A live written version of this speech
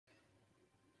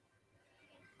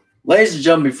Ladies and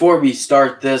gentlemen, before we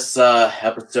start this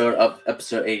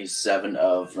episode 87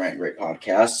 of Rant N Rave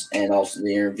Podcast, and also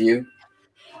the interview,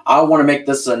 I want to make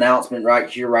this announcement right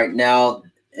here, right now,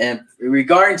 and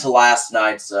regarding to last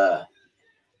night's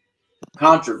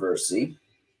controversy.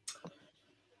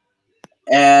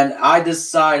 And I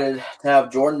decided to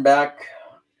have Jordan back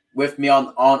with me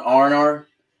on R&R.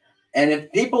 And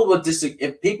if people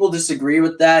disagree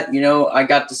with that, I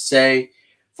got to say,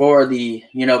 for the,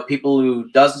 people who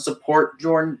doesn't support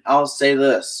Jordan, I'll say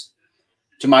this.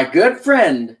 To my good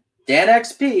friend, Dan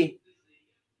XP,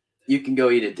 you can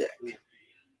go eat a dick.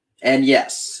 And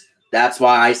yes, that's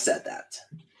why I said that.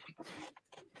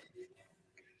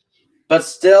 But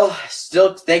still,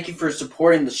 thank you for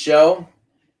supporting the show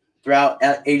throughout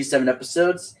 87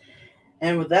 episodes.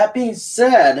 And with that being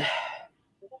said,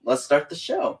 let's start the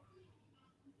show.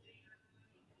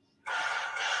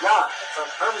 Live from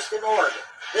Hermiston, Oregon,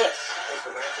 this is the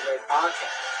Rant N Rave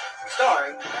Podcast,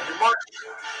 starring Andrew Martin,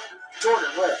 Jordan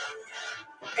Litt,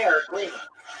 Eric Lima,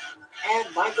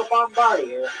 and Michael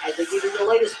Bombardier as they give you the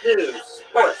latest news,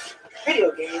 sports,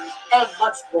 video games, and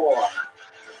much more.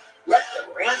 Let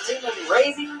the ranting and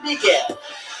raving begin.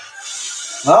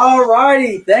 All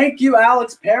righty. Thank you,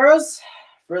 Alex Paris,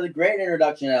 for the great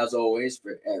introduction, as always,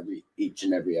 for each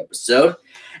and every episode.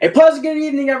 A pleasant good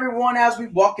evening, everyone, as we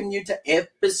welcome you to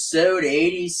episode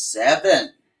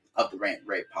 87 of the Rant N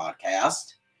Rave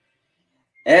Podcast.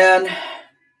 And,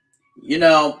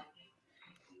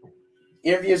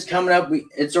 interviews coming up.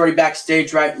 It's already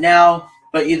backstage right now,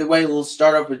 but either way, we'll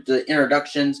start up with the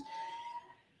introductions.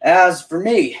 As for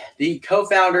me, the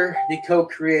co-founder, the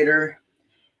co-creator,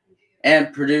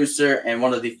 and producer, and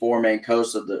one of the four main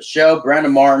hosts of the show,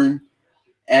 Brandon Martin.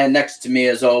 And next to me,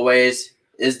 as always,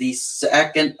 is the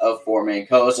second of four main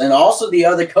hosts, and also the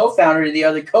other co-founder, the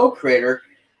other co-creator,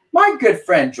 my good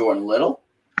friend, Jordan Little.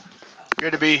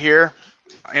 Good to be here,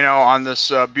 on this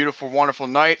beautiful, wonderful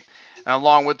night. And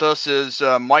along with us is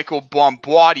Michael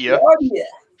Bombardier.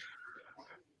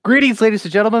 Greetings, ladies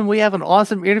and gentlemen. We have an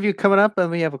awesome interview coming up,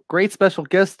 and we have a great special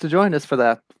guest to join us for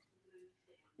that.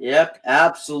 Yep,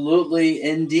 absolutely,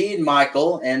 indeed,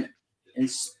 Michael. And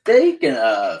speaking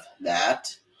of that,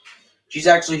 she's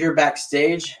actually here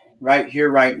backstage, right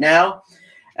here, right now,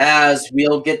 as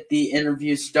we'll get the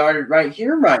interview started right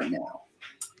here, right now.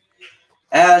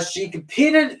 As she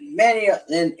competed many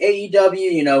in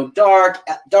AEW,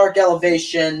 Dark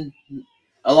Elevation,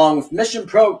 along with Mission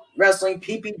Pro Wrestling,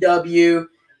 PPW,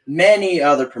 many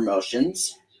other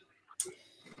promotions.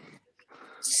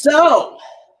 So,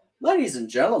 ladies and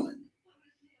gentlemen,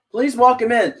 please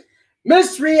welcome in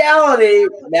Miss Reality,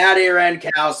 Madi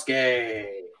Wrenkowski.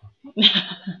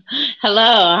 Hello,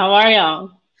 how are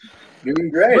y'all?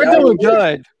 Doing great. We're doing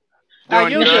good. How are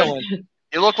you doing?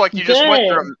 You look like you just went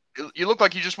through. You look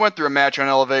like you just went through a match on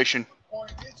Elevation.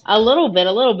 A little bit,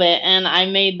 and I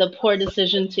made the poor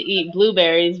decision to eat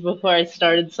blueberries before I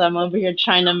started, so I'm over here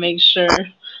trying to make sure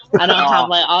I don't have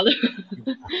all the.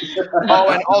 Oh,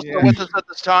 and also with us at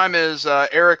this time is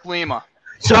Eric Lima.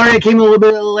 Sorry, I came a little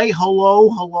bit late.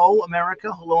 Hello,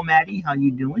 America. Hello, Maddie. How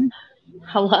you doing?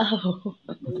 Hello.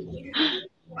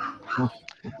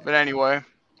 But anyway.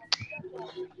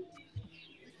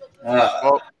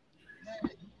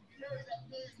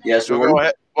 Yes, go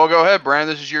ahead. Well, go ahead, Brand.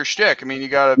 This is your shtick. I mean, you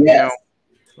got to, yes.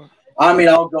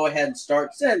 I'll go ahead and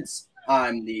start since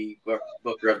I'm the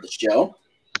booker of the show.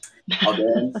 I'll go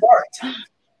ahead and start.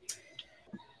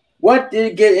 What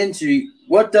did you get into?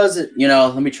 What does it,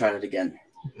 let me try it again.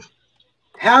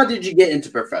 How did you get into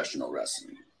professional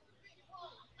wrestling?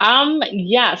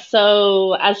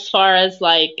 So as far as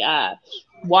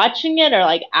watching it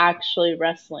or actually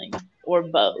wrestling or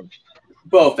both?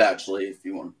 Both, actually, if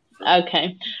you want.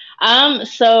 Okay.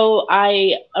 So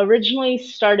I originally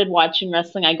started watching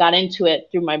wrestling. I got into it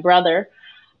through my brother.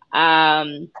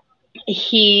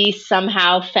 He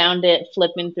somehow found it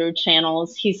flipping through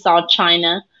channels. He saw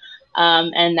China,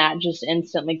 and that just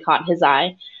instantly caught his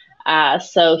eye.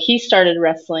 So he started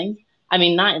wrestling. I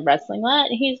mean, not wrestling,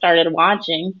 what? He started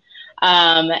watching.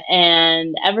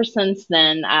 And ever since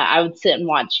then, I would sit and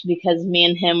watch because me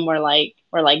and him were like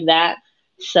that.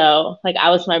 So, I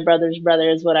was my brother's brother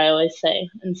is what I always say.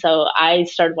 And so I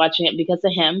started watching it because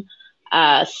of him,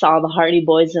 saw the Hardy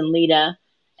Boys and Lita,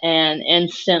 and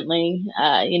instantly,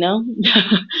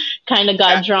 kind of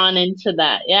got drawn into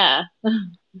that. Yeah.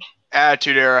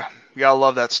 Attitude Era. You gotta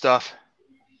love that stuff.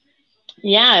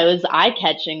 Yeah, it was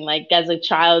eye-catching. As a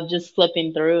child, just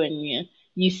flipping through and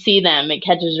you see them, it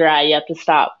catches your eye, you have to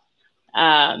stop.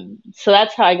 So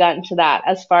that's how I got into that.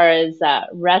 As far as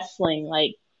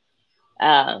wrestling,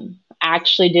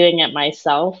 actually doing it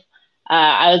myself,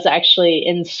 I was actually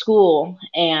in school,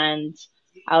 and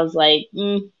I was like,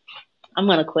 I'm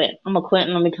gonna quit. I'm gonna quit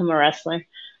and I'm gonna become a wrestler.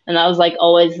 And that was like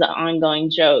always the ongoing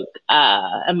joke.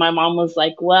 And my mom was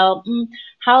like, well,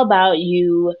 how about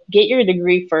you get your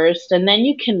degree first and then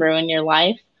you can ruin your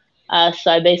life.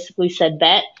 So I basically said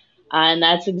bet. And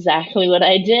that's exactly what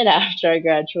I did after I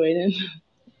graduated.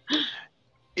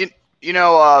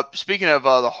 Speaking of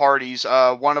the Hardys,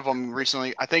 one of them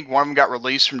recently, I think one of them got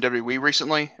released from WWE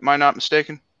recently. Am I not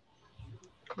mistaken?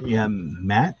 Yeah,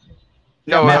 Matt?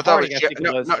 No, Matt I thought Hardy, I think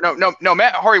it was. No.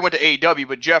 Matt Hardy went to AEW,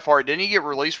 but Jeff Hardy, didn't he get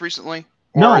released recently?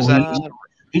 Or No, is that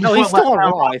he's still on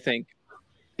Raw, I think.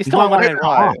 He's still on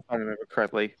Raw, if I remember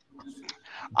correctly.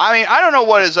 I mean, I don't know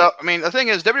what is up. I mean, the thing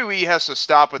is, WWE has to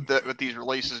stop with these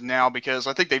releases now because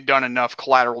I think they've done enough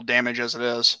collateral damage as it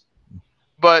is.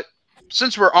 But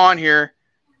since we're on here,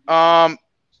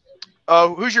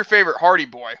 who's your favorite Hardy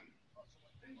boy?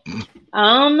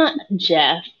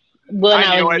 Jeff. When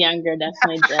I was younger,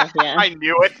 definitely Jeff. Yeah. I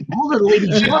knew it.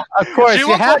 Of course,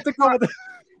 you have to go with.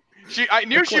 I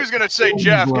knew she was going to say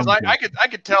Jeff because I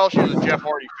could tell she was a Jeff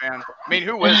Hardy fan. I mean,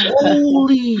 who is it?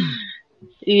 Holy.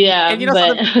 Yeah, And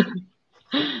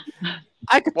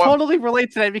I could totally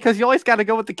relate to that because you always got to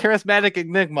go with the charismatic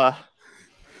enigma.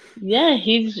 Yeah,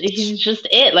 he's just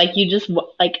it. Like you just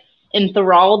like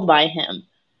enthralled by him.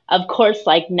 Of course,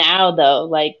 like now though,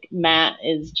 like Matt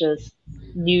is just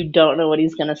you don't know what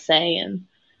he's gonna say, and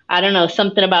I don't know,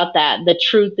 something about that. The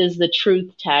truth is the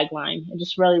truth tagline. It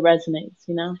just really resonates,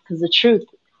 because the truth,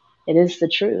 it is the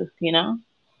truth, And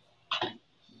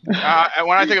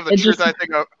when I think of the truth, I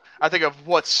think of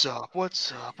what's up. Hard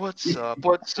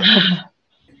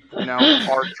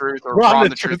truth or Ron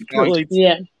the truth. Really,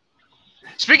 yeah.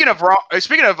 Speaking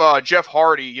of Jeff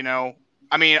Hardy,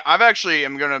 I mean,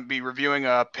 I'm going to be reviewing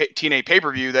a TNA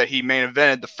pay-per-view that he main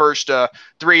evented, the first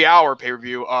 3-hour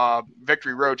pay-per-view,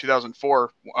 Victory Road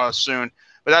 2004 soon.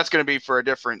 But that's going to be for a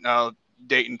different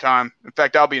date and time. In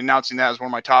fact, I'll be announcing that as one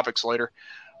of my topics later.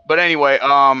 But anyway,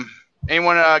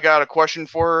 anyone got a question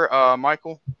for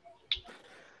Michael?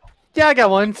 Yeah, I got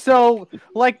one. So,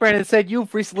 like Brandon said,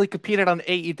 you've recently competed on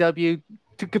AEW.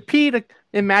 To compete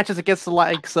in matches against the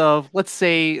likes of, let's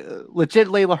say, legit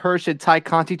Layla Hirsch and Ty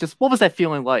Conti, just what was that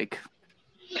feeling like?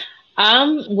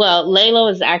 Well, Layla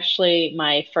was actually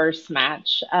my first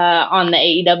match on the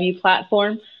AEW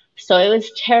platform, so it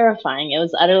was terrifying. It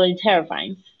was utterly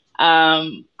terrifying.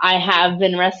 I have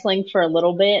been wrestling for a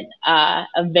little bit, a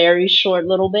very short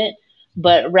little bit,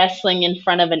 but wrestling in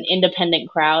front of an independent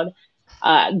crowd,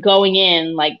 going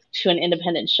in like to an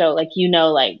independent show, like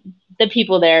like the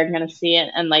people there are going to see it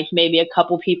and like maybe a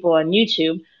couple people on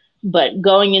YouTube, but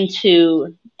going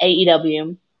into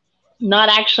AEW, not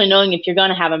actually knowing if you're going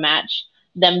to have a match,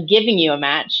 them giving you a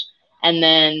match, and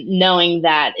then knowing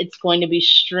that it's going to be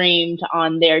streamed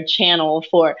on their channel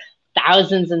for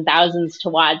thousands and thousands to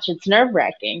watch. It's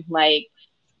nerve-wracking. Like,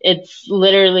 it's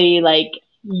literally like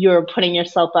you're putting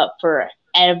yourself up for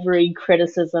every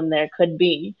criticism there could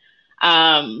be.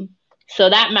 So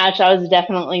that match, I was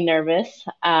definitely nervous,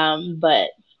 but,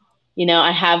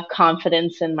 I have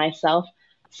confidence in myself.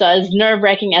 So as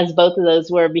nerve-wracking as both of those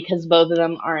were, because both of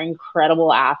them are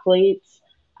incredible athletes,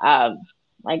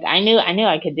 like I knew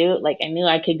I could do it. Like I knew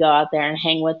I could go out there and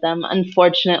hang with them.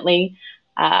 Unfortunately,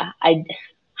 I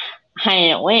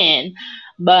didn't win,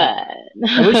 but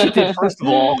I wish you did, first of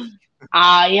all.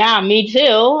 Yeah, me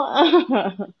too.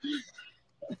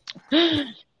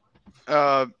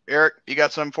 Eric, you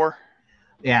got something for?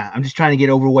 Yeah, I'm just trying to get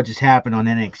over what just happened on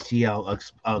NXT.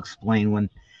 I'll explain when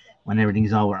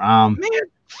everything's over. Man,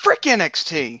 frick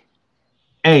NXT.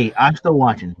 Hey, I'm still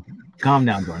watching. Calm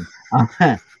down, Jordan.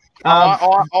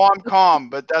 I'm calm,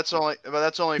 but that's only for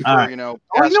right.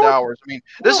 Past hours. I mean,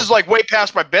 this is like way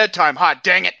past my bedtime. Hot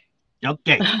dang it.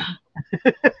 Okay.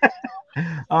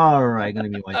 All right, gonna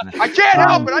be like that. I can't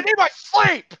help it. I need my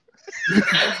sleep.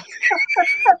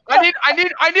 I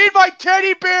need my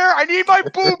teddy bear. I need my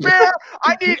Boo Bear.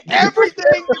 I need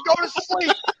everything to go to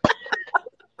sleep.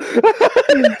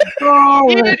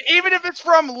 Even if it's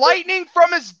from lightning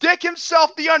from his dick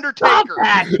himself, the Undertaker.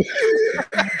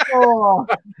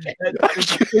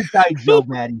 Inside Joe,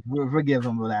 Maddie. Forgive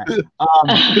him for that.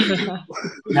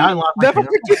 Now I lost. Never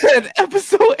forget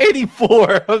episode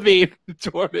 84. I mean,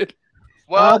 Jordan.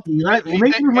 Well, thank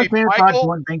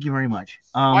you very much.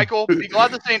 Michael, be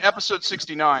glad to say in episode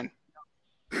 69.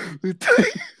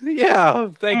 Yeah,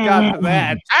 thank God for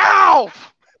that. Ow!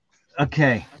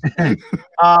 Okay. Yeah,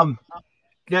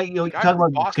 you talk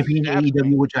about competing in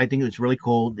AEW, which I think is really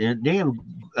cool. They have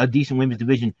a decent women's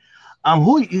division.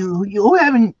 Who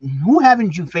haven't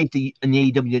you faced in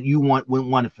AEW that you wouldn't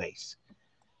want to face?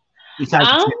 Besides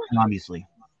the champion, obviously.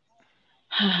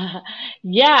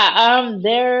 Yeah,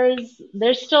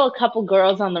 there's still a couple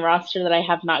girls on the roster that I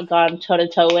have not gone toe to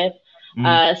toe with,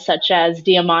 such as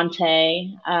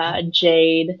Diamante,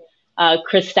 Jade,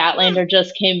 Chris Statlander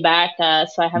just came back,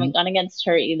 so I haven't gone against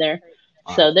her either.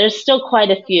 So there's still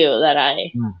quite a few that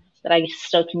I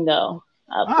still can go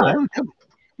up with. It'd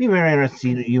be very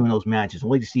interesting to see you in those matches. I'd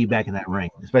like to see you back in that ring,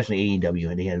 especially AEW,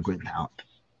 and they had a great talent.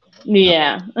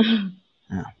 Yeah.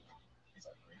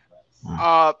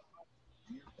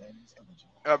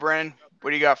 Brandon, what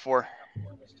do you got for?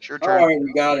 It's your All turn. right,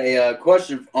 we got a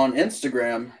question on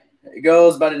Instagram. It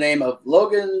goes by the name of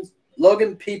Logan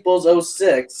Peoples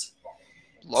 06.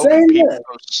 Logan Peoples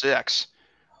 06.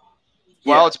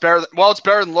 Yeah. Well, it's better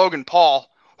than Logan Paul.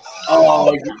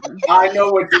 Oh, I know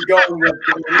what you're going with.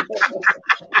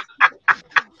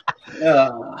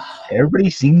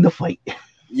 Everybody's seen the fight.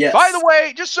 Yes. By the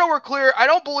way, just so we're clear, I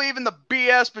don't believe in the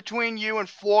BS between you and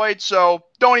Floyd, so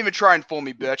don't even try and fool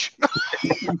me, bitch.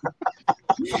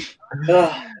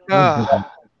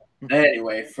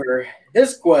 Anyway, for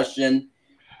his question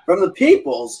from the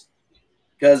Peoples,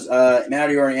 because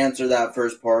Maddie already answered that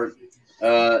first part.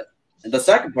 The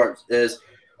second part is,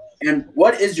 and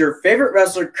what is your favorite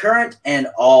wrestler, current and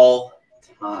all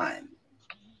time?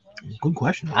 Good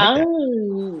question. I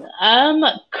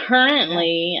like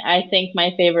Currently, I think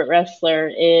my favorite wrestler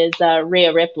is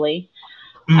Rhea Ripley.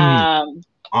 Awesome.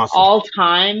 All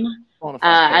time,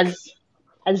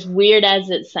 as weird as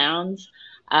it sounds,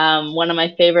 one of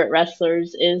my favorite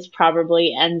wrestlers is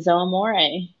probably Enzo Amore.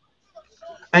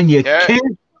 And you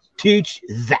can't teach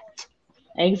that.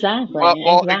 Exactly.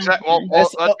 Well, that's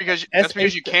because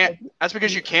you can't. That's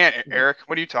because you can't, Eric.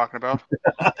 What are you talking about?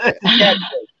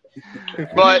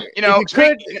 But you know,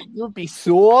 it would be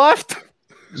soft.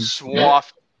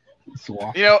 Swaft.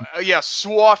 You know,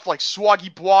 swaft like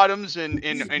swaggy bottoms and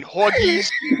huggies.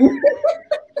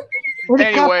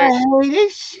 Anyway,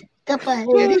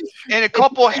 and a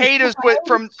couple of haters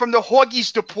from the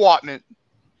huggies department.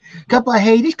 Couple of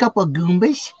haters, couple of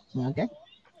Goombas. Okay.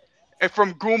 And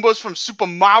from Goombas from Super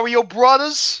Mario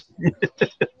Brothers.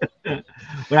 We're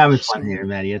having fun here,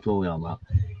 Maddie. That's what we're all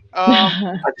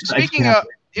about. Speaking of,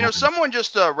 someone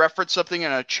just referenced something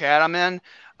in a chat I'm in,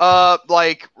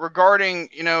 like regarding,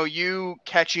 you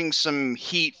catching some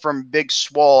heat from Big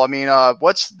Swole. I mean,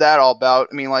 what's that all about?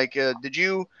 I mean, like,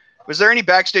 was there any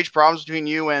backstage problems between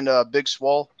you and Big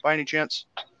Swole by any chance?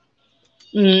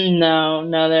 No,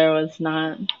 there was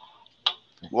not.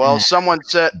 Well, someone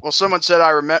said I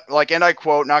remember, like, and I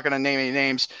quote, not going to name any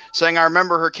names, saying I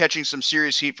remember her catching some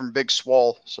serious heat from Big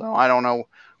Swole. So I don't know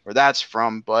where that's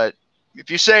from, but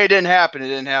if you say it didn't happen, it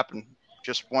didn't happen.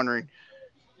 Just wondering.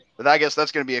 But I guess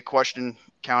that's going to be a question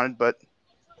counted. But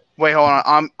wait, hold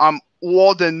on. I'm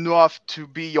old enough to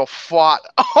be your father.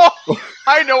 Oh,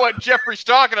 I know what Jeffrey's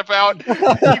talking about.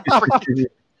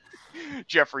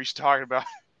 Jeffrey's talking about.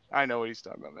 I know what he's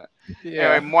talking about, man.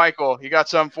 Yeah. Anyway, Michael, you got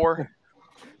something for?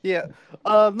 Yeah.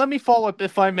 Let me follow up,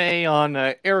 if I may, on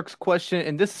Eric's question,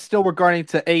 and this is still regarding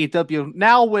to AEW.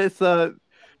 Now with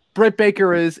Britt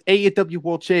Baker as AEW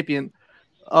World Champion,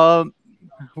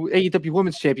 AEW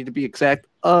Women's Champion to be exact.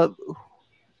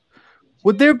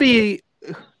 Would there be?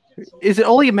 Is it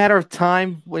only a matter of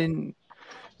time when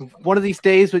one of these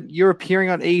days when you're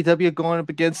appearing on AEW going up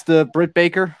against Britt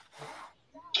Baker?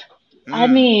 I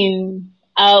mean,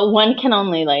 one can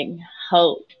only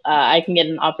hope I can get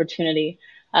an opportunity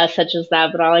such as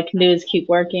that, but all I can do is keep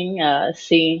working,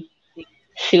 see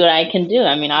what I can do.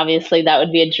 I mean, obviously that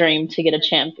would be a dream to get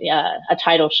a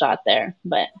title shot there,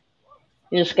 but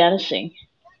you just gotta see.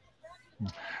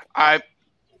 I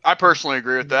personally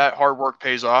agree with that. Hard work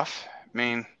pays off. I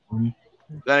mean,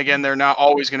 then again, they're not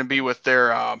always going to be with their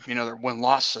their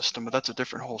win-loss system, but that's a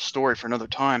different whole story for another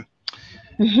time.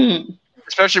 Mm-hmm.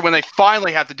 Especially when they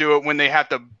finally have to do it, when they have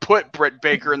to put Britt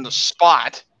Baker in the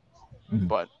spot.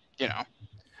 But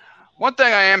one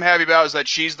thing I am happy about is that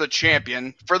she's the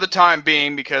champion for the time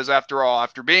being, because after all,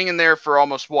 after being in there for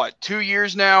almost 2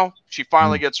 years now, she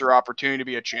finally gets her opportunity to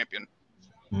be a champion.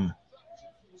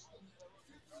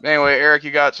 Anyway, Eric,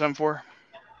 you got something for her?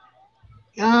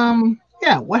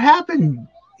 Yeah. What happened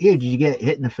here? Did you get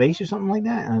hit in the face or something like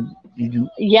that? Did you?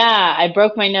 Yeah, I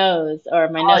broke my nose, or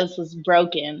my nose was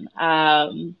broken.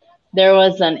 There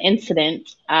was an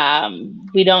incident.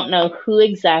 We don't know who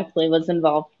exactly was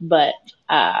involved, but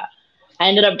I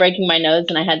ended up breaking my nose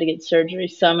and I had to get surgery,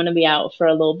 so I'm going to be out for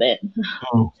a little bit.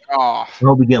 Oh. I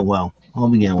hope you get well.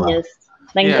 Yes,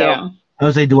 thank you. I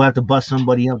was say, do I have to bust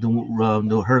somebody up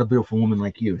to hurt a beautiful woman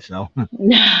like you? So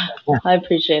I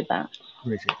appreciate that.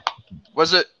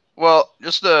 Was it, well,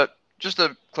 just to just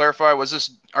to clarify,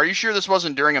 are you sure this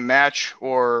wasn't during a match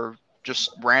or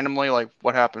just randomly? Like,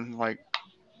 what happened? Like,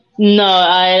 No,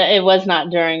 it was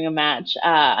not during a match.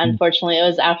 Unfortunately, it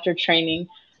was after training.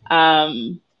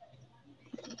 Yeah.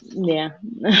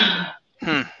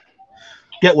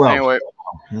 Get well. Anyway,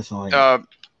 that's all I got.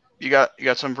 You got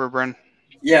something for Bren?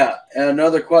 Yeah,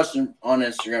 another question on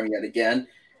Instagram yet again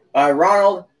by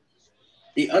Ronald,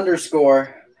 the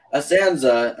underscore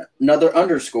Asanza, another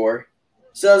underscore,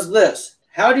 says this: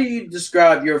 how do you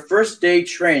describe your first day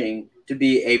training to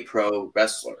be a pro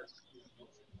wrestler?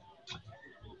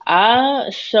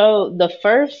 So the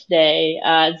first day,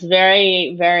 it's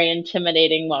very, very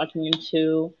intimidating walking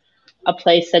into a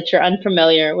place that you're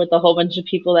unfamiliar with a whole bunch of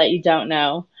people that you don't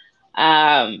know.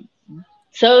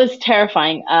 So it was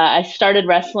terrifying. I started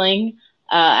wrestling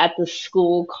at the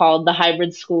school called the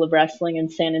Hybrid School of Wrestling in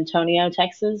San Antonio,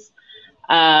 Texas.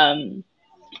 And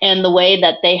the way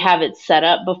that they have it set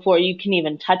up, before you can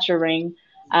even touch a ring,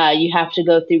 you have to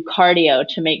go through cardio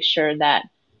to make sure that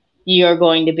you're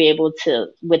going to be able to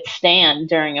withstand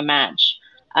during a match.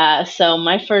 So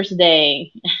my first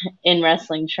day in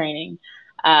wrestling training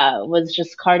was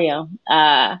just cardio.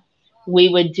 I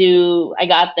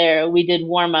got there, we did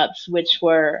warm-ups, which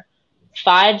were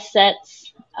 5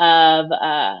 sets of,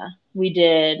 we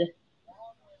did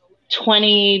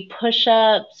 20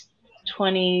 push-ups,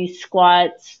 20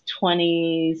 squats,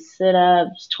 20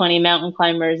 sit-ups, 20 mountain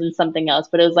climbers, and something else.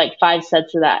 But it was like 5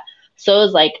 sets of that. So it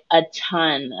was like a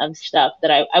ton of stuff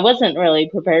that I wasn't really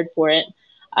prepared for it,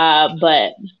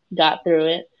 but got through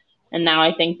it. And now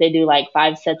I think they do like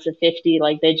 5 sets of 50.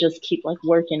 Like they just keep like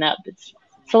working up. It's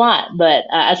a lot. But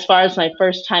as far as my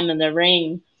first time in the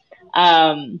ring,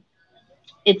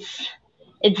 it's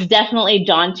definitely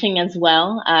daunting as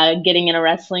well, getting in a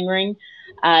wrestling ring,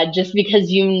 just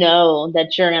because you know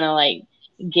that you're going to like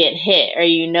get hit, or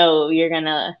you know you're going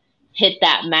to hit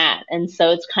that mat. And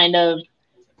so it's kind of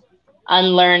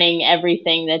unlearning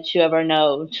everything that you ever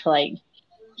know to like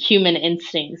human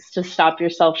instincts to stop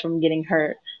yourself from getting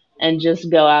hurt and just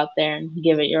go out there and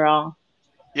give it your all.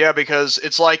 Yeah, because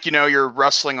it's like, you're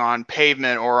wrestling on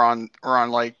pavement or on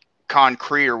like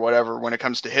concrete or whatever when it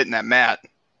comes to hitting that mat.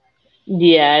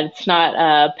 Yeah, it's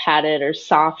not padded or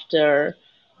soft or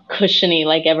cushiony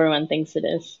like everyone thinks it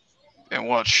is. And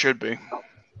well, it should be.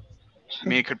 I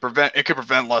mean, it could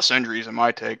prevent less injuries in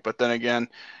my take, but then again,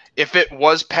 if it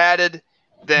was padded,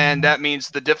 then that means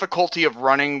the difficulty of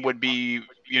running would be,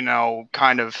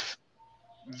 kind of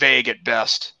vague at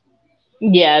best.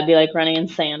 Yeah, it'd be like running in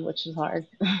sand, which is hard.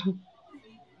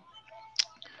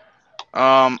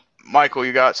 Michael,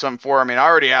 you got something for her? I mean, I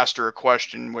already asked her a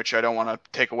question, which I don't want to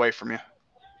take away from you.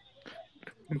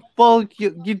 Well,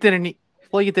 you didn't.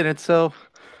 Well, you didn't. So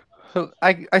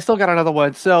I still got another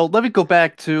one. So let me go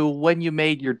back to when you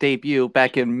made your debut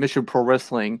back in Mission Pro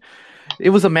Wrestling.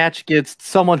 It was a match against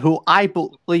someone who I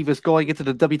believe is going into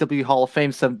the WWE Hall of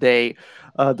Fame someday.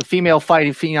 The female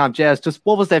fighting phenom Jazz. Just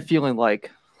what was that feeling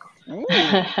like?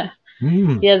 Yeah,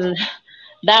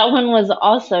 that one was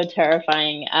also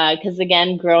terrifying. Because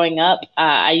again, growing up,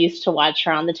 I used to watch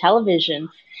her on the television,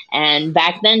 and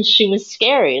back then she was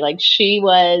scary. Like she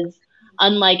was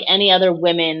unlike any other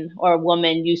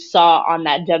woman you saw on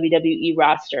that WWE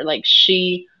roster. Like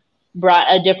she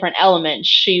brought a different element.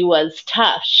 She was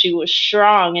tough. She was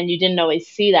strong, and you didn't always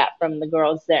see that from the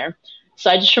girls there.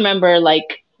 So I just remember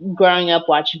like growing up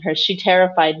watching her. She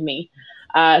terrified me.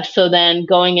 So then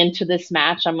going into this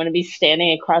match, I'm going to be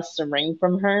standing across the ring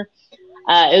from her.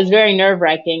 It was very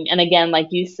nerve-wracking. And again, like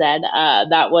you said,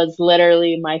 that was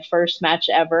literally my first match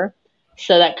ever.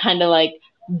 So that kind of like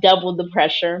doubled the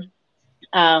pressure.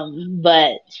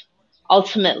 But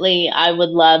ultimately, I would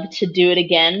love to do it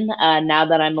again now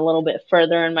that I'm a little bit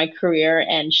further in my career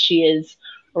and she is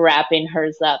wrapping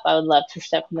hers up. I would love to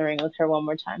step in the ring with her one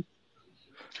more time.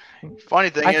 Funny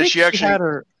thing is, she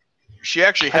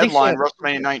actually headlined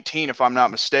WrestleMania 19, if I'm not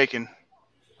mistaken.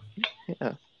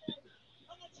 Yeah.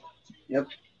 Yep.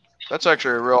 That's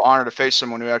actually a real honor to face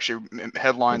someone who actually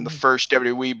headlined the first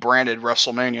WWE branded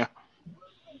WrestleMania.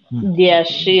 Yeah,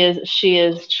 she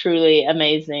is truly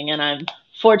amazing, and I'm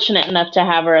fortunate enough to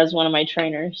have her as one of my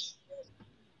trainers.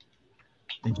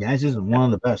 And Jazz is one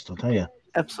of the best, I'll tell you.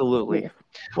 Absolutely.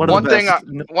 One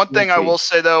thing I will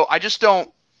say though,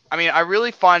 I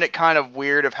really find it kind of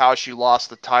weird of how she lost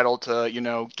the title to,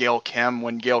 Gail Kim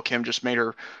when Gail Kim just made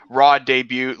her Raw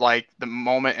debut, like the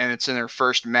moment, and it's in her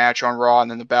first match on Raw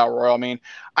and then the Battle Royal. I mean,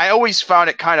 I always found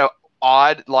it kind of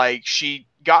odd. Like she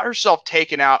got herself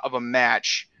taken out of a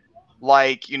match,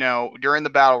 like, during the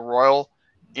Battle Royal,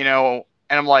 and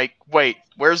I'm like, wait,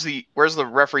 where's the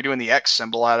referee doing the X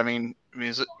symbol at? I mean,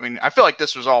 I feel like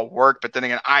this was all work, but then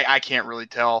again, I can't really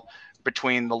tell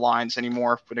between the lines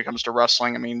anymore when it comes to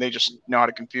wrestling. I mean, they just know how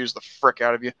to confuse the frick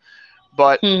out of you.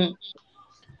 But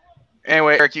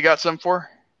anyway, Eric, you got something for?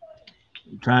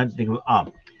 I'm trying to think of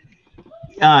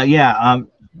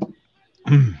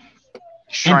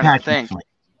Impact Wrestling.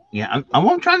 Yeah,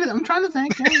 I'm trying to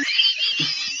think.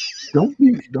 Don't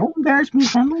embarrass me in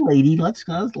front of the lady. Let's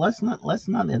not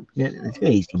get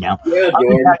hasty now. Yeah,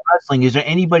 Impact Wrestling. Is there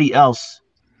anybody else?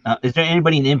 Is there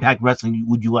anybody in Impact Wrestling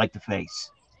would you like to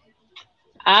face?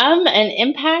 An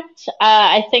Impact.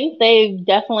 I think they've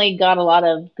definitely got a lot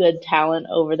of good talent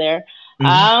over there.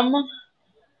 I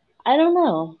don't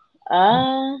know.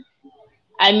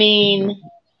 I mean,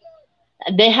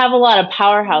 they have a lot of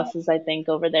powerhouses. I think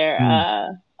over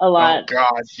there. A lot. Oh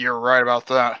God, you're right about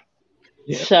that.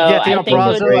 So Yeah, I think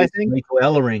Brazzo, I think. Rachel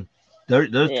Ellering.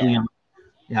 Those Yeah. two young.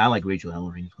 Yeah, I like Rachel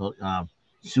Ellering.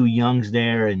 Sue Young's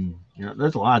there, and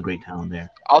there's a lot of great talent there.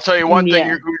 I'll tell you one thing: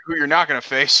 Yeah. who you're not going to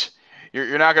face.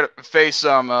 You're not going to face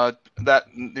that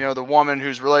the woman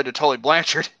who's related to Tully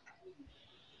Blanchard.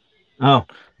 Oh,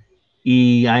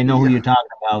 I know who you're talking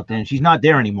about. Then she's not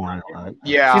there anymore.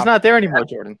 Yeah, She's not there anymore,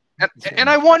 Jordan. and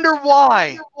I wonder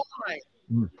why.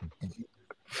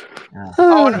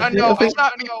 Oh no, it's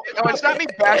not me. No, it's not me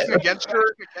bashing against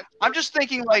her. I'm just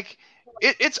thinking like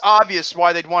it's obvious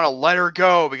why they'd want to let her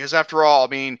go because after all,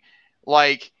 she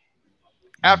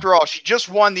just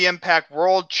won the Impact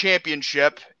World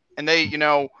Championship, and they,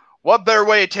 what better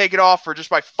way to take it off for just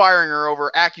by firing her over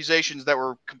accusations that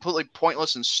were completely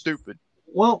pointless and stupid.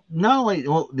 Well,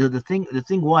 the thing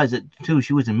was that too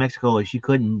she was in Mexico and she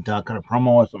couldn't cut a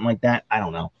promo or something like that. I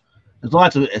don't know. There's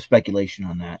lots of speculation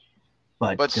on that.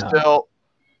 But still,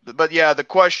 yeah, the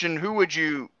question: who would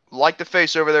you like to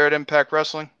face over there at Impact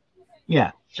Wrestling? Yeah,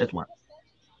 that's one.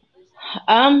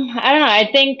 I don't know. I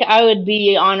think I would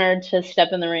be honored to step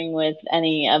in the ring with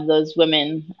any of those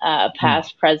women,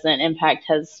 past, present. Impact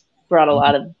has brought a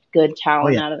lot of good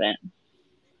talent out of it.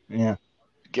 Yeah.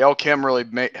 Gail Kim really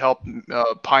helped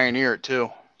pioneer it too.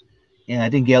 Yeah,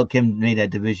 I think Gail Kim made that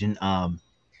division.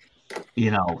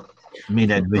 Made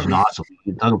that division awesome.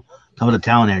 Some of the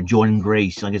talent there, Jordan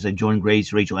Grace, like I said, Jordan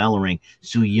Grace, Rachel Ellering,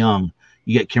 Sue Young.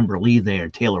 You get Kimberly there,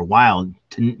 Taylor Wilde,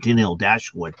 Tennille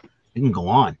Dashwood. You can go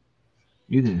on.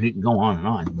 You can go on and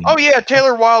on. Oh yeah,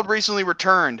 Taylor Wilde recently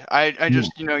returned. I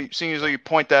just seeing as though you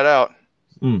point that out.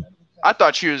 I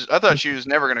thought she was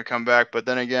never going to come back, but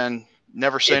then again,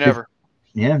 never say never.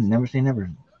 Yeah, never say never.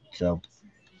 So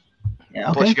yeah,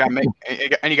 okay. Plus you got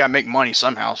to make money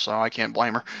somehow, so I can't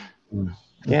blame her.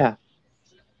 Yeah.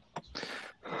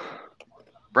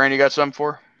 Brandon, you got something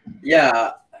for?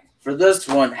 Yeah, for this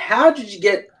one, how did you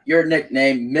get your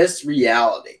nickname Miss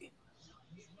Reality?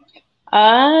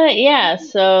 Yeah.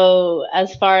 So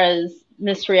as far as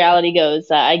Miss Reality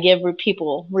goes, I give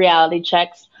people reality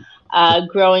checks.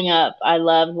 Growing up, I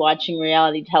loved watching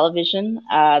reality television.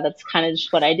 That's kind of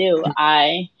just what I do.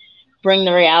 I bring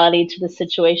the reality to the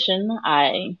situation.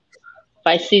 If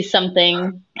I see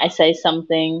something, I say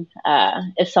something.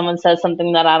 If someone says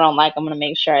something that I don't like, I'm going to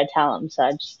make sure I tell them. So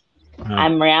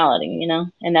I'm reality,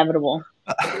 inevitable.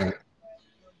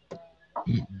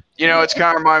 It's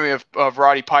kind of remind me of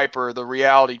Roddy Piper, the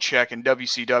reality check in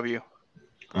WCW.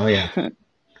 Oh yeah.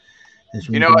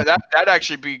 That'd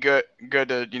actually be good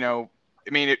to,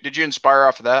 did you inspire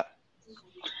off of that?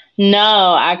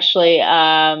 No, actually,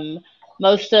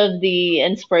 most of the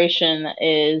inspiration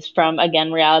is from,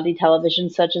 again, reality television,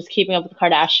 such as Keeping Up with the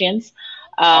Kardashians,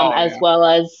 as well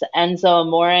as Enzo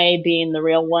Amore being the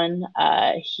real one.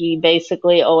 He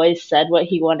basically always said what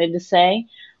he wanted to say.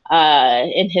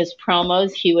 In his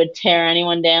promos, he would tear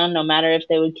anyone down, no matter if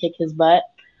they would kick his butt.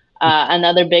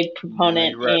 Another big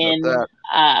proponent in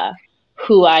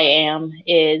who I am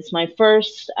is my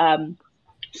first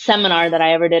seminar that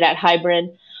I ever did at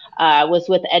Hybrid was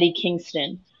with Eddie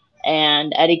Kingston.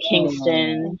 And Eddie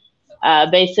Kingston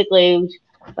basically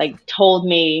told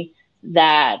me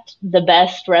that the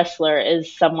best wrestler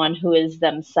is someone who is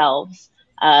themselves,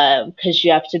 because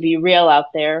you have to be real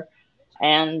out there,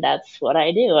 and that's what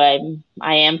I do.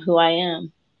 I am who I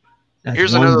am.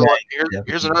 Here's another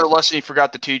lesson he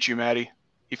forgot to teach you, Maddie.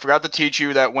 He forgot to teach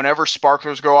you that whenever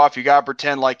sparklers go off, you gotta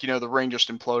pretend like the ring just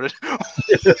imploded.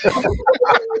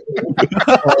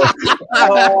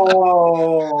 I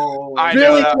know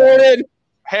really, that. Jordan?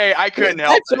 Hey, I couldn't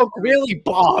help it. Really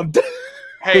bombed.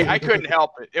 Hey, I couldn't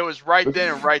help it. It was right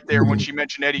then and right there when she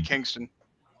mentioned Eddie Kingston.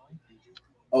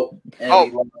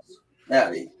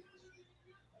 Maddie.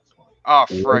 Oh,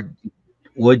 frick.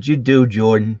 What'd you do,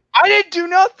 Jordan? I didn't do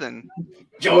nothing.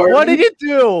 Jordan, what did you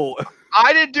do?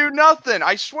 I didn't do nothing.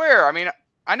 I swear. I mean,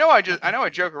 I know I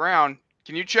joke around,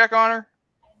 Can you check on her?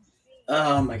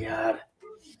 Oh my god.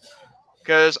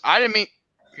 Because I didn't mean.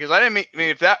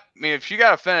 If she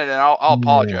got offended, then I'll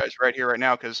apologize right here, right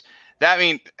now. Because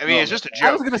it's just a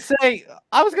joke.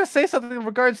 I was gonna say something in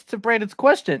regards to Brandon's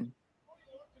question.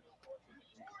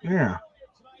 Yeah.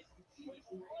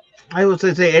 I would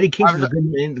say Eddie Kingston's a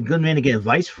good man to get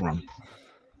advice from.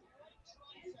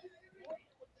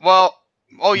 Well,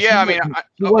 yeah. I mean,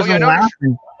 he wasn't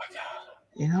laughing.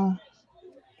 You know.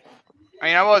 I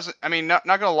mean, I wasn't. I mean, not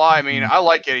gonna lie. I mean, I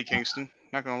like Eddie Kingston.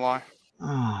 Not gonna lie.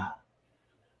 Oh.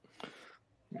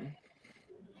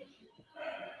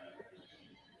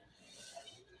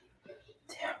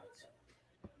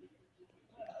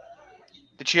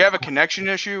 Did she have a connection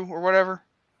issue or whatever?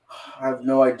 I have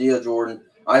no idea, Jordan.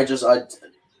 I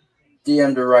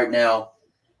DM'd her right now.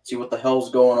 See what the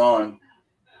hell's going on.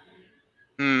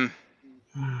 Oh,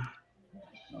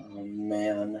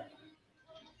 man.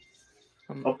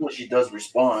 Hopefully she does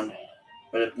respond.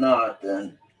 But if not,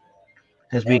 then...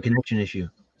 Has to be a connection issue.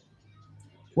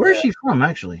 Where is she from,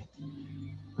 actually?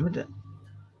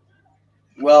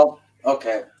 Well,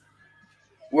 okay.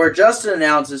 Where Justin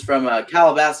announces from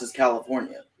Calabasas,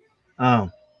 California. Oh.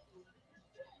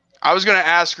 I was going to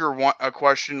ask her a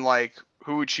question like,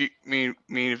 who would she who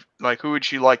would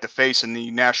she like to face in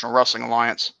the National Wrestling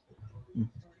Alliance?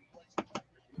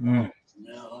 No.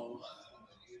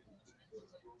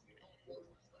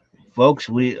 Folks,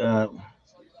 is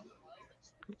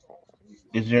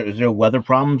there weather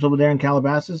problems over there in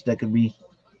Calabasas that could be?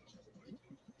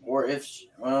 Or if,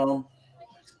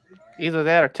 either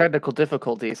that or technical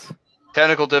difficulties.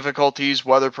 Technical difficulties,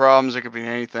 weather problems, it could be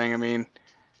anything. I mean,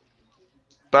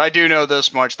 but I do know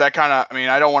this much. That kind of,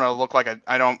 I don't want to look like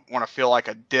I don't want to feel like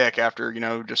a dick after,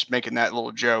 just making that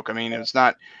little joke. I mean, it's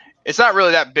not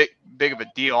really that big of a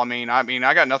deal. I mean,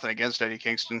 I got nothing against Eddie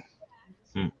Kingston.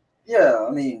 Yeah,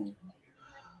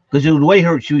 because the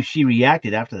way she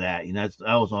reacted after that,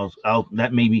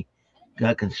 that made me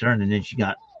got concerned, and then she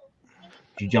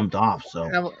jumped off.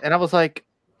 So and I was like,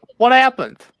 what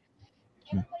happened?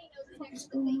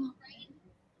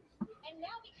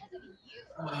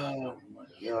 Oh my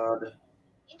god.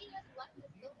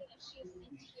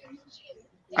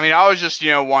 I was just,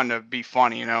 wanting to be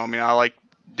funny, I like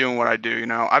doing what I do,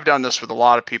 I've done this with a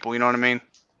lot of people, you know what I mean?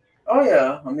 Oh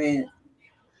yeah,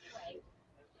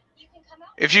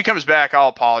 if she comes back, I'll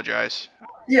apologize.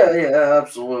 Yeah,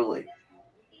 absolutely.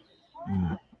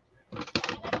 Mm.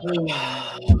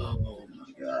 Oh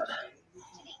my god.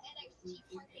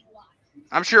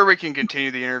 I'm sure we can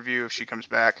continue the interview if she comes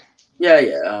back. Yeah,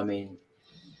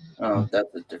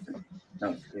 that's a different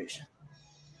notification.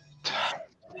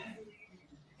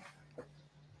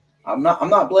 I'm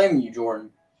not blaming you, Jordan.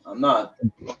 I'm not.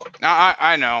 No,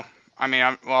 I know.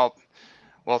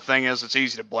 Well, thing is, it's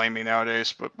easy to blame me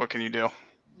nowadays, but what can you do?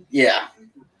 Yeah.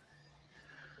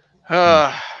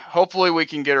 Hopefully we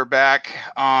can get her back.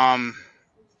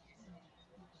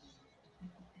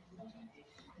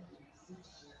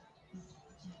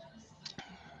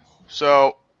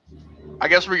 So I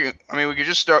guess we could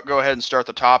just go ahead and start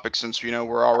the topic since,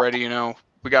 we're already,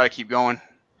 we got to keep going.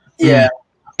 Yeah.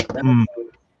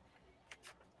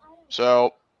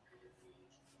 So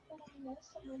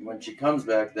when she comes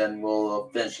back, then we'll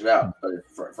finish it out. But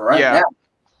for right now,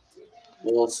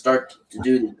 we'll start to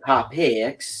do the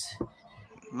topics.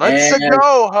 Let's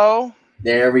go, ho.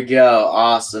 There we go.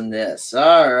 Awesomeness.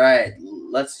 All right.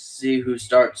 Let's see who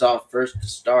starts off first to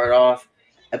start off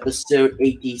episode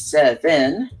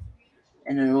 87.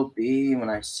 And it will be when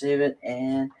I save it,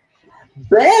 and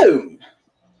boom.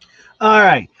 All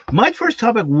right. My first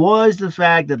topic was the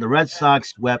fact that the Red Sox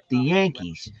swept the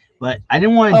Yankees, but I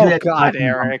didn't want to do that. Oh God,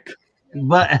 Eric.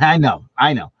 But I know.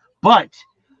 But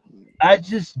I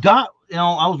just got,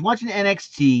 I was watching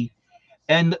NXT,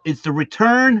 and it's the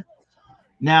return.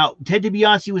 Now, Ted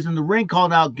DiBiase was in the ring,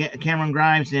 called out Cameron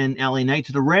Grimes and LA Knight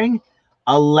to the ring.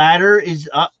 A ladder is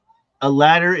up. A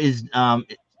ladder is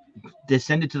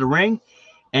descended to the ring.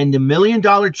 And the $1 Million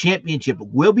Championship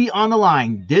will be on the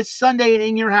line this Sunday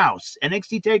in your house,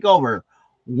 NXT TakeOver,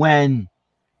 when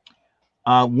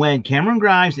Cameron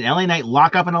Grimes and LA Knight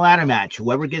lock up in a ladder match.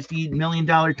 Whoever gets the $1 Million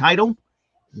title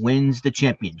wins the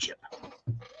championship.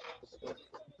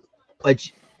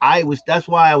 That's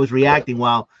why I was reacting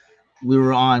while we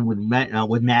were on with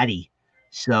Maddie.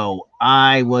 So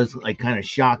I was like kind of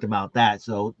shocked about that.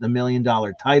 So the $1 Million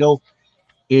title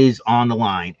is on the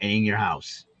line and in your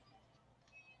house.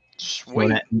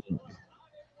 Sweet.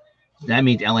 So that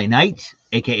means LA Knight,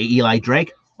 aka Eli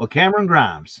Drake, or Cameron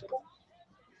Grimes.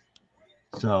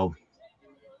 So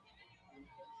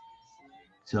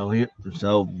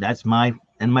that's my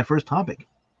first topic.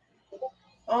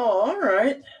 Oh, all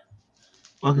right.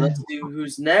 Okay. Let's do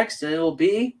who's next, and it will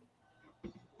be.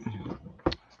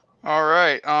 All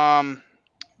right.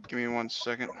 Give me 1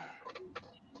 second.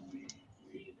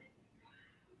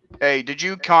 Hey, did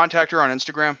you contact her on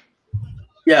Instagram?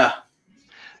 Yeah.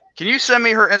 Can you send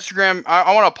me her Instagram?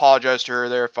 I want to apologize to her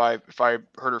there if I hurt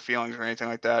her feelings or anything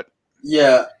like that.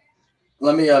 Yeah.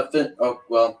 Let me oh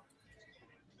well.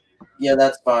 Yeah,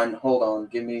 that's fine. Hold on.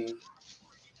 Give me.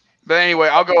 But anyway,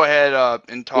 I'll go ahead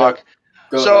and talk. Yeah,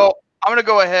 go So ahead. I'm gonna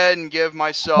go ahead and give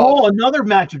myself. Oh, another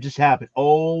matchup just happened.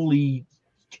 Holy.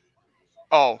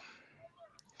 Oh,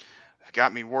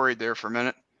 got me worried there for a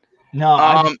minute.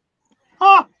 No.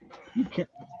 You can't.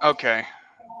 Okay.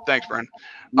 Thanks, Brian.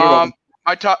 You're welcome.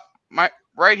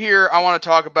 Right here. I want to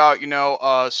talk about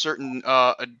certain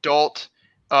adult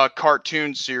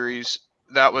cartoon series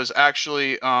that was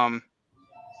actually done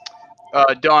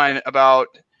about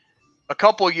a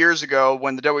couple years ago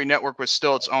when the W Network was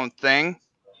still its own thing,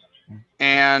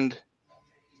 and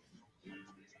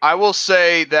I will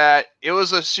say that it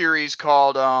was a series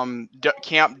called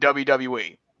Camp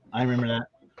WWE. I remember that.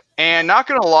 And not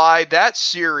gonna lie, that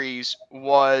series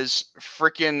was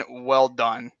freaking well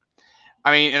done.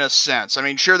 I mean, in a sense. I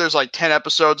mean, sure, there's like 10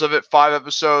 episodes of it, 5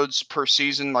 episodes per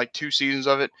season, like 2 seasons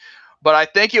of it. But I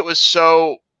think it was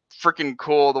so freaking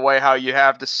cool the way how you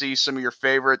have to see some of your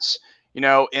favorites,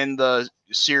 in the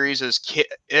series as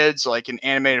kids, like in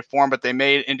animated form, but they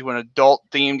made it into an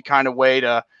adult-themed kind of way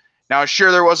to. Now,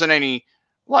 sure, there wasn't any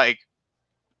like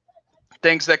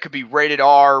things that could be rated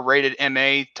R, rated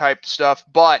MA type stuff,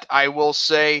 but I will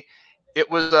say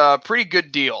it was a pretty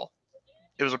good deal.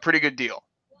 It was a pretty good deal.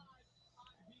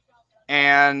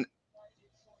 And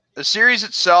the series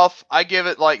itself, I give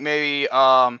it like maybe,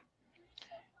 a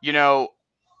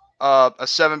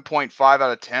 7.5 out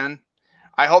of 10.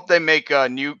 I hope they make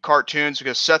new cartoons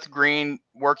because Seth Green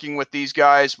working with these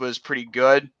guys was pretty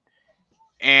good.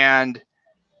 And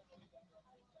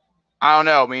I don't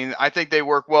know. I mean, I think they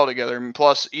work well together. And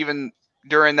plus, even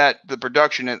during the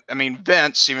production,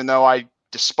 Vince, even though I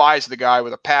despise the guy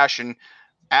with a passion,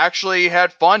 actually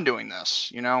had fun doing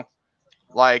this,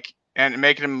 and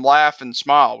making him laugh and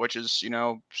smile, which is,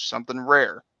 something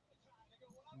rare.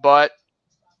 But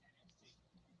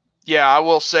yeah, I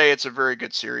will say it's a very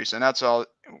good series, and that's all I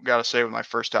got to say with my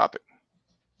first topic.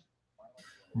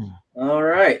 All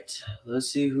right.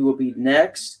 Let's see who will be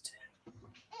next.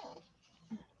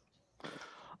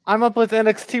 I'm up with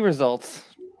NXT results.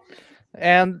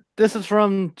 And this is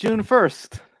from June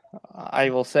 1st, I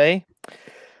will say.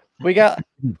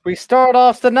 We start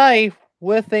off the night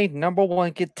with a number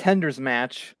 1 contenders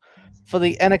match for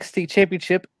the NXT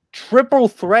Championship triple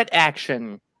threat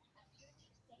action.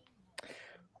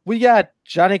 We got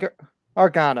Johnny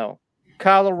Gargano,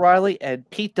 Kyle O'Reilly, and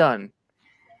Pete Dunne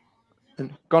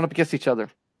going up against each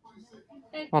other.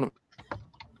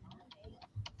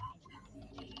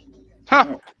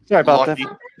 Huh. Sorry about Lucky.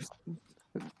 that.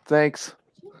 Thanks.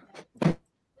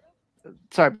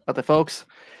 Sorry about that, folks.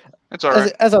 It's all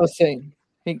right. As I was saying,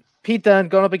 Pete Dunne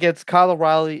going up against Kyle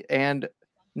O'Reilly and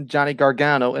Johnny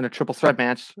Gargano in a triple threat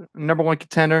match. Number 1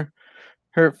 contender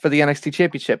for the NXT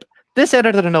Championship. This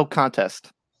ended in a no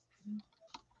contest.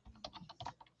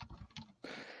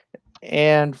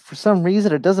 And for some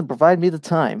reason, it doesn't provide me the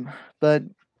time. But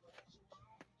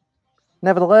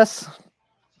nevertheless...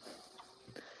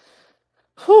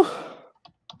 Whew.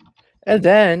 And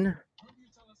then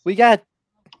we got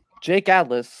Jake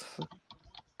Atlas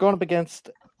going up against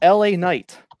LA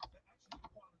Knight.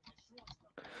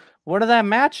 What did that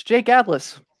match? Jake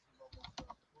Atlas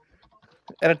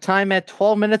at a time at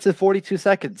 12 minutes and 42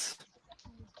 seconds.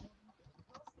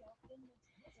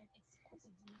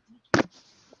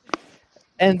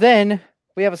 And then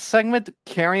we have a segment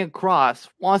Karrion Kross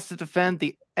wants to defend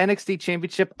the NXT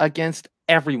Championship against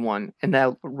everyone in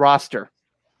that roster.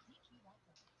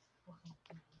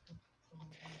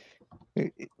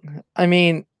 I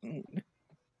mean,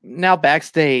 now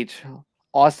backstage,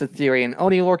 Austin Theory and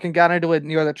Oney Lorcan got into it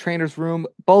near the trainer's room,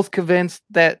 both convinced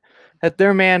that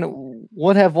their man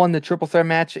would have won the triple threat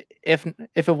match if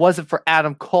it wasn't for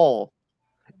Adam Cole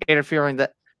interfering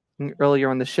that earlier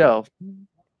in the show.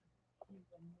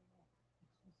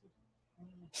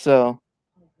 So,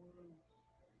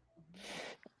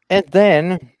 and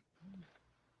then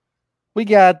we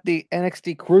got the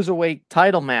NXT Cruiserweight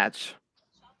title match.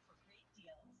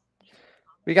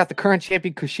 We got the current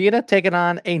champion Kushida taking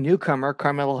on a newcomer,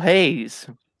 Carmelo Hayes.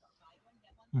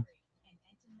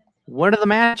 Winner of the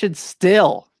match and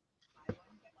still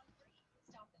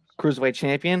Cruiserweight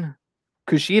champion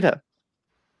Kushida.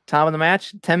 Time of the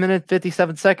match, 10 minutes,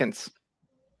 57 seconds.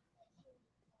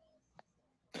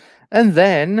 And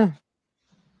then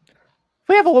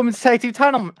We have a women's tag team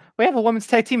title. We have a women's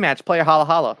tag team match. Player holla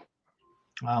holla.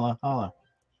 Holla, holla.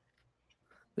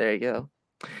 There you go.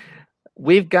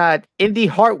 We've got Indy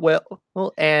Hartwell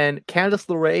and Candice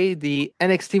LeRae, the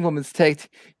NXT Women's Tag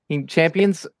Team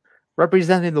Champions,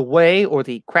 representing the Way, or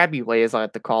the Krabby Way, as I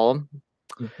like to call them,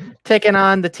 taking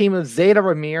on the team of Zeta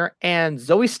Ramir and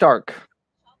Zoe Stark.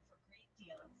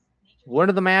 Winner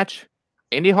of the match,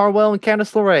 Indy Hartwell and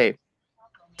Candice LeRae.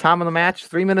 Time of the match,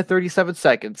 3 minutes 37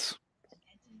 seconds.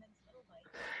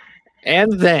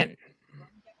 And then,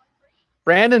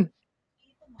 Brandon,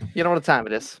 you know what time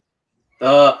it is.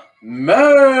 The main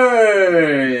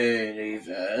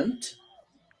event.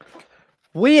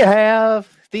 We have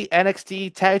the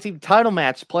NXT Tag Team title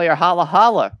match. Player holla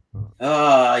holla.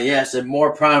 Yes, and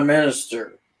more Prime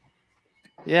Minister.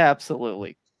 Yeah,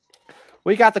 absolutely.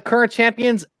 We got the current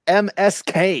champions,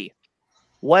 MSK,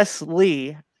 Wes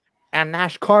Lee, and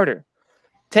Nash Carter,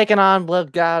 taking on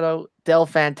Legado del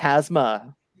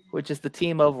Fantasma, which is the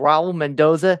team of Raul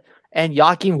Mendoza and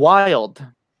Joaquin Wilde,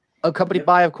 accompanied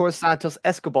by, of course, Santos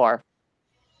Escobar.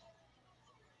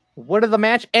 Winner of the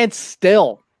match, and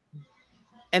still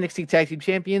NXT Tag Team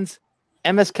Champions,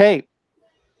 MSK.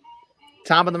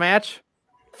 Time of the match,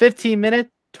 15 minutes,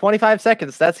 25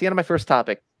 seconds. That's the end of my first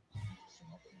topic.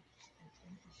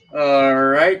 All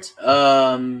right.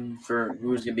 For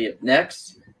who's gonna be up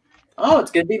next? Oh,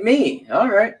 it's gonna be me. All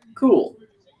right, cool.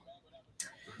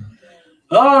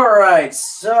 All right.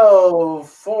 So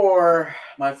for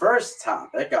my first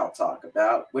topic, I'll talk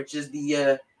about, which is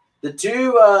the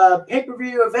two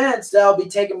pay-per-view events that'll be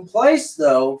taking place,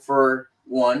 though, for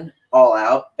one, All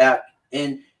Out back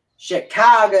in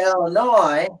Chicago,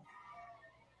 Illinois.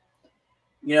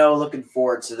 You know, looking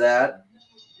forward to that.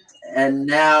 And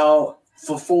now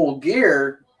for Full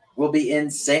Gear, we'll be in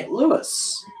St.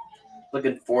 Louis.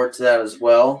 Looking forward to that as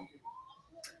well.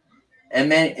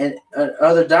 And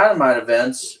other Dynamite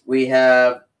events, we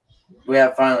have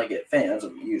Finally Get Fans,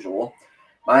 as usual.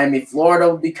 Miami, Florida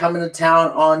will be coming to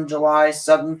town on July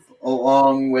 7th,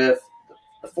 along with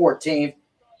the 14th.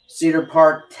 Cedar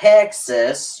Park,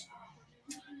 Texas.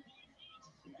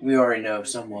 We already know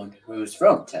someone who's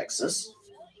from Texas.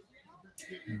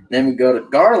 Then we go to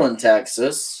Garland,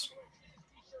 Texas.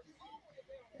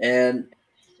 And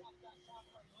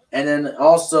then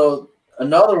also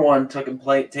another one taking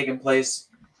place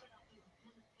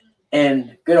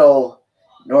in good old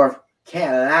North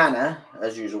Carolina,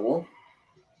 as usual.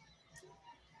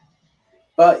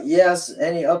 But yes,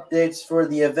 any updates for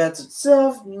the events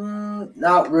itself?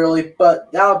 Not really,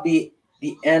 but that'll be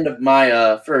the end of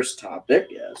my first topic,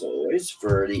 as always,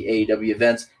 for the AEW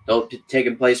events. They'll be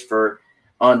taking place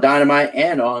on Dynamite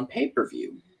and on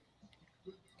pay-per-view.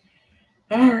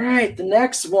 All right, the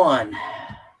next one.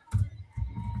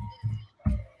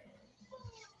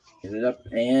 Get it up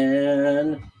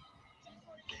and...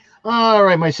 All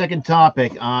right, my second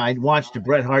topic. I watched the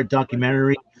Bret Hart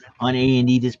documentary on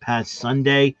A&E this past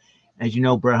Sunday. As you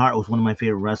know, Bret Hart was one of my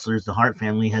favorite wrestlers. The Hart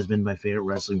family has been my favorite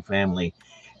wrestling family.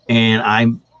 And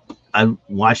I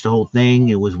watched the whole thing.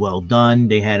 It was well done.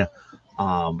 They had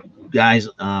guys,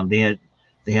 they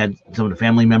had some of the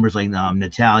family members like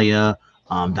Natalia,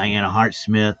 Diana Hart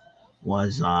Smith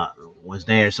was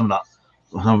there. Some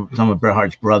of Bret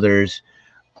Hart's brothers.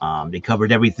 They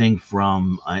covered everything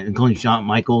from, including Shawn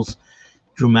Michaels,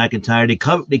 Drew McIntyre.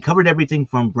 They covered everything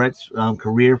from Bret's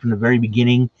career from the very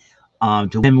beginning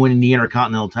to him winning the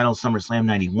Intercontinental title SummerSlam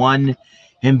 '91,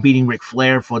 him beating Ric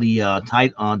Flair for the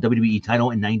WWE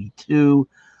title in '92,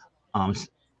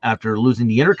 after losing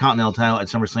the Intercontinental title at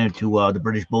SummerSlam to the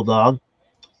British Bulldog.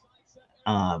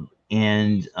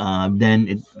 And then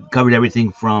it covered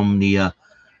everything from the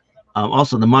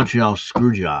also the Montreal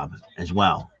Screwjob as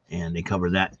well. And they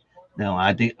covered that. Now,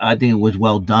 I think it was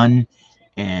well done,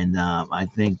 and I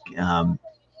think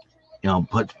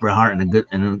puts Bret Hart in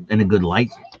a good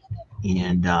light,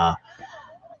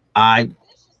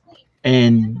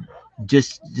 and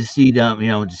just to see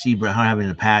Bret Hart having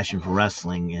a passion for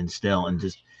wrestling and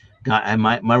just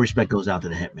my respect goes out to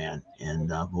the Hitman and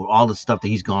for all the stuff that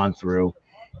he's gone through,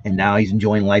 and now he's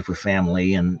enjoying life with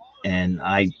family, and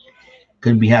I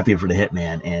couldn't be happier for the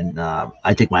Hitman, and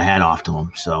I take my hat off to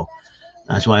him. So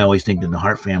that's why I always think that the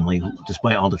Hart family,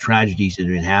 despite all the tragedies that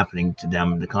have been happening to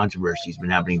them, the controversies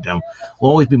been happening to them, will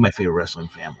always be my favorite wrestling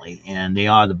family. And they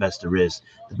are the best there is,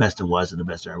 the best there was, and the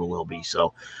best there ever will be.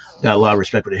 So got a lot of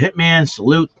respect for the Hitman,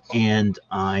 salute, and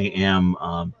I am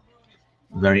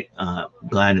very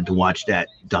glad to watch that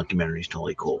documentary. It's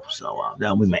totally cool. So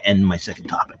that'll be my second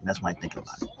topic. That's my thinking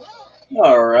about it.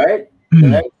 All right. The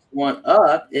next one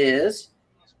up is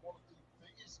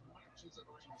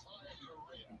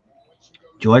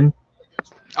Jordan.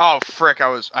 Oh frick!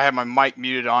 I had my mic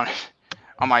muted on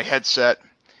my headset.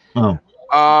 Oh,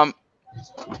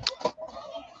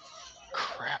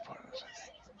 Crap. What was it?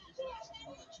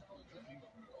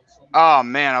 Oh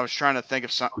man, I was trying to think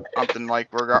of something like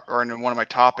regarding one of my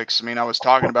topics. I mean, I was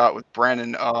talking about with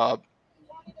Brandon. Oh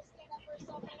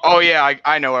yeah,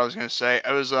 I know what I was gonna say.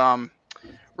 It was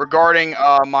regarding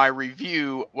my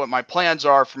review, what my plans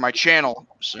are for my channel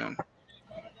soon.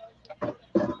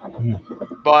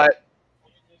 But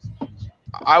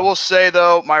I will say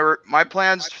though, my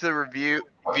plans to review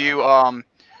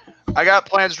I got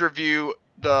plans to review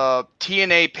the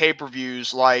TNA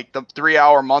pay-per-views, like the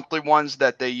 3-hour monthly ones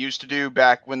that they used to do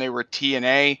back when they were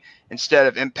TNA instead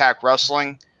of Impact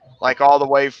Wrestling, like all the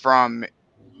way from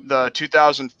the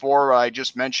 2004 I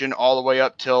just mentioned all the way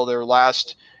up till their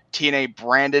last TNA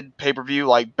branded pay-per-view,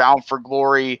 like Bound for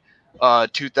Glory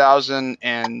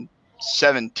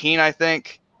 2017, I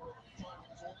think.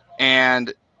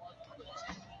 And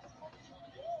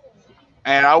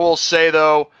I will say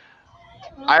though,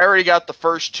 I already got the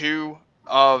first two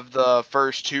of the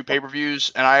first two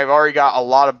pay-per-views, and I've already got a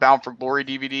lot of Bound for Glory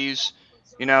DVDs.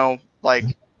 You know, like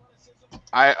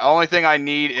only thing I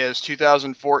need is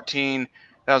 2014,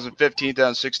 2015,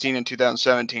 2016, and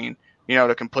 2017. You know,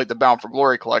 to complete the Bound for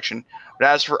Glory collection. But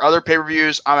as for other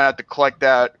pay-per-views, I'm gonna have to collect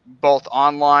that both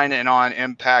online and on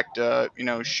Impact.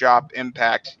 Shop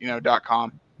Impact.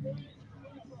 .com.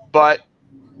 But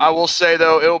I will say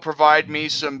though, it will provide me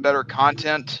some better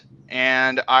content,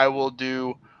 and I will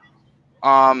do.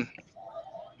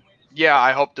 Yeah,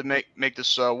 I hope to make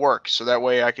this work, so that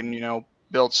way I can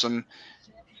build some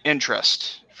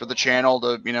interest for the channel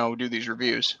to do these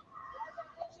reviews.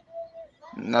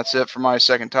 And that's it for my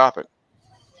second topic.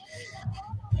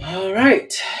 All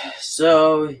right.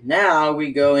 So now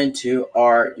we go into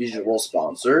our usual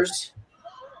sponsors.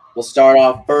 We'll start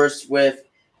off first with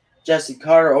Jesse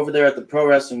Carter over there at the Pro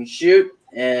Wrestling Shoot,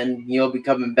 and he'll be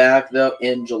coming back though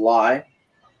in July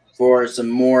for some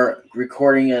more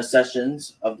recording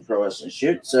sessions of the Pro Wrestling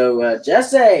Shoot. So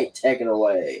Jesse, take it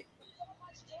away.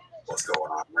 What's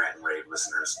going on, Rant N Rave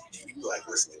listeners? Do you like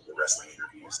listening to wrestling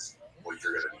interviews? Well,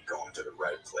 you're going to be going to the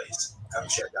right place. Come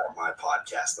check out my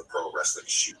podcast, The Pro Wrestling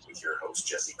Shoot, with your host,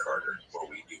 Jesse Carter, where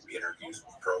we do interviews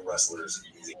with pro wrestlers,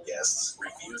 music guests,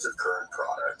 reviews of current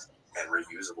product, and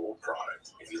reviews of old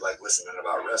product. If you like listening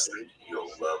about wrestling,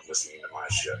 you'll love listening to my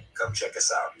show. Come check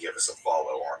us out and give us a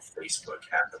follow on Facebook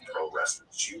at The Pro Wrestling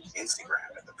Shoot,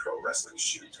 Instagram at The Pro Wrestling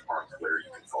Shoot. On Twitter,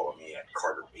 you can follow me at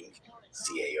Carter Bink,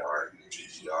 CarterInc.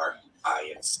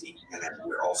 And then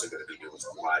we're also going to be doing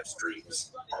some live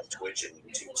streams on Twitch and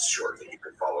YouTube shortly. You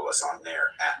can follow us on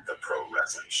there at The Pro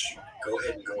Wrestling Shoot. Go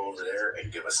ahead and go over there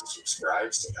and give us a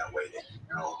subscribe, so that way that you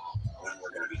know when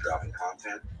we're going to be dropping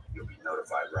content. You'll be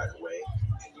notified right away,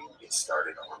 and you can get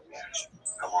started on the action.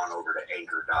 Come on over to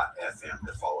anchor.fm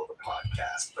to follow the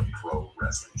podcast, The Pro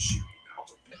Wrestling Shoot. You can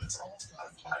also get us on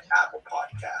Spotify, Apple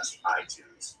Podcasts,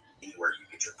 iTunes, anywhere you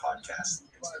get your podcasts.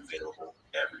 It's available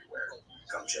everywhere.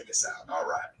 Come check us out. All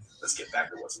right, let's get back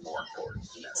to what's more important,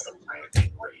 and that's the Rant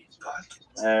N Rave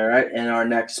Podcast. All right, and our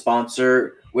next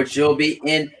sponsor, which will be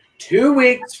in 2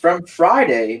 weeks from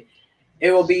Friday,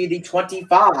 it will be the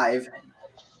 25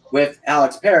 with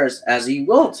Alex Paris, as he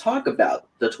will talk about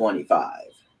the 25.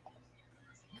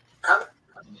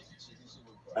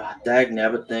 Dag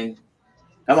nabbit thing.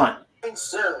 Come on. Coming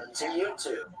soon to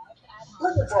YouTube.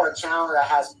 Looking for a channel that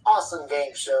has awesome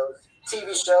game shows,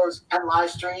 TV shows, and live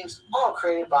streams, all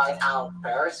created by Alex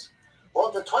Paris? Well,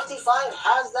 the 25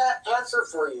 has that answer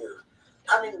for you.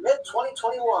 Coming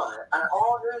mid-2021, an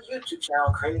all-new YouTube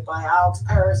channel created by Alex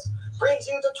Paris brings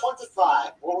you the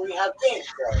 25, where we have game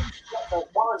shows,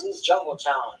 Bonzi's Jungle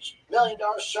Challenge, $1 Million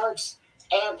Sharks,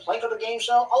 and Plank of the Game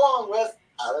Show, along with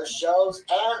other shows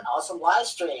and awesome live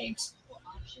streams.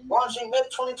 Launching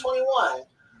mid-2021,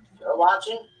 you're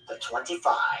watching the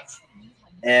 25.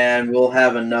 And we'll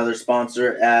have another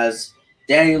sponsor as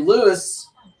Danny Lewis,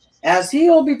 as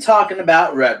he'll be talking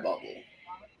about Redbubble.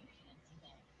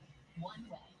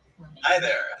 Hi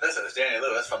there, this is Danny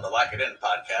Lewis from the Lock It In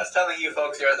podcast, telling you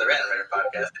folks here at the Rant N Rave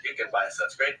Podcast that you can buy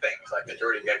such great things like the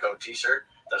Jordy Gecko t-shirt,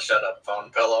 the Shut Up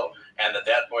Phone pillow, and the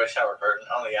Dad Boy shower curtain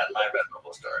only at my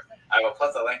Redbubble store. I will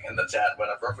put the link in the chat when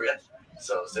appropriate,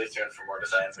 so stay tuned for more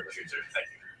designs in the future. Thank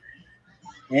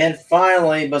you. And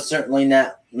finally, but certainly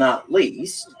not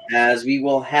least, as we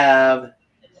will have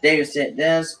David St.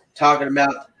 Dennis talking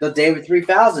about the David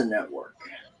 3000 Network.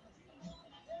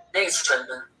 Thanks,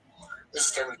 Trevor. This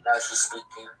is David Dasher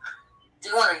speaking.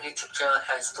 The One YouTube channel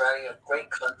has a variety of great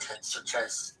content such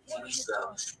as TV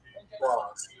shows,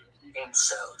 blogs, game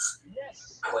shows,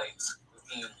 plays,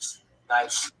 reviews,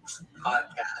 live streams,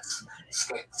 podcasts,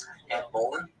 skits, and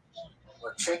more,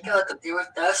 or check out the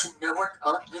 3000 Network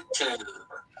on YouTube.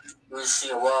 You will see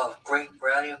a lot of great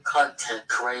variety of content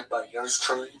created by yours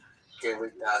truly,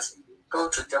 David 1000. Go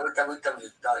to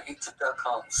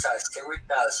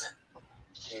www.youtube.com/David1000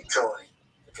 and enjoy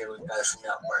the David 1000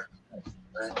 Network.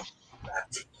 And back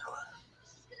to you.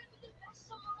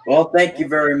 Well, thank you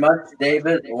very much,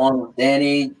 David, along with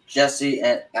Danny, Jesse,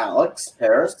 and Alex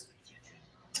Paris.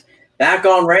 Back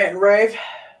on Rant and Rave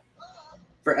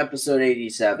for episode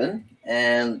 87.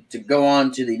 And to go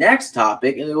on to the next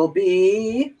topic, it will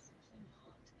be...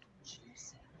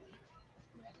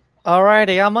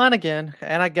 Alrighty, I'm on again,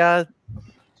 and I got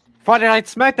Friday Night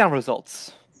SmackDown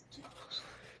results.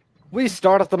 We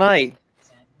start off the night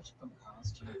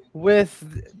with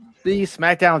the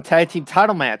SmackDown Tag Team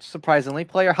title match, surprisingly,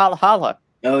 player Holla Holla.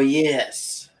 Oh,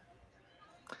 yes.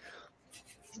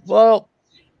 Well,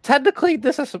 technically,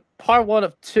 this is part one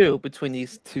of two between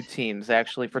these two teams,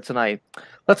 actually, for tonight.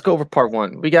 Let's go over part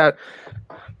one. We got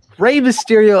Rey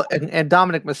Mysterio and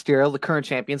Dominic Mysterio, the current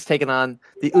champions, taking on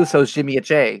the Usos, Jimmy and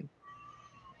Jay.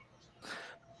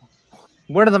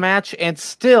 Winner of the match, and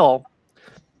still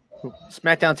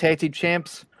SmackDown Tag Team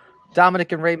champs,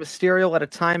 Dominic and Rey Mysterio, at a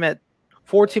time at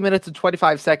 14 minutes and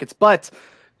 25 seconds. But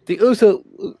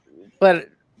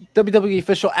WWE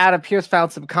official Adam Pearce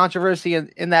found some controversy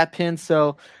in that pin,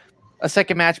 so a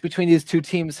second match between these two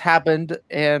teams happened,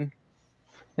 and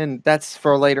that's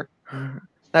for later.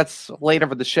 That's later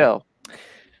for the show.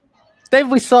 Then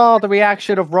we saw the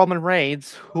reaction of Roman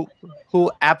Reigns,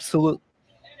 who absolutely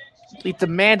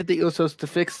demanded the Usos to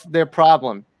fix their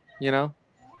problem, you know?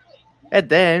 And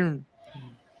then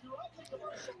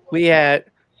we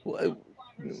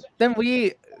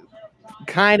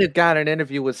kind of got an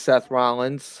interview with Seth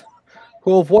Rollins,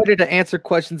 who avoided to answer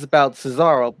questions about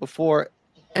Cesaro before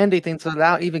ending things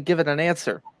without even giving an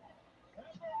answer.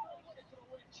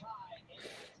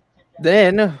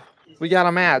 Then we got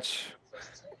a match.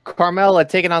 Carmella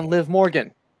taking on Liv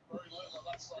Morgan.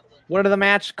 Winner of the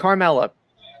match, Carmella.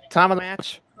 Time of the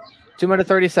match, 2 minutes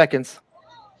 30 seconds.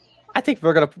 I think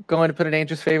we're going to put an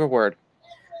Andrew's favorite word.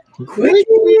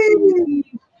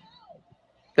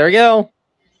 There we go.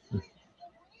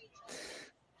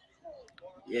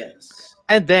 Yes.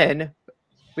 And then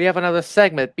we have another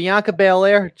segment. Bianca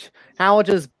Belair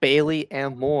challenges Bayley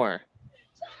and more.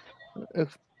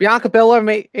 Bianca Belair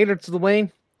made her to the wing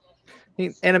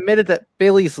and admitted that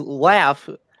Bayley's laugh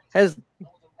has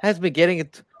been getting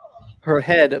into her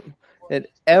head and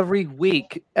every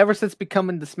week ever since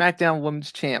becoming the SmackDown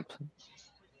Women's Champ.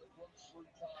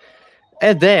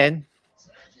 And then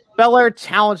Belair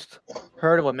challenged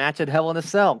her to a match at Hell in a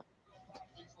Cell.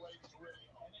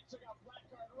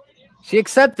 She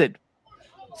accepted.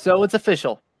 So it's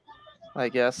official, I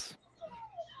guess.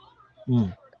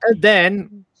 And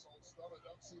then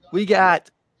we got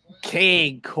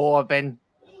King Corbin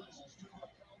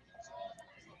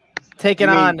taking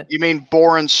on... You mean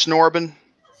Boren Snorbin?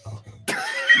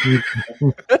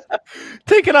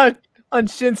 taking on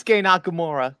Shinsuke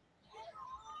Nakamura.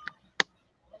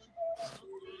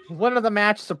 Winner of the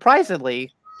match,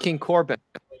 surprisingly, King Corbin.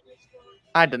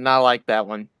 I did not like that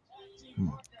one.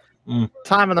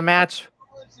 Time of the match.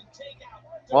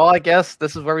 Well, I guess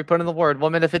this is where we put in the word.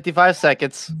 1 minute 55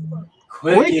 seconds.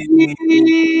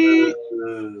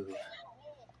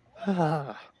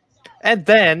 And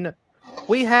then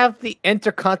we have the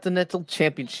Intercontinental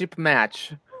Championship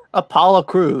match. Apollo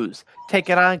Crews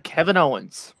taking on Kevin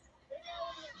Owens.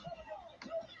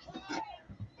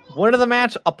 Winner of the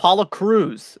match, Apollo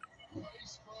Crews.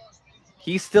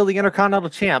 He's still the Intercontinental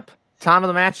Champ. Time of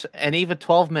the match, an even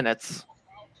 12 minutes.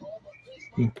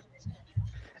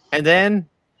 And then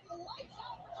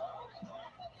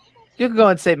you can go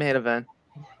and say main event.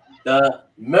 The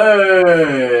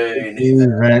main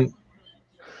event.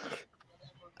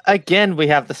 Again, we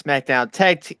have the SmackDown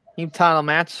Tag Team title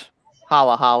match.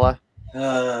 Holla holla.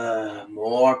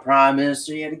 More Prime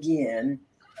Minister yet again.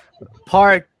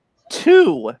 Part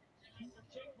 2.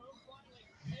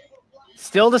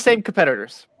 Still the same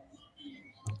competitors.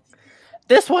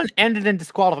 This one ended in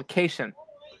disqualification.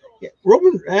 Yeah,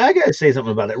 I gotta say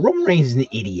something about that. Roman Reigns is an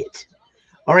idiot.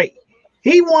 All right,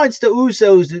 he wants the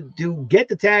Usos to get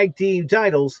the tag team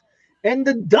titles, and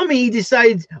the dummy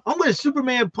decides I'm going to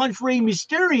Superman punch Rey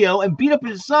Mysterio and beat up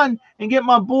his son and get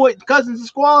my boy cousins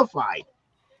disqualified.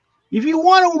 If you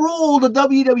want to rule the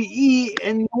WWE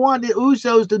and you want the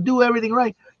Usos to do everything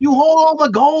right, you hold all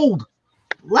the gold.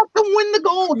 Let them win the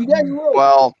gold. You guys rule.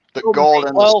 Well, the gold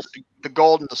and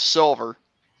the silver.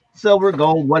 Silver,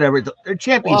 gold, whatever. They're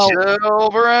champions.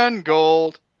 Silver and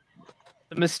gold.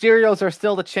 The Mysterios are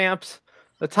still the champs.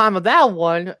 The time of that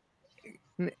one,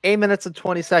 8 minutes and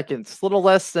 20 seconds, a little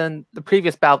less than the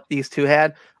previous bout these two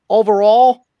had.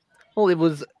 Overall, well, it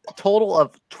was a total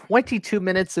of 22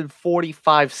 minutes and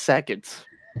 45 seconds.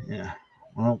 Yeah.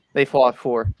 Well, they fought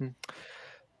for.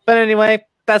 But anyway,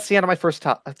 that's the end of my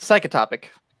second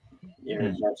topic.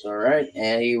 Yeah, that's all right.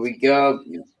 And here we go.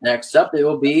 Next up, it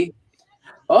will be,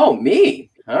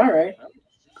 me. All right.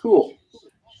 Cool.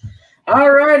 All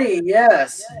righty.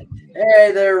 Yes.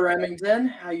 Hey there, Remington.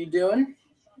 How you doing?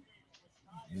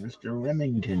 Mr.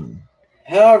 Remington.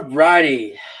 All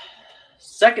righty.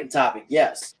 Second topic.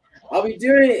 Yes. I'll be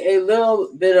doing a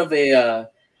little bit of a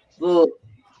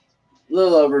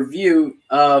little review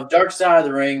of Dark Side of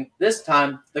the Ring. This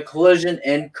time, the collision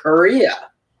in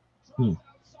Korea.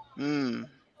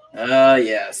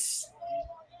 Yes.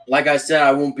 Like I said,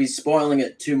 I won't be spoiling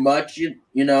it too much, you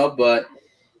know, but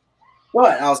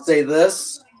I'll say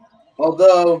this.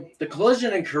 Although the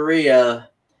collision in Korea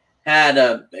had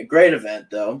a great event,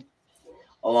 though,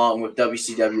 along with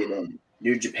WCW and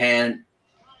New Japan.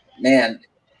 Man,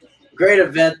 great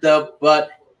event, though, but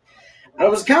I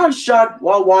was kind of shocked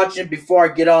while watching it before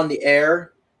I get on the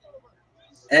air.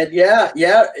 And yeah,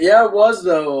 it was,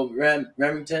 though,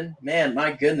 Remington. Man,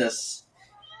 my goodness.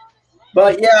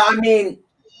 But yeah, I mean,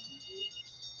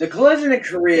 the collision in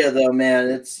Korea, though, man,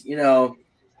 it's,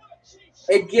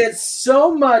 it gets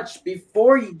so much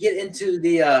before you get into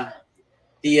the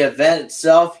event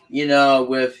itself,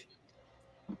 with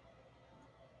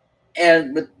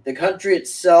the country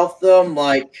itself, though,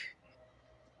 like,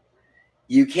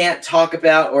 you can't talk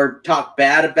about or talk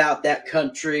bad about that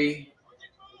country.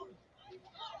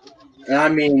 I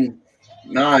mean,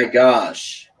 my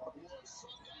gosh.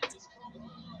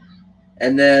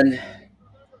 And then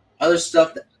other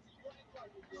stuff that,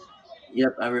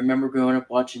 I remember growing up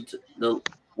watching the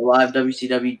live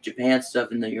WCW Japan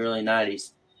stuff in the early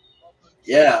 90s.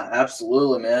 Yeah,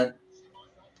 absolutely, man.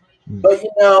 But,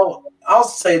 I'll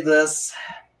say this.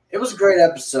 It was a great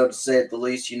episode, to say the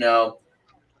least,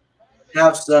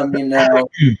 Have some,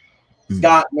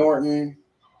 Scott Norton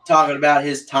talking about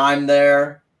his time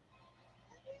there.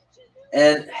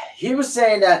 And he was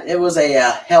saying that it was a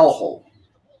hellhole.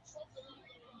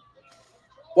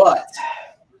 But,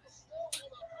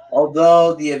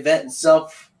 although the event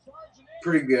itself,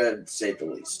 pretty good, to say the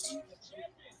least.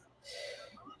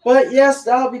 But yes,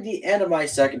 that'll be the end of my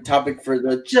second topic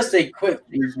for just a quick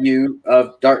review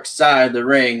of Dark Side of the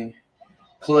Ring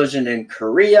collision in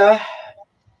Korea.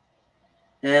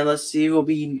 And let's see, we'll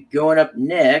be going up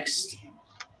next.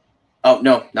 Oh,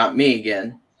 no, not me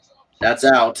again. That's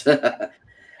out.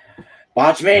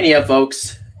 Botchmania,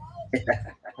 folks.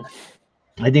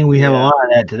 I think we have a lot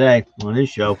of that today on this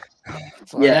show.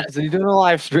 Yeah. So you're doing a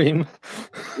live stream.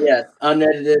 Yes,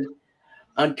 unedited,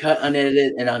 uncut,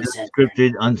 unedited, and uncensored.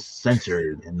 Scripted,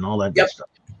 uncensored, and all that good stuff.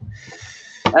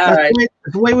 All right.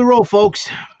 That's the way we roll, folks.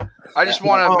 I just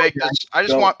want to make this. I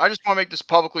just want to make this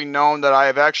publicly known that I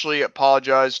have actually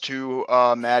apologized to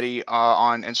Maddie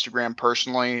on Instagram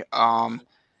personally. To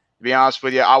be honest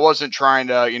with you, I wasn't trying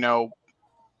to,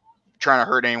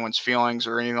 hurt anyone's feelings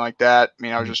or anything like that. I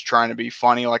mean, I was just trying to be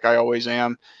funny, like I always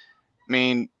am. I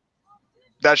mean,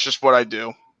 that's just what I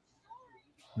do.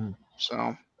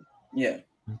 So, yeah.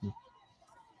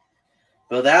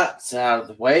 Well, that's out of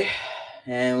the way,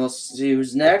 and we'll see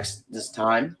who's next this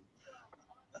time.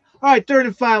 All right, third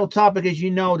and final topic. As you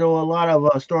know, there were a lot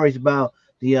of stories about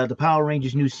the Power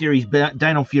Rangers new series,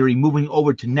 Dino Fury, moving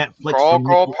over to Netflix.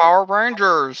 Call Power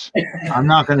Rangers. I'm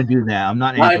not going to do that. I'm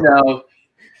not. I know.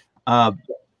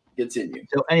 Continue.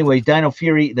 So, anyways, Dino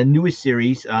Fury, the newest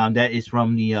series that is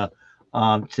from the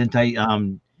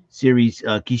Sentai series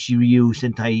Kishiryu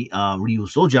Sentai Ryu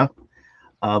Soja,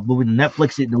 moving to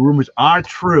Netflix. The rumors are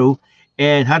true.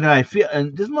 And how did I feel?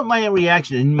 And this is my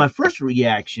reaction. And my first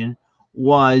reaction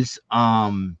was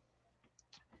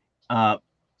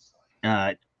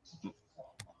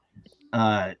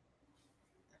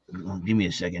give me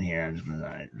a second here. I'm just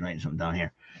writing something down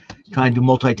here. Trying to do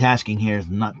multitasking here is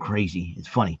not crazy. It's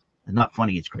funny. It's not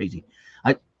funny. It's crazy.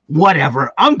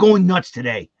 Whatever. I'm going nuts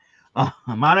today.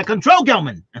 I'm out of control,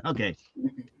 Gelman. Okay.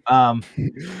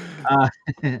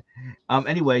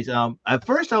 Anyways, at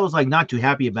first I was like not too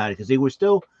happy about it because they were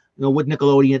still, with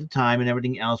Nickelodeon at the time and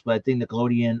everything else. But I think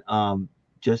Nickelodeon and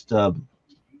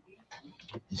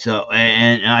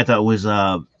I thought it was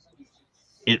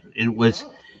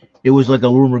it was like a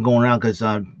rumor going around because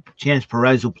Chance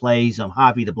Perez, who plays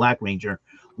Javi the Black Ranger,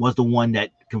 was the one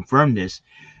that confirmed this.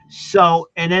 So,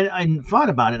 and then I thought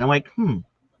about it. And I'm like,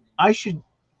 I should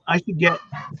get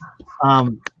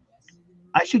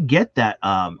that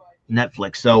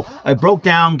Netflix. So I broke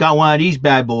down, got one of these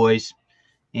bad boys,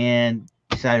 and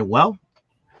decided, well,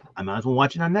 I might as well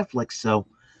watch it on Netflix. So,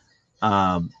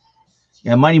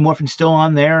 yeah, Mighty Morphin's still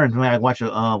on there, and I watched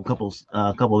a couple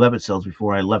of episodes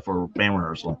before I left for band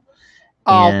rehearsal.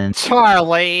 Oh, And,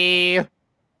 Charlie!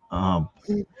 God.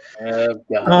 Did you see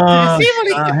what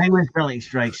he? Hangman's Friendly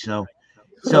Strikes. So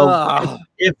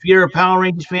if you're a Power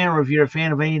Rangers fan, or if you're a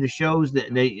fan of any of the shows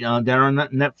that are on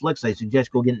Netflix, I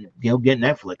suggest go get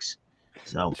Netflix.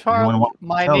 So Charlie,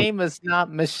 my name is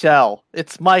not Michelle.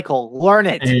 It's Michael. Learn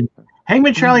it. And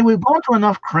Hangman Charlie, we've gone through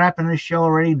enough crap in this show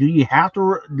already. Do you have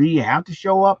to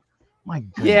show up? My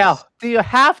goodness. Yeah. Do you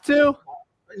have to?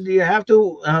 Do you have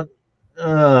to?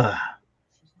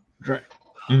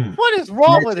 What is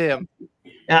wrong with him?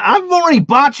 I'm already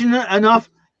botching enough.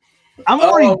 I'm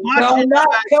already botching. No, not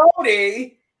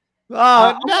Cody.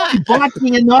 Oh, I'm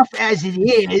botching enough as it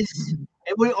is.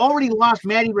 And we already lost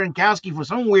Madi Wrenkowski for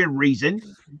some weird reason.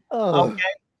 Okay.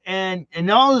 And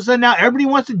all of a sudden now everybody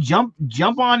wants to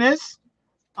jump on this.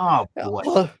 Oh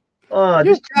boy.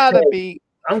 You gotta be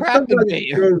crapping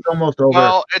me. Almost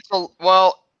over.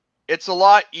 Well, it's a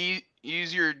lot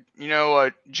easier,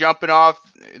 jumping off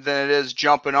than it is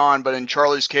jumping on. But in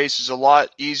Charlie's case, it's a lot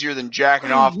easier than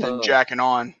jacking off than jacking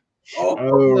on.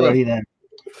 Alrighty then.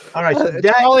 All right. So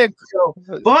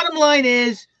bottom line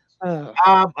is,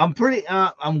 I'm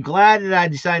glad that I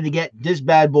decided to get this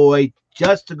bad boy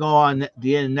just to go on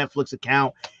the Netflix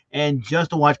account and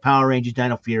just to watch Power Rangers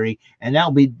Dino Fury, and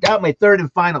that'll be my third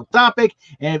and final topic.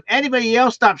 And if anybody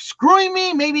else stops screwing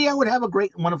me, maybe I would have a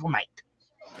great, wonderful night.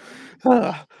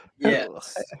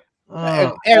 Yes.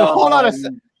 And hold on a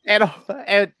second.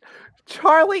 And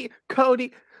Charlie,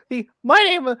 Cody, my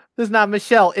name is not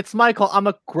Michelle. It's Michael. I'm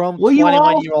a grown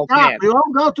 21-year-old man. We all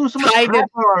go through some crap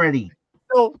already.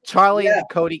 So Charlie and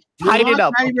Cody, tighten it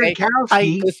up. Okay?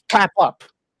 Tighten this crap up.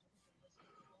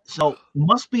 So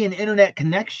must be an internet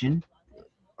connection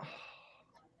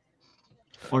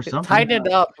or something. Tighten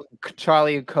it up,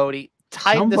 Charlie and Cody.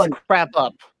 Tighten this crap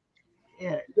up.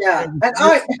 Yeah.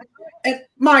 And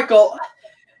Michael,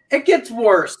 it gets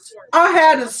worse. I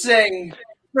had to sing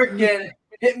freaking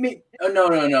hit me. Oh,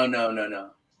 no.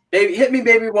 Baby, hit me,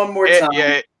 baby, one more time.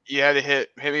 Yeah, you had to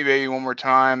hit me, baby, one more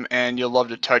time, and you'll love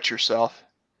to touch yourself.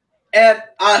 And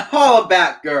I holla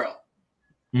back, girl.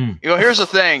 Here's the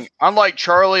thing. Unlike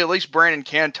Charlie, at least Brandon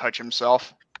can touch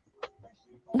himself.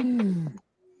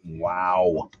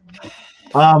 Wow.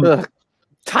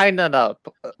 Tighten it up,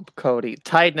 Cody.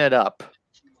 Tighten it up.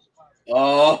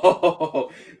 Oh,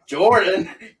 Jordan.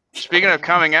 Speaking of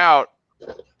coming out,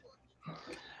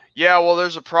 yeah, well,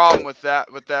 there's a problem with that,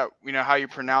 how you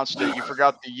pronounced it. You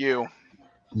forgot the U.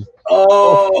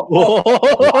 Oh.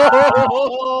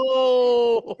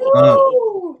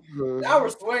 Now we're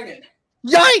swinging.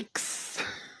 Yikes!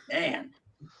 Man.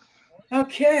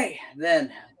 Okay,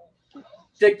 then.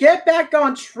 To get back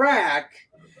on track,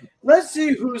 let's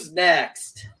see who's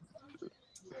next.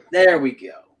 There we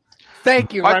go.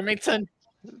 Thank you, Remington.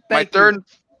 My third.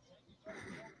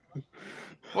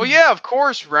 Well, yeah, of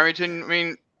course, Remington. I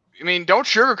mean, don't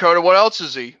sugarcoat it. What else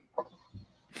is he?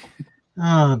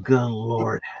 Oh, good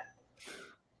Lord.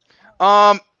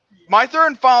 My third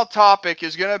and final topic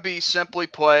is going to be, simply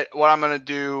put, what I'm going to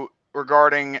do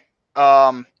regarding,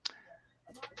 well,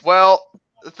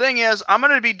 the thing is, I'm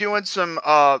going to be doing some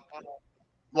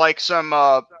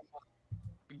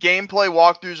gameplay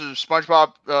walkthroughs of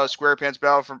SpongeBob SquarePants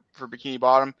Battle for Bikini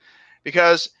Bottom,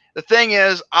 because the thing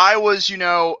is,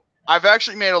 I've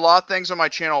actually made a lot of things on my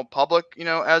channel public,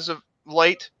 as of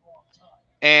late,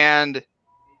 and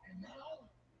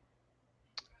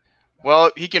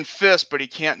well, he can fist, but he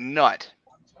can't nut.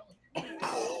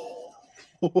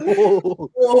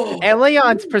 And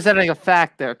Leon's presenting a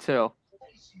fact there too.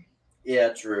 Yeah,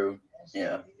 true.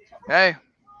 Yeah. Hey,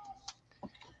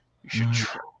 you should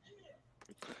try.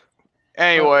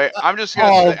 Anyway, I'm just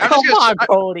gonna.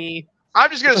 Cody.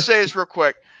 I'm just gonna say this real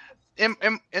quick. In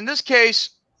this case,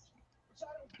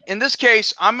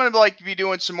 I'm gonna be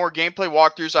doing some more gameplay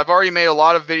walkthroughs. I've already made a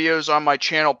lot of videos on my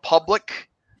channel public,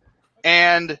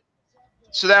 and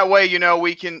so that way, I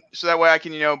can,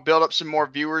 build up some more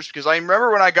viewers, because I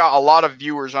remember when I got a lot of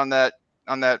viewers on that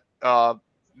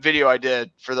video I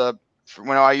did for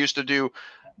when I used to do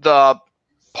the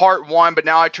part 1, but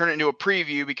now I turn it into a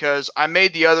preview because I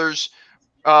made the others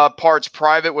parts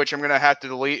private, which I'm going to have to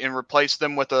delete and replace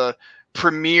them with a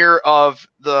premiere of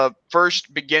the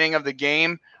first beginning of the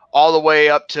game all the way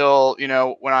up till,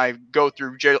 when I go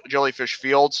through Jellyfish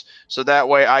Fields. So that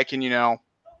way I can, it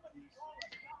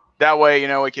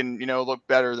can, look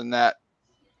better than that.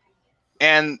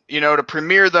 And, to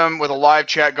premiere them with a live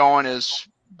chat going is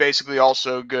basically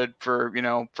also good for,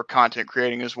 for content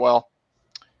creating as well.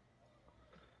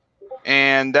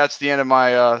 And that's the end of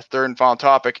my third and final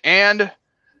topic. And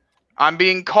I'm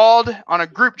being called on a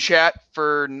group chat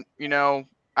for,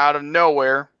 out of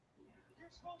nowhere.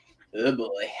 Oh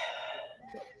boy.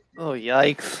 Oh,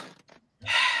 yikes.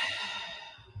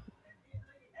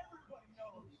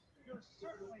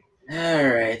 All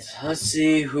right. Let's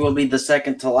see who will be the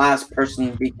second to last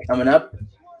person to be coming up.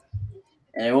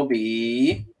 And it will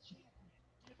be...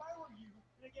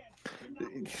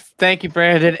 Thank you,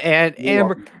 Brandon. And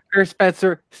Amber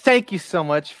Spencer, thank you so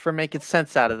much for making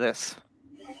sense out of this.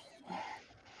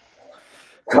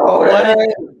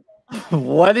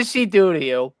 What did she do to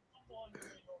you?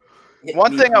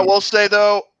 One thing I will say,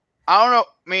 though, I don't know.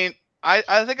 I mean,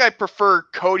 I think I prefer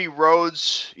Cody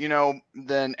Rhodes,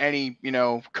 than any,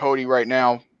 Cody right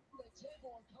now.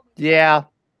 Yeah.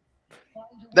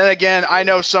 Then again, I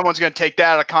know someone's going to take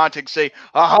that out of context and say,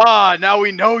 aha, now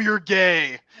we know you're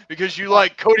gay because you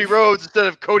like Cody Rhodes instead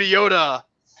of Cody Yoda.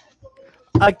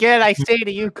 Again, I say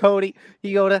to you, Cody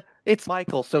Yoda, it's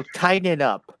Michael, so tighten it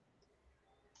up.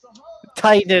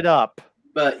 Tighten it up.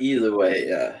 But either way,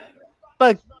 yeah.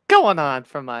 But going on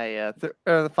for my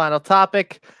the final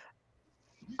topic,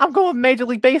 I'm going Major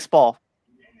League Baseball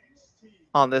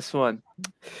on this one.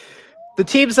 The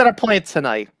teams that are playing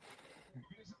tonight.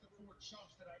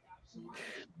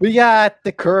 We got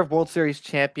the current World Series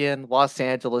champion Los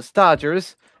Angeles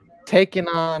Dodgers taking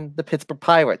on the Pittsburgh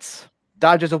Pirates.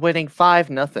 Dodgers are winning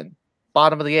 5-0,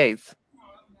 bottom of the eighth.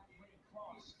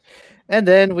 And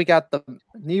then we got the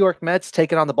New York Mets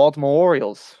taking on the Baltimore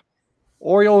Orioles.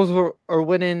 Orioles are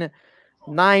winning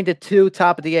 9-2,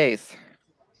 top of the eighth.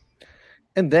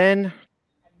 And then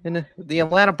in the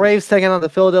Atlanta Braves taking on the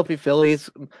Philadelphia Phillies,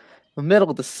 the middle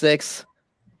of the sixth.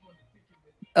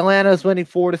 Atlanta is winning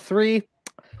 4-3.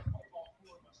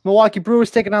 Milwaukee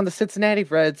Brewers taking on the Cincinnati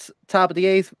Reds, top of the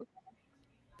eighth.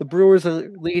 The Brewers are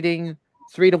leading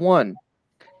 3-1.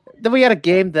 Then we had a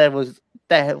game that was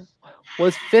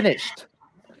finished.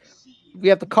 We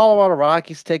have the Colorado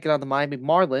Rockies taking on the Miami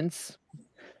Marlins.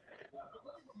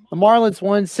 The Marlins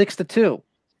won 6-2.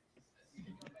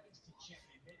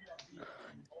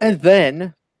 And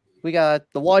then we got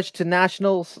the Washington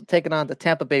Nationals taking on the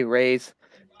Tampa Bay Rays.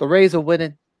 The Rays are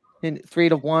winning in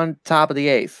 3-1, top of the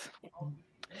eighth.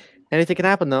 Anything can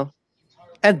happen, though.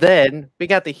 And then we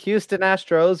got the Houston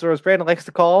Astros, or as Brandon likes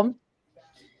to call them.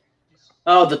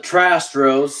 Oh, the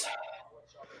Trastros.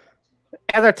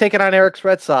 And they're taking on Eric's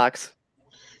Red Sox.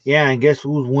 Yeah, and guess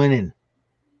who's winning?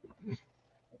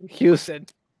 Houston.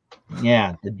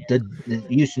 Yeah, the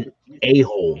Houston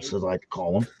a-holes, as I like to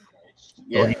call them.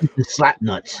 Yeah. The slap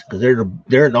nuts, because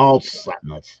they're all slap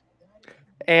nuts.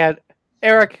 And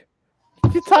Eric,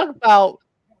 you talk about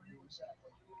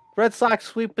Red Sox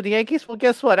sweeping the Yankees. Well,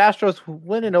 guess what? Astros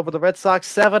winning over the Red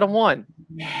Sox 7-1.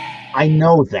 I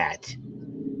know that.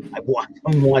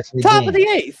 I'm watching the Top game. of the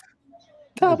eighth.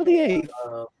 Top of the eighth.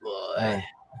 Oh, boy.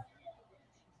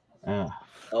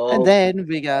 And then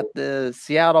we got the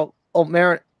Seattle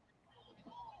Mariners.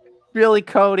 Really,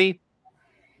 Cody?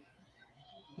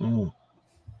 Mm.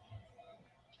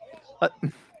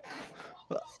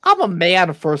 I'm a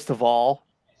man, first of all.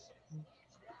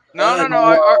 No.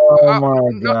 Oh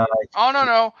my god! Oh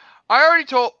no! I already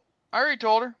told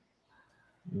her.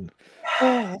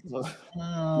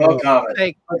 No comment.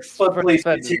 Hey, But please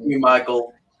continue,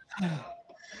 Michael.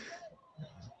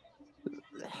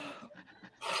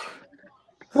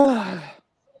 Dang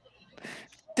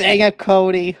it,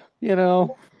 Cody.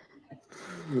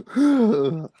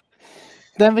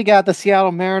 Then we got the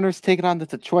Seattle Mariners taking on the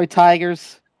Detroit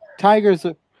Tigers. Tigers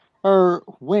are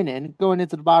winning, going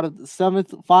into the bottom of the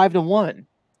seventh, 5-1.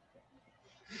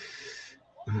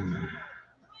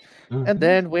 And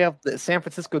then we have the San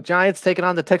Francisco Giants taking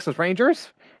on the Texas Rangers.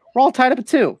 We're all tied up at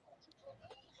 2.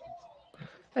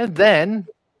 And then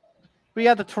we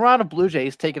got the Toronto Blue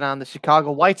Jays taking on the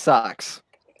Chicago White Sox.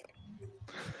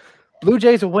 Blue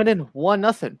Jays are winning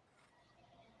 1-0.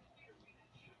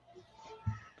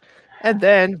 And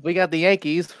then we got the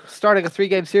Yankees starting a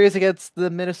 3-game series against the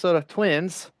Minnesota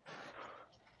Twins.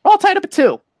 We're all tied up at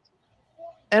 2.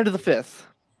 End of the 5th.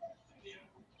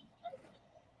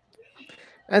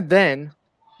 And then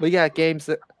we got games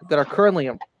that are currently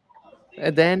on.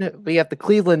 And then we have the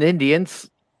Cleveland Indians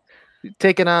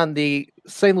taking on the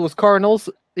St. Louis Cardinals.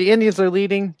 The Indians are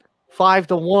leading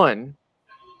 5-1.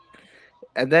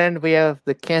 And then we have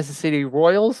the Kansas City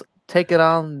Royals taking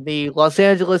on the Los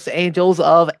Angeles Angels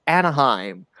of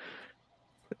Anaheim.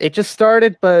 It just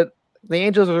started, but the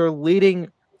Angels are leading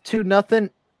 2-0,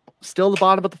 still the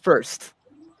bottom of the first.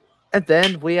 And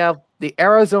then we have the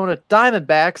Arizona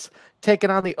Diamondbacks taking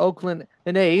on the Oakland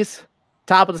A's,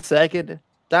 top of the second.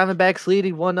 Diamondbacks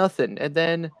leading 1-0. And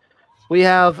then we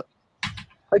have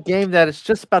a game that is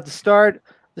just about to start.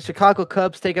 The Chicago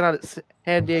Cubs taking on the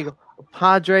San Diego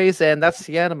Padres, and that's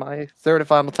the end of my third and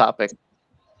final topic.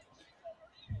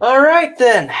 All right,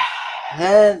 then.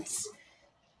 And,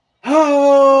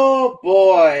 oh,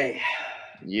 boy.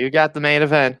 You got the main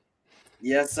event.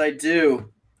 Yes, I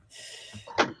do.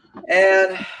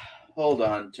 And, hold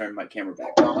on. Turn my camera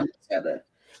back on. Just had to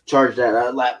charge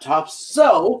that laptop.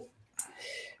 So,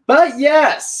 but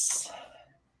yes.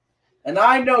 And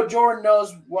I know Jordan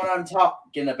knows what I'm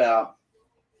talking about.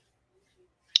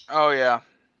 Oh, yeah.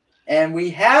 And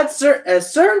we had a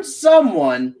certain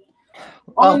someone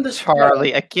on the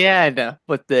Charlie show. again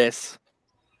with this.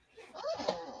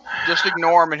 Just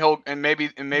ignore him, and maybe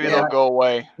they'll go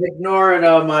away. Ignore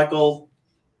it, Michael.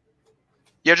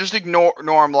 Yeah, just ignore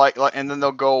him, like, and then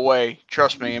they'll go away.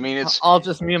 Trust me. I mean, I'll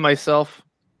just mute myself.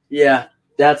 Yeah,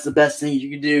 that's the best thing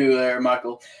you can do there,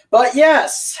 Michael. But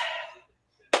yes,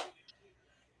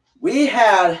 we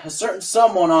had a certain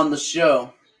someone on the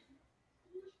show.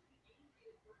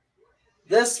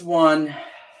 This one,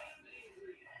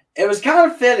 it was kind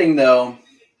of fitting, though.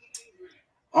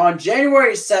 On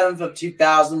January 7th of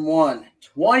 2001,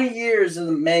 20 years in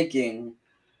the making,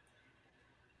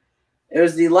 it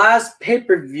was the last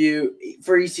pay-per-view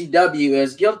for ECW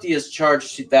as Guilty as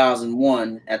Charged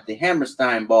 2001 at the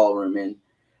Hammerstein Ballroom in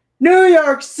New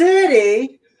York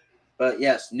City. But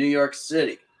yes, New York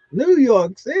City. New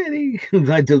York City.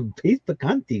 Like the piece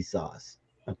picante sauce.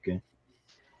 Okay.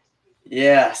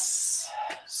 Yes.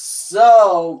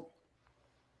 So,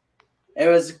 it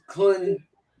was including,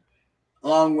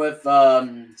 along with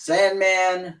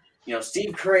Sandman,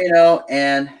 Steve Corino,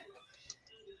 and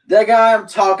the guy I'm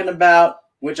talking about,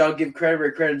 which I'll give credit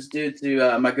where credit's due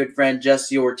to my good friend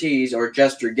Jesse Ortiz, or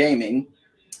Jester Gaming,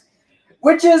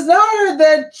 which is none other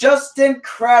than just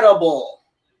incredible.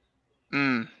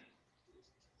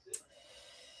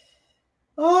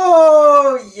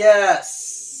 Oh,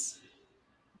 yes.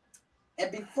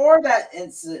 And before that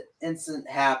incident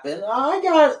happened, I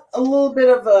got a little bit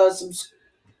of some,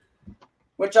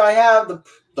 which I have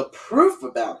the proof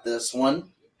about this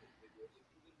one.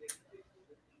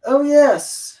 Oh,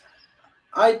 yes,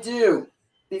 I do.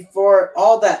 Before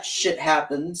all that shit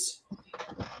happens.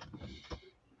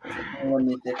 Let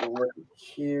me take a look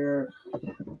here.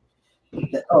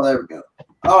 Oh, there we go.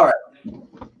 All right.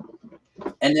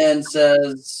 And then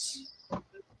says,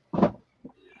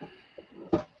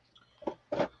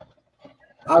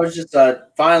 I was just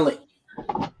finally.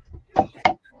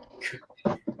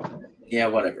 Yeah,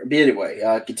 whatever. But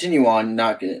anyway, continue on.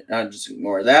 Not just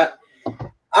ignore that.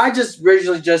 I just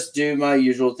originally just do my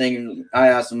usual thing. I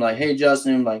asked him, like, hey,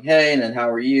 Justin. I'm like, hey, and then how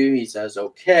are you? He says,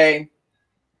 okay.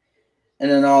 And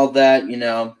then all that,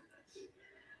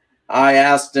 I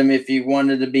asked him if he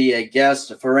wanted to be a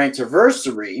guest for Rant's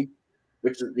Anniversary,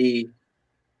 which is the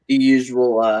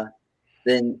usual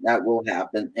thing that will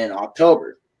happen in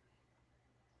October.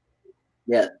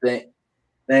 Yeah, thank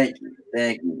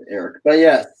you, Eric. But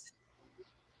yes.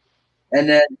 And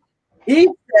then he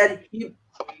said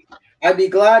I'd be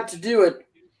glad to do it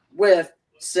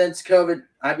since COVID,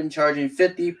 I've been charging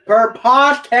 $50 per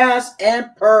podcast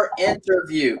and per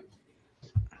interview.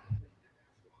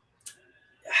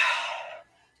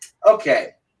 Okay.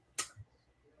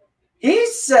 He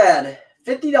said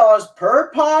 $50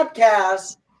 per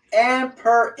podcast and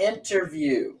per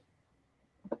interview.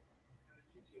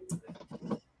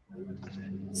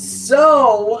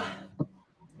 So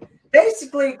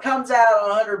basically it comes out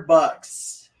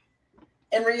 $100.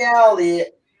 In reality,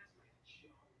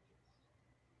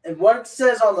 and what it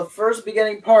says on the first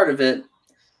beginning part of it,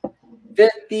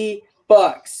 $50.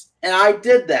 And I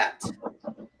did that.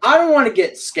 I don't want to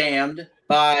get scammed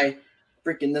by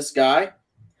freaking this guy.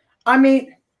 I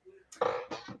mean,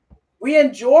 we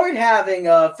enjoyed having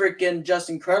freaking Just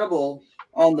Incredible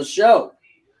on the show.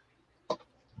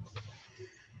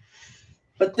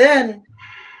 But then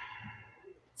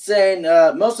saying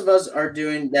most of us are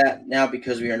doing that now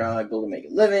because we are not able to make a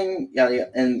living, yada,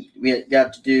 yada, and we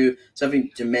got to do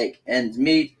something to make ends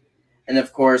meet. And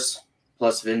of course,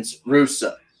 plus Vince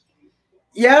Russo.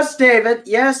 Yes, David.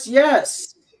 Yes.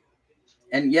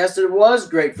 And yes, it was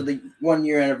great for the 1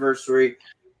 year anniversary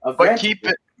of But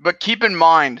keep in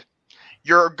mind,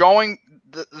 you're going.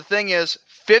 The thing is,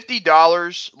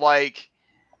 $50. Like,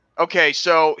 okay,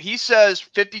 so he says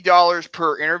 $50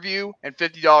 per interview and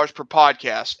 $50 per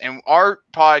podcast. And our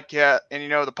podcast, and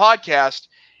the podcast,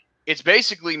 it's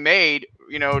basically made,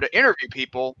 to interview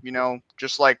people,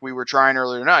 just like we were trying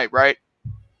earlier tonight, right?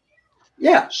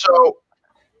 Yeah. So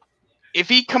if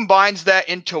he combines that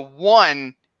into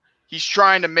one, he's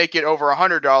trying to make it over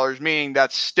 $100, meaning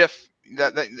that's stiff.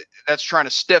 that's trying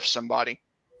to stiff somebody.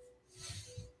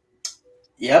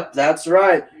 Yep, that's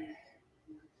right.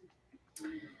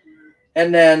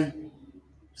 And then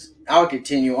I'll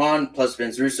continue on. Plus,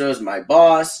 Vince Russo is my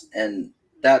boss, and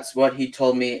that's what he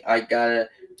told me I gotta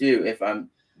do if I'm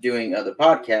doing other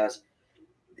podcasts.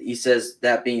 He says,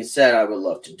 that being said, I would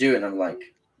love to do it. And I'm like,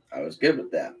 I was good with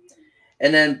that.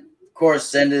 And then, of course,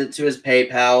 send it to his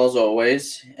PayPal as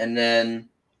always. And then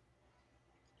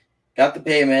got the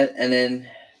payment. And then,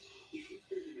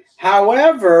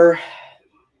 however,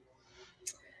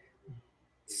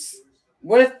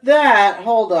 with that,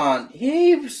 hold on.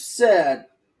 He said,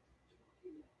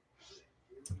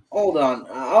 hold on.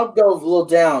 I'll go a little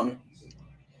down.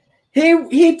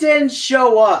 He didn't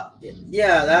show up.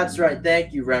 Yeah, that's right.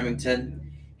 Thank you,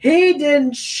 Remington. He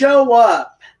didn't show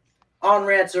up on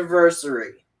Rant's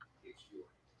anniversary.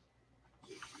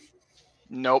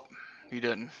 Nope, he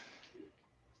didn't.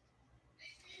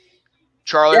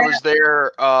 Charlie was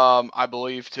there, I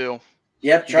believe, too.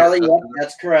 Yep, Charlie. Yep,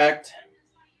 that's correct.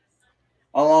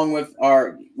 Along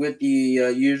with the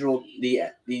usual the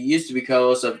used to be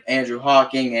co-hosts of Andrew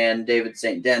Hawking and David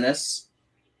St. Dennis.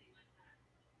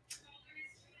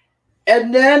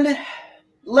 And then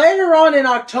later on in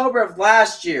October of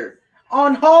last year,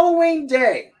 on Halloween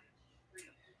Day,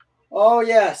 oh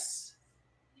yes,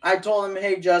 I told him,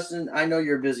 "Hey Justin, I know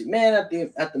you're a busy man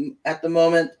at the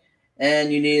moment,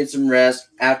 and you needed some rest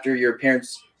after your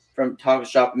appearance from Taco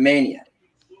Shop Mania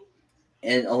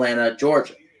in Atlanta,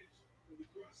 Georgia."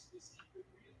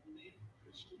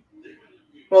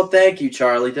 Well, thank you,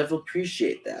 Charlie. Definitely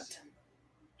appreciate that.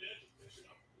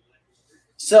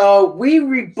 So we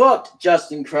rebooked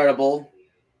Just Incredible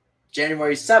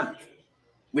January 7th,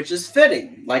 which is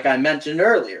fitting, like I mentioned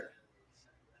earlier.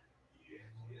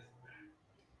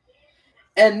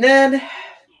 And then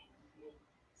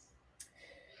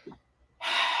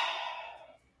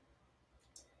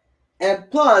and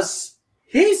plus,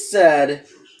 he said,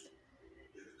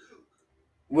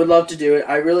 would love to do it.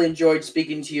 I really enjoyed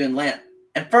speaking to you in Atlanta.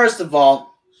 And first of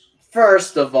all,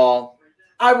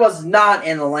 I was not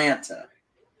in Atlanta.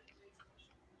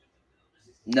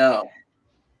 No.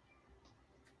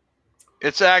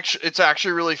 It's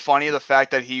actually really funny, the fact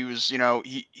that he was,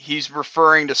 he's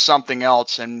referring to something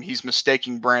else and he's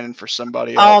mistaking Brandon for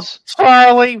somebody else. Oh,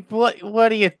 Charlie, what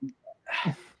do you?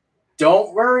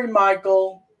 Don't worry,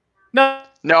 Michael. No.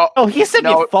 Oh, he sent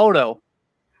me a photo.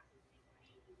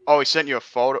 Oh, he sent you a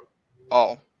photo.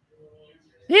 Oh.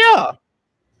 Yeah.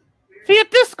 Via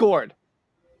Discord.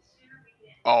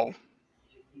 Oh.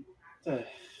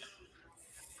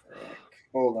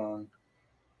 Hold on.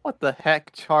 What the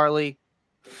heck, Charlie?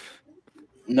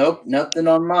 Nope, nothing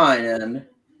on mine end.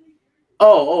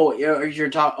 Oh, you're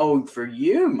talking. Oh, for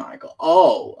you, Michael.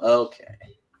 Oh, okay.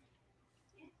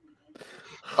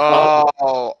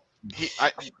 Oh,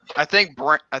 I think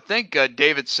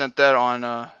David sent that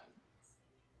on.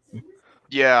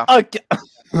 Yeah.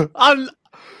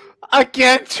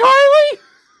 Again, Charlie.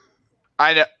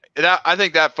 I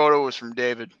think that photo was from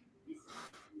David.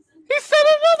 He sent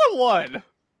another one.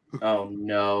 Oh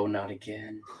no, not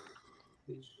again.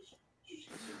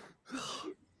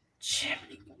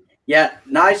 Yeah,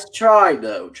 nice try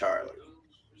though, Charlie.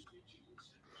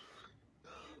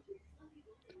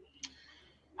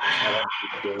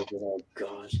 Oh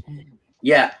gosh.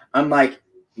 Yeah, I'm like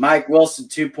Mike Wilson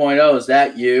 2.0. Is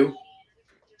that you?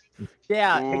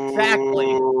 Yeah, exactly.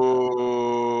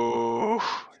 Ooh.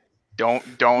 Don't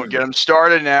get him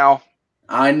started now.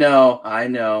 I know.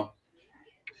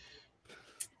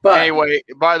 But anyway,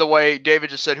 by the way, David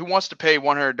just said, "Who wants to pay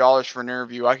 $100 for an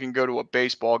interview? I can go to a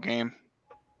baseball game."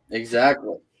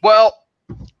 Exactly. Well,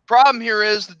 problem here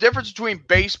is the difference between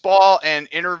baseball and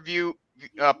interview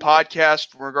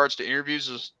podcast in regards to interviews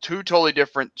is two totally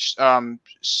different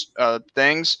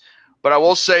things. But I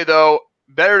will say, though,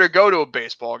 better to go to a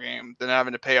baseball game than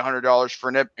having to pay $100 for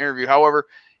an interview. However,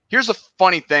 here's a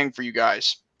funny thing for you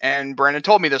guys, and Brandon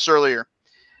told me this earlier,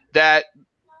 that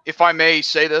if I may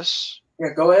say this.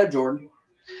 Yeah, go ahead, Jordan.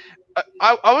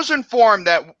 I was informed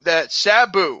that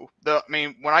Sabu,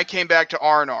 when I came back to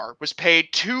R&R, was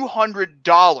paid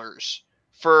 $200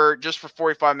 for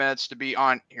 45 minutes to be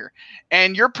on here.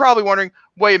 And you're probably wondering,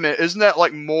 wait a minute, isn't that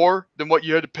like more than what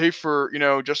you had to pay for,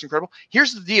 Just Incredible?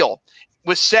 Here's the deal.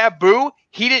 With Sabu,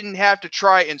 he didn't have to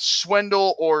try and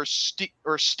swindle or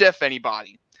stiff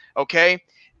anybody. Okay?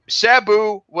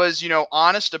 Sabu was,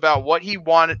 honest about what he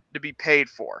wanted to be paid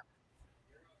for.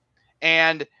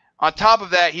 And on top of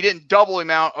that, he didn't double the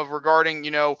amount of regarding,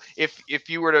 if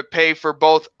you were to pay for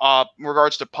both in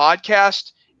regards to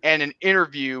podcast and an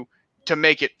interview to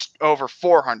make it over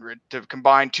 $400, to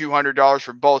combine $200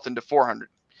 for both into $400.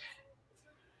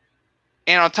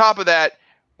 And on top of that,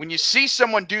 when you see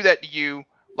someone do that to you,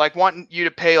 like wanting you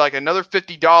to pay like another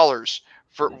 $50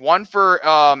 for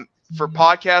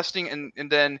podcasting and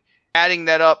then adding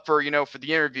that up for for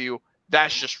the interview,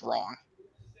 that's just wrong.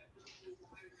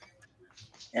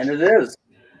 And it is.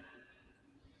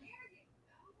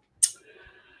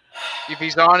 If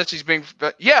he's honest, he's being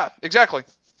yeah, exactly.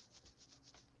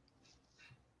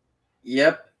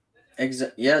 Yep.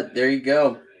 Yeah, there you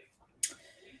go.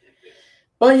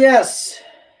 But yes,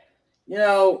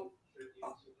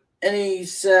 and he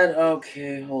said,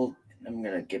 okay, hold, I'm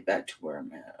going to get back to where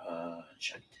I'm at.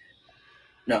 Check.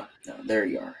 No, there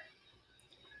you are.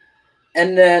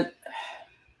 And then,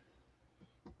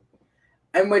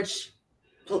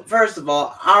 first of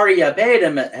all, I already paid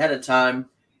him ahead of time.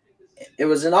 It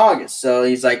was in August. So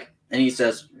he's like, and he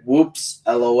says, whoops,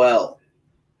 LOL.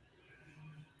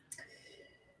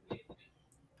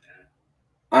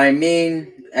 I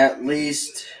mean, at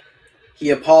least he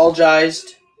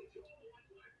apologized.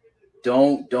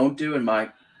 Don't do it,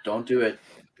 Mike. Don't do it.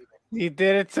 He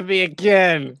did it to me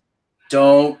again.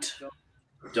 Don't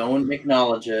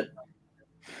acknowledge it.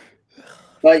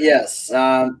 But yes,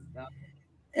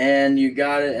 and you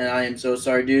got it. And I am so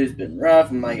sorry, dude. It's been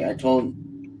rough. And I told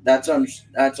him that's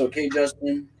okay,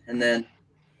 Justin. And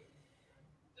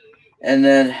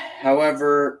then,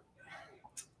 however,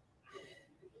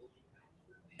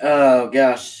 oh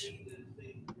gosh,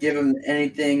 give him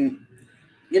anything.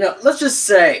 Let's just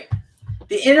say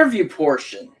the interview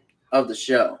portion of the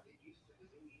show.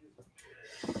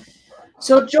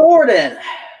 So, Jordan,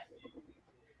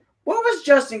 what was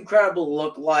Just Incredible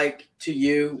look like to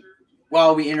you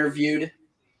while we interviewed?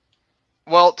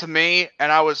 Well, to me,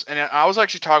 and I was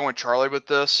actually talking with Charlie with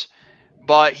this,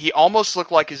 but he almost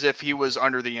looked like as if he was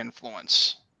under the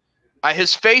influence.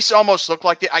 His face almost looked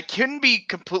like that. I couldn't be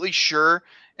completely sure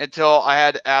until I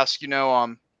had to ask,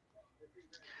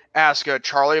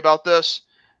 Charlie about this,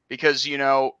 because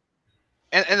and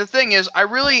the thing is, I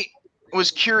really was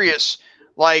curious,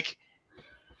 like,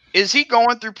 is he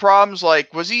going through problems?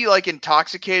 Like, was he like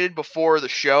intoxicated before the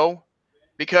show?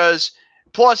 Because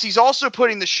plus he's also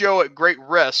putting the show at great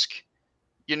risk.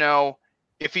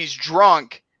 If he's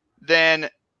drunk, then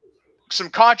some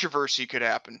controversy could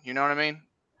happen. You know what I mean?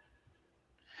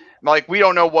 Like, we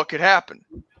don't know what could happen.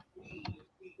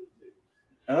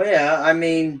 Oh yeah, I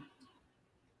mean,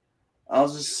 I'll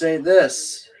just say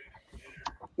this.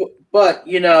 But,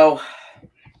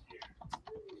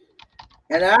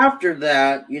 and after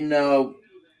that,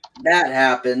 that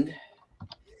happened.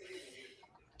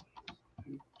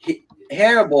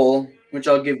 Hannibal, which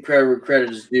I'll give credit where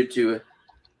credit is due to.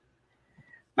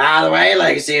 By the way,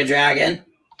 Legacy of Dragon.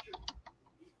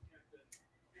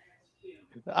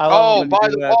 Hold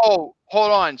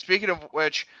on. Speaking of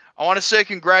which, I want to say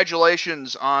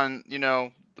congratulations on,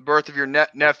 the birth of your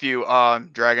nephew,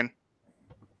 Dragon.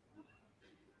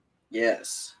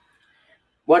 Yes.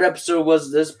 What episode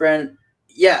was this, Brandon?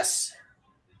 Yes.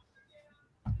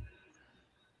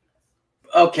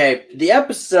 Okay, the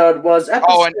episode was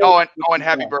episode... and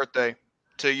happy birthday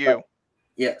to you.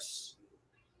 Yes.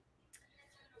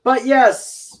 But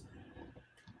yes,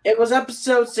 it was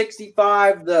episode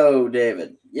 65, though,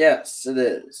 David. Yes, it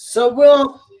is.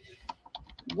 So,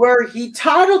 where he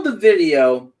titled the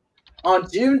video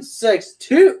on June 6th,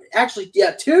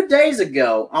 2 days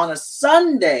ago, on a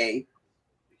Sunday,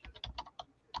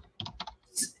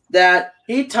 that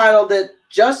he titled it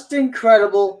Just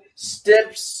Incredible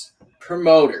Stips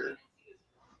Promoter.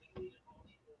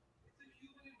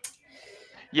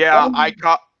 Yeah,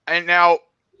 and now,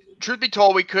 truth be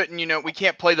told, we couldn't, we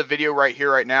can't play the video right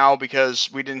here, right now,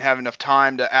 because we didn't have enough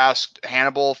time to ask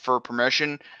Hannibal for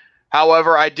permission.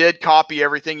 However, I did copy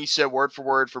everything he said word for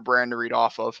word for Brandon to read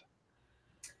off of.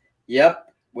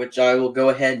 Yep, which I will go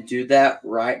ahead and do that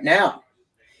right now.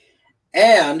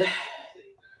 And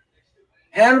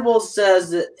Hannibal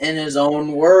says it in his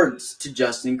own words to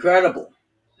Just Incredible.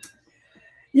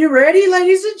 You ready,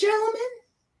 ladies and gentlemen?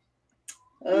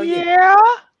 Oh, yeah.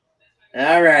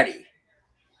 Alrighty.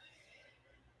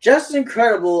 Just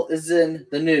Incredible is in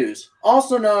the news,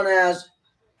 also known as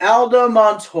Aldo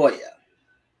Montoya,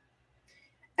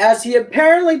 as he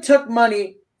apparently took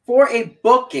money for a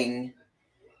booking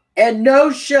and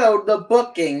no-showed the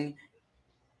booking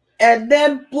and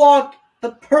then blocked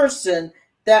the person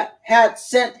that had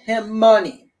sent him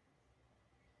money.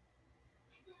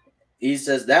 He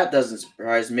says, that doesn't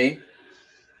surprise me.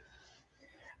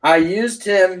 I used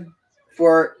him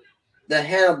for the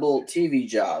Hannibal TV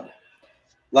job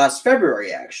last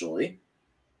February, actually.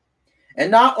 And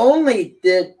not only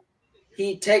did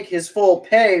he take his full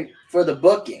pay for the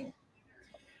booking,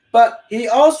 but he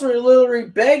also literally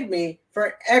begged me for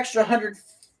an extra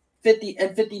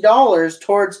 $150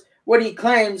 towards what he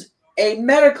claims a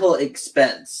medical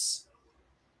expense.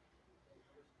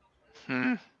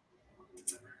 And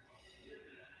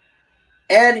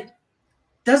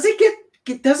does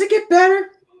it get better?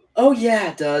 Oh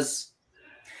yeah, it does.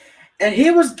 And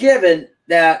he was given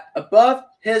that above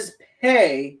his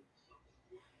pay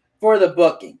for the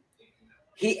booking.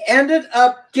 He ended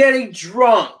up getting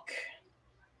drunk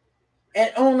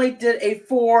and only did a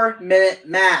 4-minute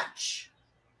match.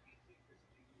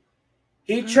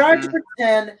 He tried to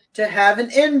pretend to have an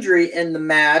injury in the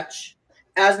match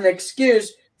as an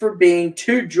excuse for being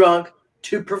too drunk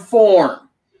to perform.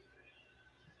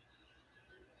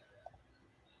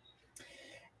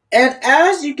 And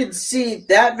as you can see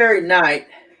that very night,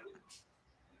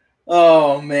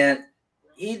 oh man,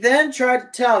 he then tried to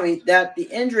tell me that the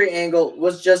injury angle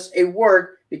was just a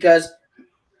work because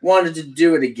wanted to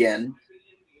do it again.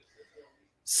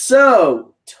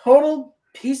 So, total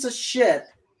piece of shit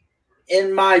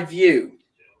in my view.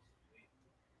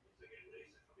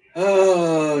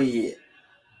 Oh yeah.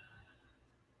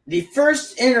 The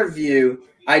first interview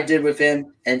I did with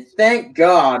him, and thank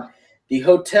God the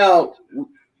hotel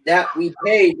that we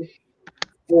paid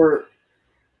for,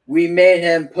 we made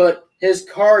him put his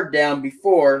card down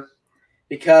before,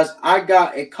 because I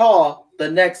got a call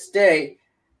the next day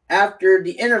after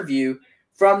the interview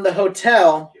from the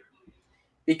hotel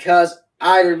because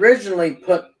I'd originally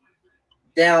put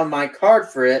down my card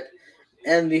for it,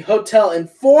 and the hotel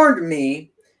informed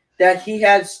me that he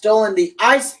had stolen the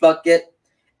ice bucket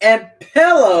and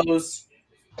pillows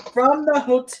from the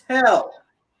hotel.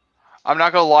 I'm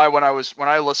not gonna lie, when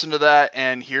I listened to that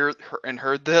and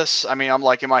heard this, I mean, I'm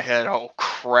like in my head, oh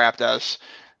crap, that's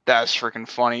freaking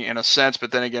funny in a sense,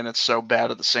 but then again, it's so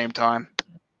bad at the same time.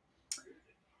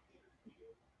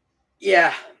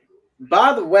 Yeah.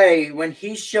 By the way, when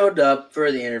he showed up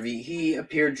for the interview, he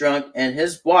appeared drunk, and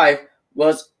his wife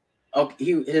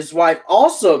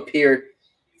also appeared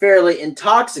fairly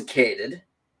intoxicated,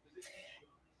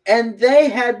 and they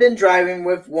had been driving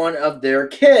with one of their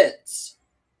kids.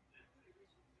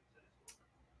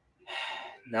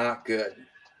 Not good.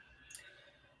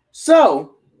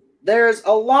 So, there's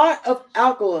a lot of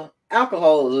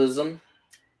alcoholism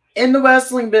in the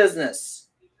wrestling business.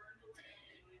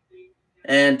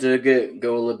 And to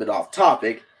go a little bit off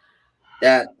topic,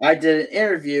 that I did an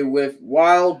interview with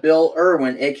Wild Bill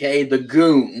Irwin, aka The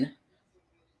Goon,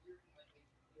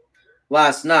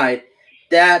 last night.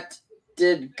 That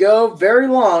did go very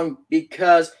long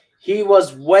because he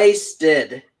was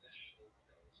wasted.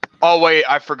 Oh wait,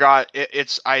 I forgot.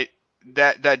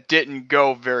 That didn't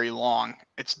go very long.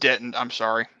 It didn't. I'm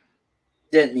sorry.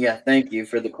 Didn't? Yeah. Thank you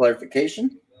for the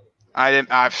clarification. I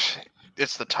didn't.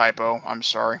 It's the typo. I'm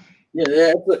sorry.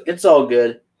 Yeah, it's all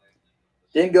good.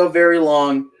 Didn't go very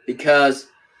long because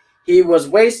he was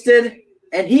wasted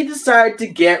and he decided to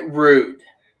get rude.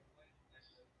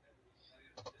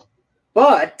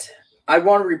 But I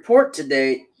want to report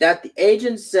today that the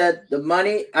agent said the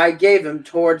money I gave him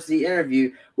towards the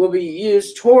interview will be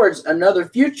used towards another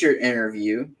future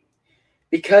interview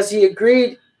because he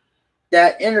agreed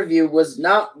that interview was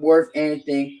not worth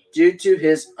anything due to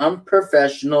his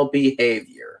unprofessional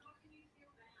behavior.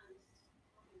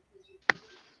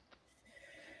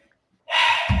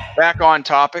 Back on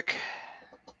topic.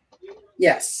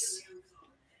 Yes.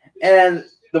 And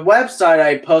the website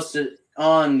I posted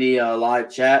on the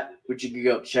live chat, which you can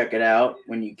go check it out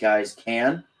when you guys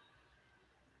can.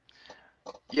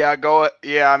 Yeah,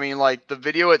 I mean, like, the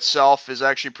video itself is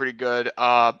actually pretty good.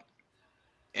 And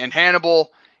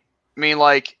Hannibal, I mean,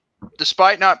 like,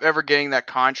 despite not ever getting that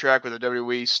contract with the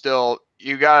WWE, still,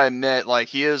 you gotta admit, like,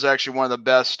 he is actually one of the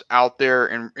best out there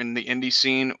in the indie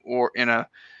scene, or in a,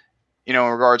 in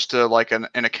regards to like in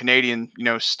a Canadian,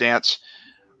 stance.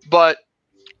 But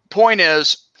point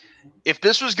is, if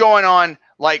this was going on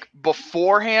like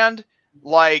beforehand,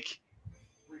 like,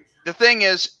 the thing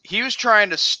is, he was trying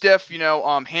to stiff,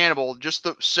 Hannibal, just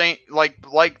the same, like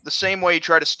the same way he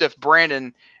tried to stiff Brandon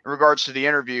in regards to the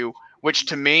interview, which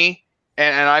to me,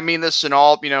 and I mean this in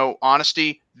all,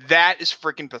 honesty, that is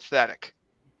freaking pathetic.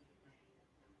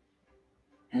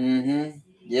 Mm-hmm.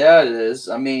 Yeah, it is.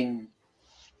 I mean,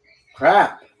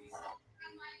 crap.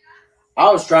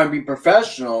 I was trying to be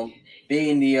professional,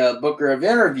 being the booker of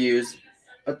interviews,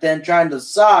 but then trying to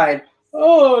decide,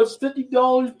 oh, it's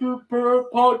 $50 per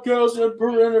podcast and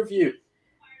per interview.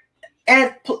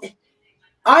 And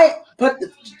I put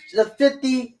the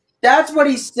 50, that's what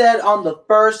he said on the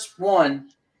first one.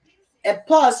 And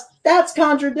plus, that's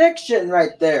contradiction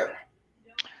right there.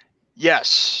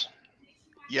 Yes.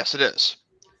 Yes, it is.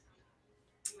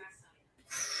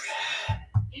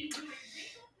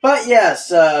 But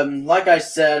yes, like I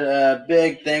said,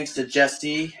 big thanks to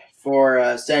Jesse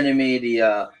for sending me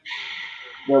the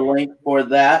link for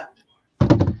that.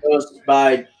 It was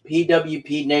by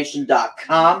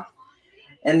pwpnation.com.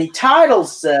 And the title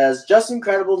says, Just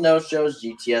Incredible No-Shows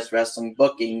GTS Wrestling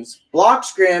Bookings.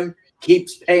 Blocks Grimm,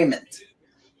 keeps payment.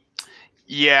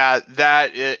 Yeah,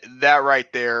 that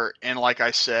right there. And like I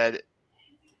said,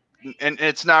 and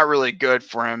it's not really good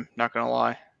for him, not going to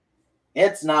lie.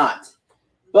 It's not.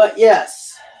 But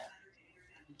yes.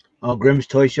 Oh, Grimm's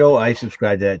Toy Show. I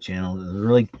subscribed to that channel. It was a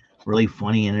really, really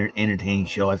funny and entertaining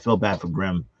show. I feel bad for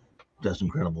Grimm. Just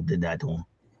Incredible did that to him.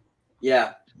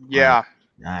 Yeah. Yeah.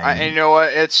 And you know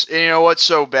what? What's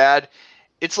so bad?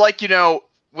 It's like, when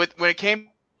it came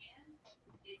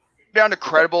down to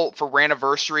credible for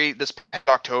Ranniversary this past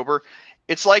October,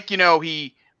 it's like,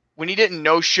 when he didn't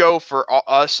no-show for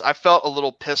us, I felt a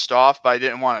little pissed off, but I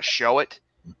didn't want to show it.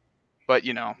 But,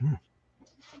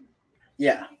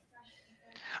 Yeah.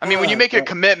 I mean, when you make a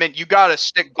commitment, you got to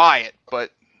stick by it. But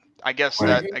I guess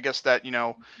that,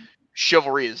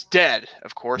 chivalry is dead,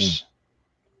 of course.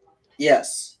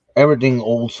 Yes. Everything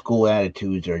old school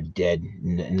attitudes are dead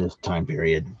in this time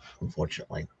period,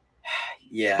 unfortunately.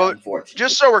 Yeah, but unfortunately.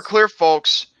 Just so we're clear,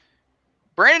 folks,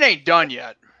 Brandon ain't done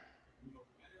yet.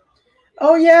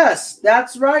 Oh, yes.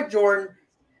 That's right, Jordan.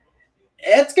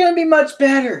 It's going to be much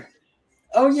better.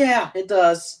 Oh, yeah, it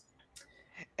does.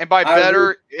 And by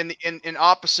better, in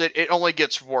opposite, it only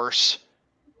gets worse.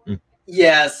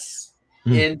 Yes,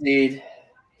 indeed.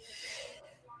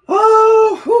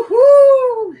 Oh,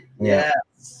 whoo-hoo. Yeah.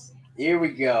 Yes. Here we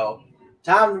go.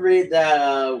 Time to read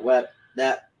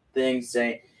that thing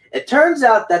saying, it turns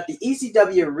out that the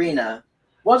ECW arena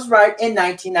was right in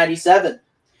 1997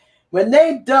 when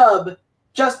they dubbed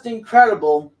Just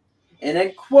Incredible, and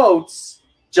in quotes,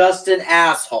 just an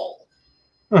asshole.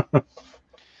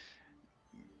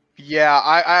 Yeah,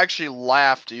 I actually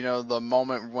laughed, the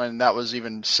moment when that was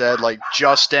even said, like,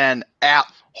 just an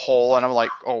asshole, and I'm like,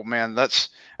 oh man, that's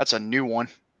a new one.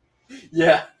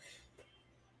 Yeah.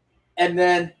 And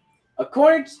then,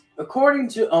 according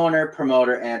to owner,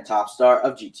 promoter, and top star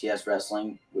of GTS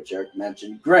Wrestling, which Eric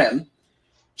mentioned, Grimm,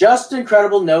 Just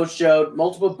Incredible no-showed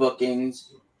multiple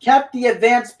bookings, kept the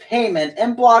advance payment,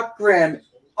 and blocked Grimm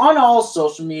on all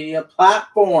social media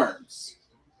platforms.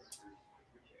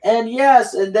 And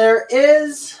yes, and there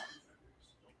is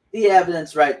the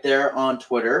evidence right there on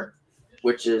Twitter,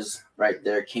 which is right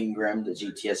there, King Grimm, the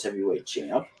GTS Heavyweight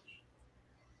Champ,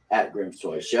 at Grimm's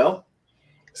Toy Show,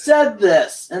 said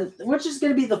this, and which is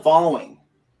going to be the following.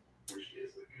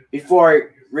 Before I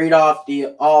read off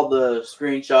all the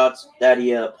screenshots that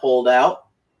he pulled out,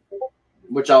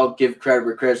 which I'll give credit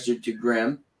where credit's due to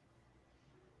Grimm.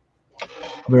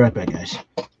 I'll be right back, guys.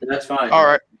 That's fine. All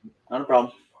right. Not a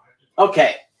problem.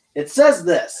 Okay. It says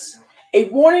this. A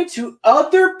warning to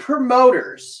other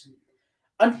promoters.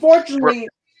 Unfortunately...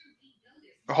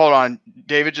 Hold on.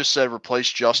 David just said replace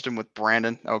Justin with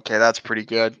Brandon. Okay, that's pretty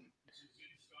good.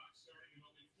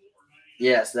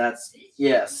 Yes,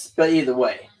 but either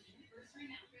way.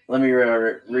 Let me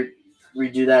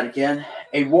redo that again.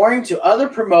 A warning to other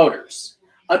promoters.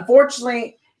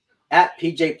 Unfortunately, at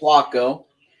PJ Plocko,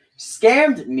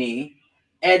 scammed me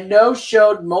and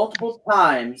no-showed multiple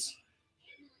times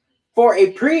for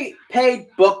a prepaid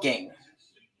booking.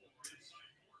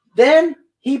 Then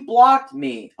he blocked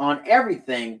me on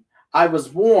everything. I was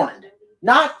warned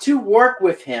not to work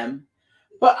with him,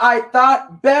 but I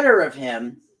thought better of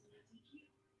him.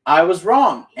 I was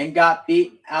wrong and got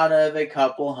beat out of a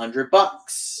couple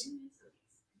 $100.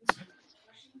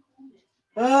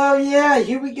 Oh, yeah,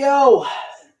 here we go.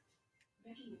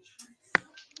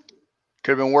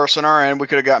 Could have been worse on our end. We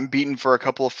could have gotten beaten for a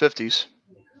couple of 50s.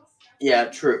 Yeah,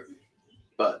 true.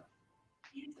 But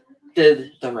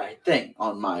did the right thing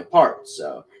on my part,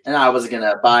 and I was going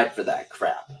to abide for that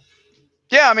crap.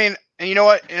 Yeah, I mean, and you know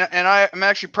what? And I'm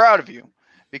actually proud of you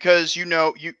because,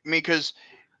 because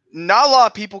not a lot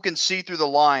of people can see through the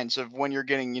lines of when you're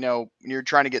getting, when you're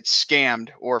trying to get scammed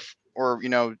or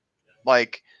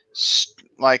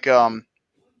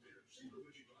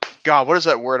God, what is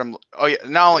that word?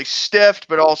 Not only stiffed,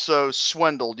 but also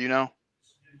swindled,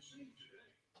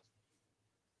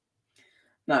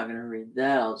 Not going to read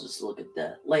that. I'll just look at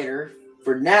that later.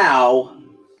 For now,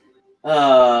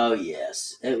 oh,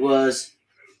 yes. It was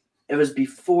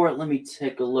before. Let me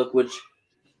take a look, which,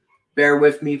 bear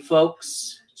with me,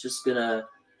 folks. Just going to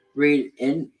read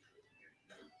in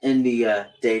the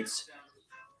dates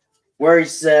where he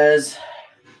saying,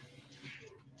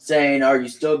 are you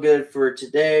still good for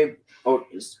today? Oh,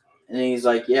 and he's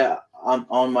like, yeah, I'm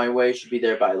on my way. Should be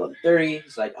there by 11:30.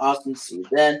 He's like, awesome. See you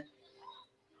then.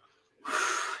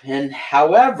 And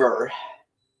however,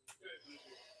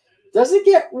 does it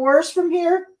get worse from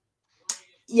here?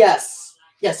 Yes.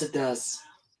 Yes, it does.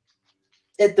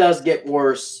 It does get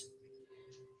worse.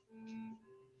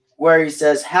 Where he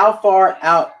says, "How far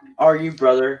out are you,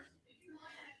 brother?"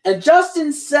 And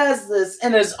Justin says this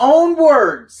in his own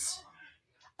words.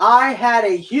 "I had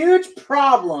a huge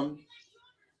problem.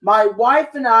 My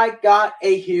wife and I got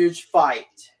a huge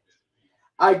fight.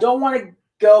 I don't want to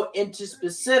go into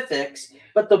specifics,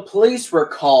 but the police were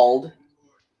called.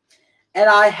 And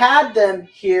I had them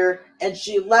here, and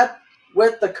she left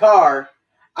with the car.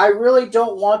 I really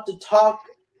don't want to talk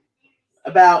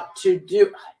about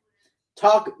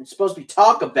it's supposed to be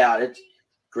talk about it.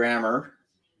 Grammar.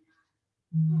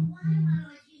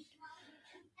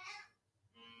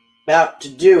 About to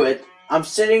do it. I'm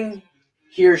sitting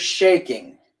here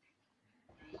shaking.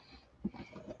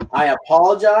 I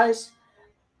apologize.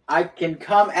 I can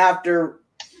come after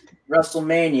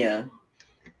WrestleMania.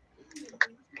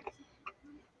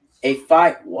 A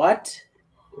fight, what?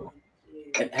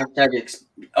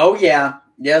 Oh, yeah.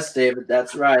 Yes, David,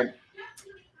 that's right.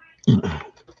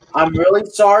 I'm really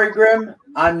sorry, Grim.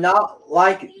 I'm not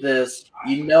like this.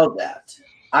 You know that.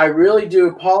 I really do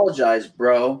apologize,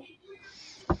 bro.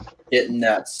 Getting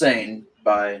that saying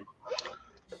by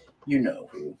you know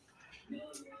who.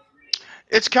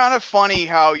 It's kind of funny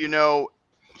how,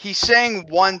 he's saying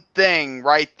one thing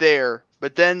right there,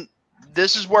 but then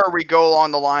this is where we go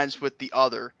along the lines with the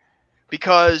other.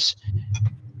 Because,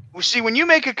 see, when you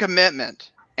make a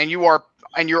commitment and you're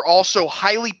also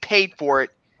highly paid for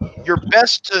it, you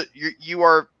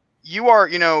are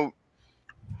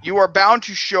bound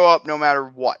to show up no matter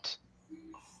what.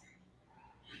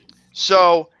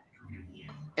 So,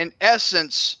 in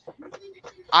essence,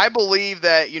 I believe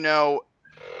that,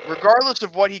 regardless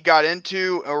of what he got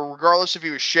into or regardless if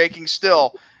he was shaking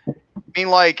still, I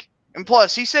mean, and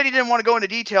plus he said he didn't want to go into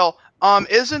detail.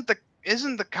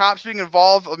 Isn't the cops being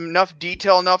involved enough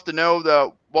detail enough to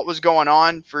know what was going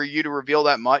on for you to reveal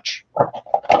that much?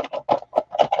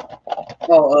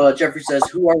 Oh, Jeffrey says,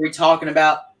 who are we talking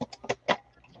about?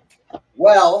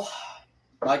 Well,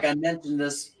 like I mentioned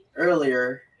this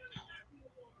earlier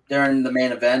during the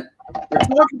main event, we're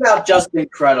talking about Just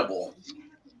Incredible,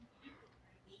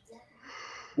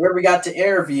 where we got to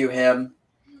interview him.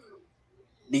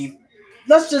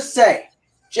 Let's just say,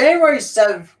 January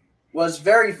 7th was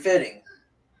very fitting.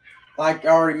 Like I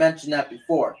already mentioned that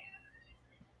before.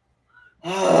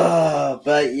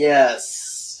 But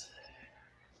yes.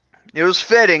 It was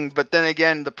fitting, but then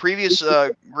again, the previous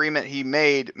agreement he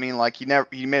made,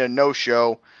 he made a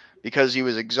no-show because he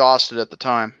was exhausted at the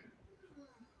time.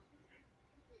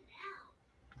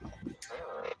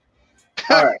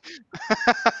 All right.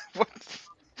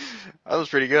 That was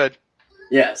pretty good.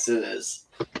 Yes, it is.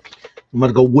 I'm going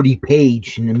to go Woody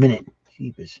Page in a minute.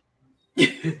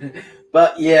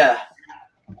 But yeah,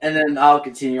 and then I'll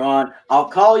continue on. I'll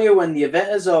call you when the event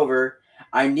is over.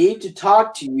 I need to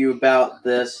talk to you about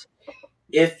this.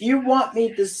 If you want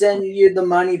me to send you the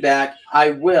money back,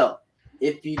 I will.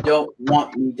 If you don't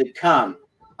want me to come,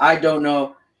 I don't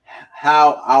know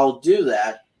how I'll do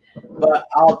that, but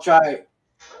I'll try.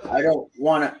 I don't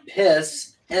want to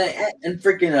piss. And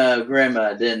freaking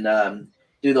Grandma didn't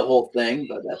do the whole thing,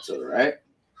 but that's all right.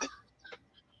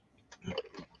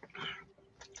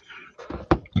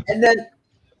 And then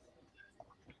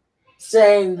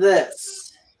saying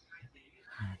this.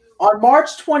 On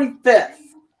March 25th,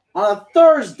 on a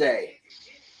Thursday,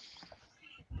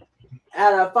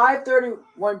 at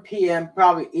 5:31 p.m.,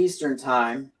 probably Eastern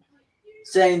time,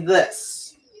 saying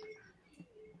this.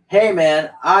 Hey,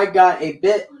 man, I got a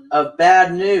bit of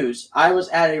bad news. I was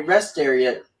at a rest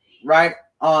area right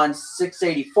on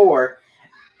 684,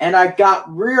 and I got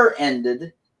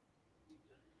rear-ended.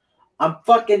 I'm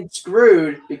fucking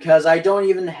screwed because I don't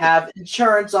even have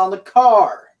insurance on the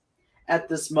car at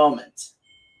this moment.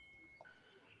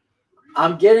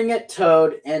 I'm getting it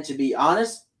towed, and to be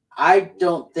honest, I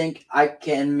don't think I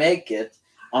can make it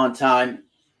on time.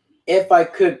 If I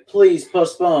could please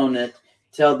postpone it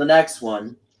till the next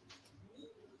one.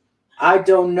 I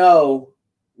don't know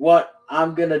what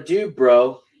I'm gonna do,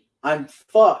 bro. I'm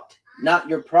fucked. Not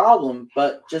your problem,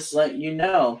 but just let you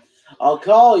know. I'll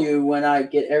call you when I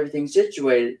get everything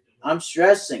situated. I'm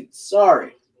stressing.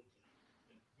 Sorry.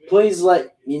 Please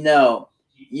let me know.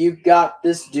 You got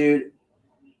this, dude.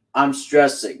 I'm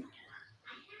stressing.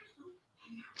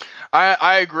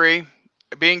 I agree.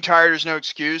 Being tired is no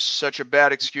excuse. Such a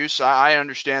bad excuse. I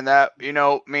understand that.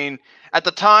 At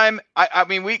the time,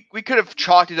 we could have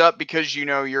chalked it up because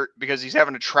because he's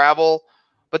having to travel.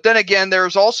 But then again,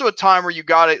 there's also a time where you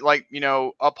got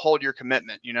to uphold your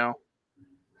commitment.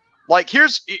 Like,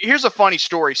 here's a funny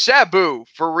story. Sabu,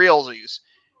 for realsies,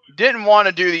 didn't want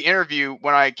to do the interview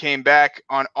when I came back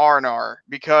on R&R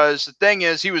because the thing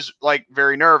is, he was like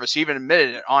very nervous. He even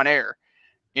admitted it on air,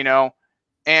 you know.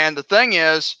 And the thing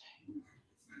is,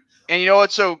 and you know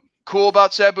what's so cool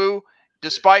about Sabu?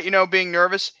 Despite being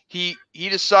nervous, he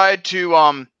decided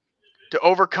to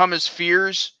overcome his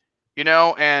fears,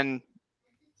 and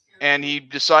he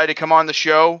decided to come on the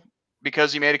show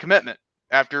because he made a commitment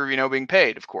after being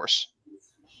paid, of course.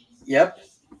 Yep.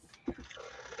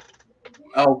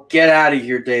 Oh, get out of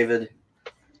here, David.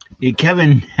 Yeah,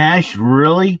 Kevin Nash,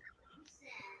 really?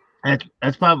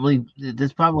 That's probably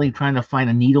trying to find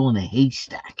a needle in a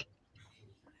haystack.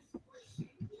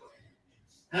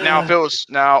 Now, if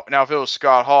it was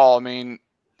Scott Hall, I mean,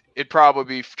 it'd probably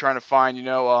be trying to find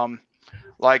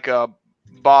like a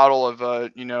bottle of a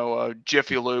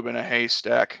Jiffy Lube in a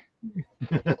haystack.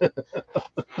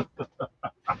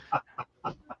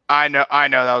 I know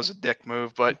that was a dick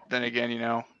move, but then again,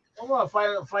 I want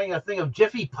to find a thing of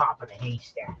Jiffy Pop in a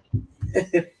haystack.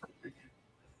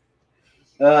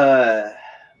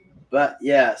 But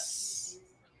yes,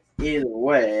 either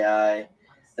way,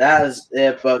 that is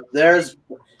it. But there's,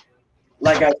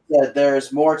 like I said,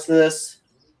 there's more to this.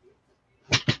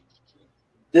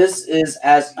 This is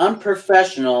as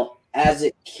unprofessional as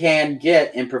it can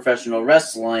get in professional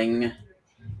wrestling.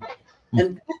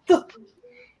 And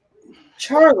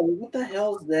Charlie, what the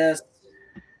hell is this?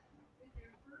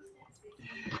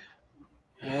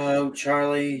 Oh,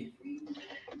 Charlie.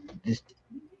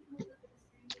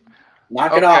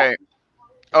 Knock it off.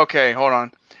 Okay, hold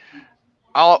on.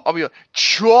 I'll be like,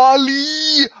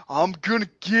 Charlie, I'm gonna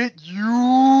get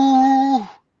you.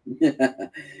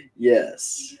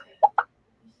 Yes.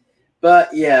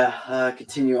 But yeah,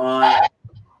 continue on.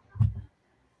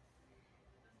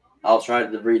 I'll try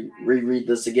to reread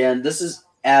this again. This is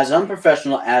as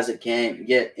unprofessional as it can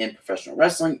get in professional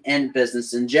wrestling and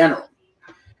business in general.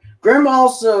 Grimm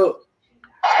also...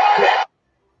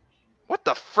 What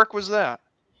the frick was that?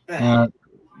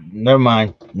 Never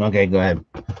mind. Okay, go ahead.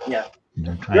 Yeah.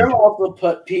 Grimm also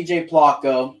put PJ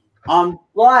Plocko on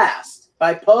blast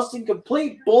by posting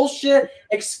complete bullshit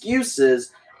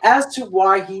excuses as to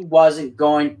why he wasn't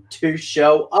going to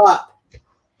show up.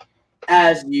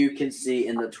 As you can see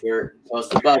in the Twitter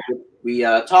post above that we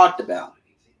talked about.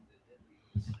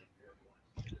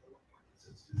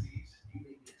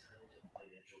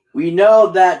 We know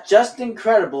that Just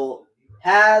Incredible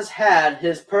has had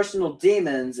his personal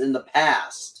demons in the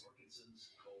past.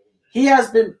 He has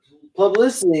been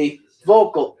publicly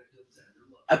vocal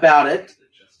about it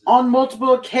on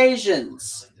multiple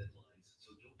occasions.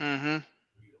 Mm-hmm.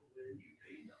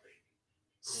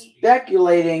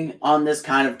 Speculating on this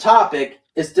kind of topic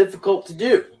is difficult to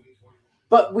do.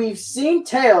 But we've seen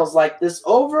tales like this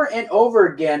over and over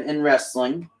again in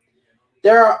wrestling.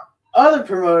 There are other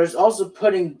promoters also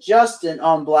putting Justin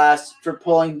on blast for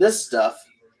pulling this stuff.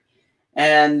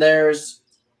 And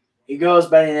he goes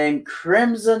by the name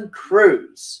Crimson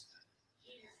Cruz.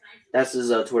 That's his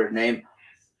Twitter name.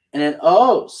 And then,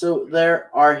 so there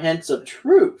are hints of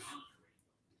truth.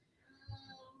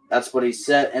 That's what he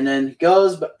said. And then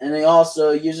and he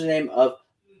also username of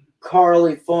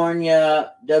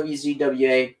California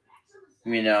WCWA.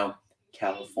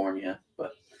 California,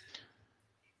 but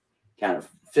kind of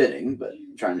fitting, but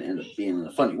trying to end up being in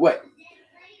a funny way.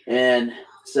 And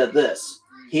said this: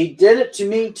 he did it to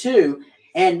me too.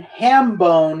 And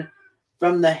Hambone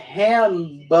from the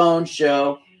Hambone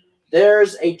show,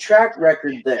 there's a track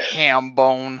record there.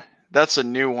 Hambone. That's a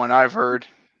new one I've heard.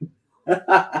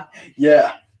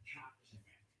 Yeah.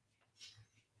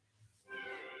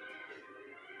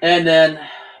 And then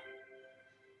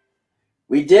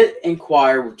we did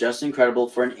inquire with Just Incredible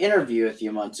for an interview a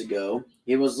few months ago.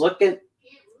 He was looking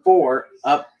for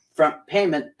upfront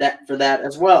payment for that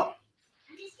as well.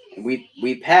 And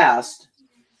we passed.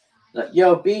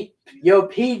 Yo,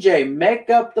 PJ,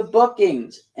 make up the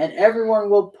bookings, and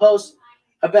everyone will post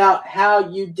about how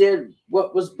you did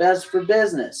what was best for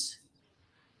business.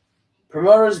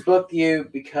 Promoters book you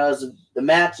because of the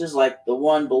matches like the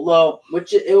one below,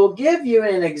 which it will give you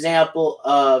an example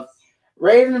of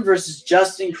Raven versus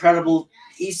Just Incredible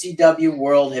ECW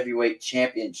World Heavyweight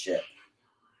Championship.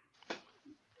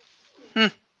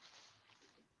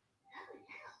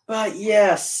 But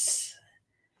yes,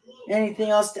 anything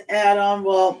else to add on?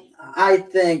 Well, I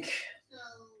think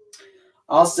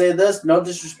I'll say this, no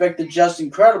disrespect to Just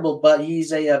Incredible, but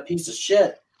he's a piece of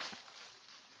shit.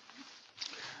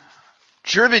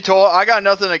 Truth be told, I got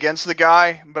nothing against the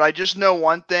guy, but I just know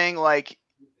one thing, like,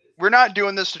 we're not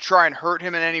doing this to try and hurt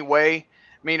him in any way,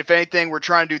 mean, if anything, we're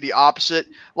trying to do the opposite.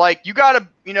 Like, you got to,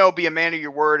 be a man of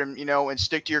your word and, and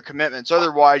stick to your commitments.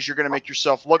 Otherwise, you're going to make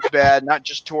yourself look bad, not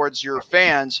just towards your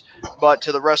fans, but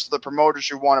to the rest of the promoters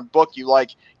who want to book you.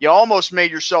 Like, you almost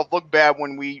made yourself look bad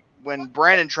when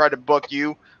Brandon tried to book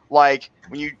you, like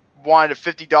when you wanted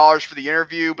 $50 for the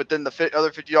interview, but then the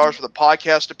other $50 for the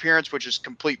podcast appearance, which is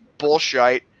complete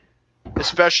bullshit,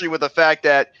 especially with the fact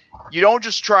that you don't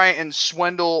just try and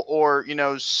swindle or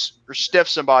stiff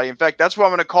somebody. In fact, that's what I'm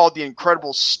going to call it, the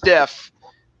incredible stiff,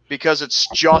 because it's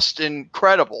just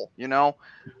incredible,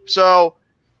 So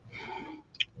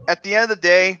at the end of the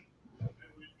day,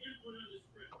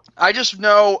 I just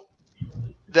know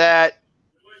that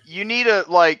you need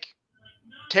to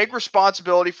take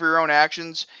responsibility for your own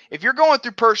actions. If you're going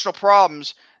through personal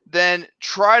problems, then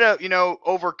try to,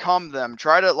 overcome them.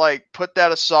 Try to put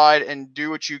that aside and do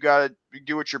what you got to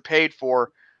do, what you're paid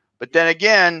for. But then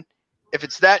again, if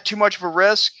it's that too much of a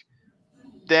risk,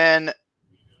 then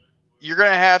you're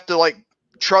going to have to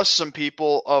trust some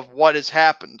people of what has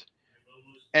happened.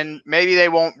 And maybe they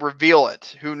won't reveal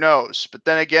it. Who knows? But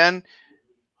then again,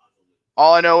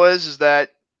 all I know is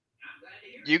that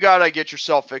you got to get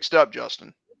yourself fixed up,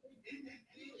 Justin.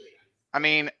 I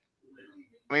mean,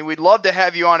 we'd love to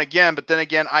have you on again, but then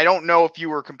again, I don't know if you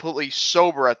were completely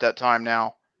sober at that time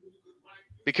now,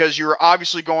 because you were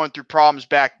obviously going through problems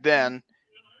back then,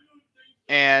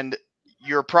 and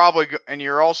you're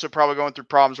also probably going through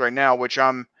problems right now, which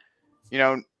I'm,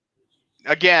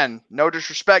 again, no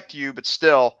disrespect to you, but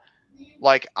still,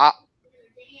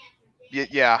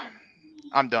 yeah,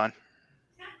 I'm done.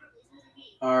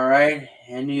 All right.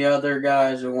 Any other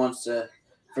guys who wants to,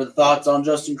 for the thoughts on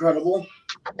Just Incredible?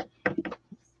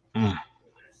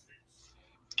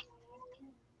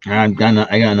 I got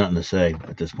nothing to say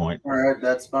at this point. All right,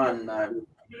 that's fine.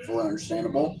 Fully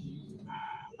understandable.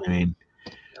 I mean,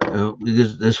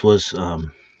 this was, it's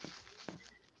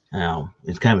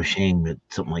kind of a shame that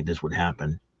something like this would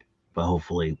happen, but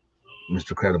hopefully,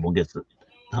 Mr. Credible gets the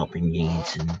help he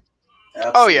needs. And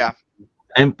oh yeah,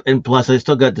 and plus, I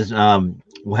still got this.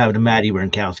 We'll have the Madi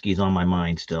Wrenkowski's on my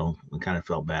mind still. I kind of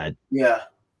felt bad. Yeah.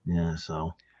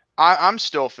 So I'm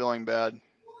still feeling bad.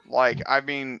 I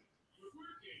mean,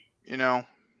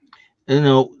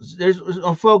 there's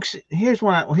folks. Here's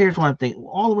what I think.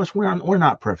 All of us, we're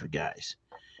not perfect guys.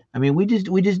 I mean, we just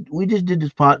did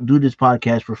this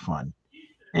podcast for fun,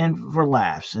 and for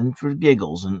laughs, and for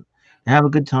giggles, and have a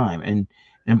good time.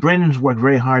 And Brandon's worked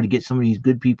very hard to get some of these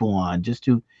good people on, just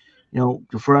to,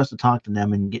 for us to talk to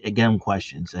them and get them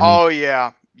questions.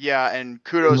 Yeah, and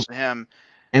kudos to him.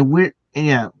 And we're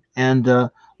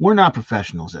not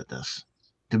professionals at this,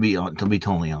 to be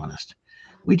totally honest.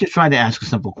 We just try to ask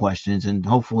simple questions and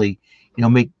hopefully,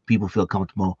 make people feel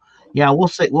comfortable. Yeah, we'll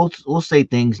say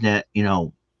things that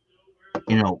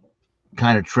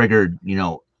kind of triggered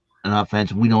an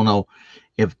offense. We don't know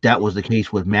if that was the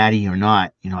case with Maddie or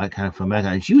not. I kind of feel bad.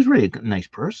 And she was really a nice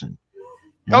person.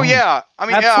 Oh yeah, I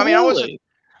mean, absolutely.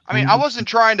 I wasn't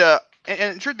trying to.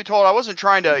 And truth be told, I wasn't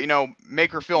trying to,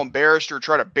 make her feel embarrassed or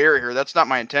try to bury her. That's not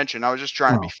my intention. I was just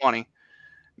trying to be funny.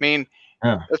 I mean,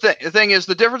 the thing is,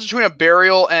 the difference between a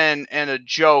burial and a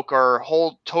joke are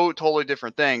totally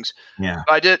different things. Yeah.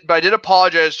 But I did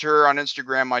apologize to her on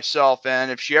Instagram myself,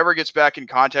 and if she ever gets back in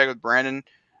contact with Brandon,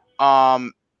 I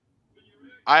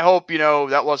hope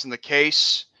that wasn't the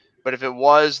case. But if it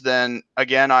was, then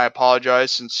again, I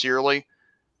apologize sincerely.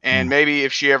 And maybe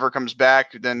if she ever comes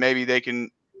back, then maybe they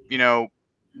can,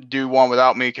 do one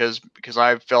without me because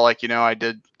I felt like, I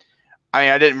did. I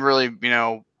mean, I didn't really,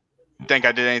 think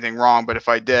I did anything wrong, but if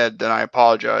I did, then I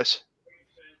apologize.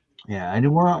 Yeah, and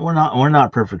we're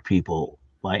not perfect people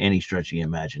by any stretch of the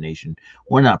imagination.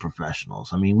 We're not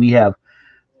professionals. I mean, we have,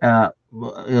 for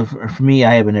me,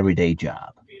 I have an everyday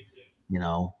job,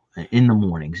 in the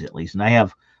mornings at least, and I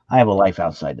have a life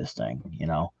outside this thing,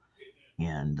 and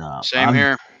Same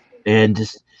here. And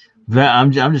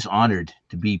I'm just honored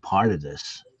to be part of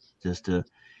this, just to,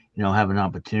 have an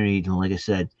opportunity to, like I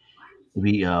said, to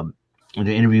be to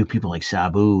interview people like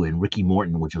Sabu and Ricky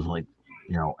Morton, which was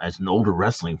as an older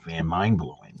wrestling fan, mind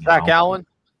blowing. Zach Allen.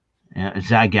 Yeah,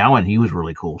 Zach Allen, he was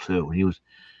really cool too. He was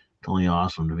totally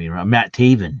awesome to be around. Matt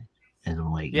Taven, as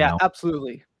of late. Yeah,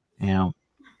 absolutely. And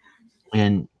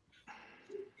and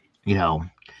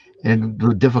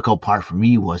the difficult part for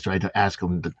me was trying to ask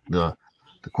him the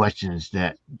questions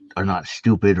that are not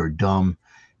stupid or dumb,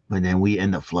 but then we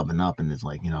end up flubbing up, and it's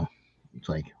like, well,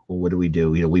 what do we do?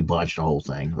 We botched the whole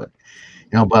thing, but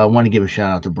I want to give a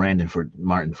shout out to Brandon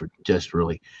Martin for just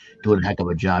really doing a heck of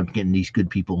a job getting these good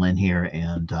people in here,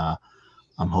 and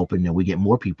I'm hoping that we get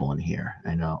more people in here.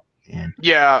 I know, And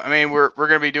yeah, I mean, we're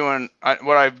going to be doing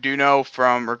what I do know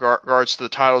from regards to the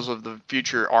titles of the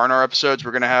future R&R episodes.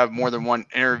 We're going to have more than one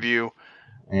interview.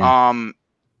 Yeah.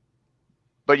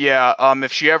 But yeah,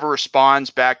 if she ever responds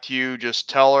back to you, just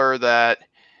tell her that,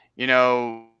 you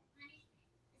know,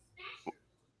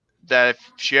 that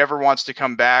if she ever wants to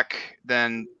come back,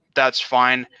 then that's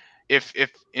fine. If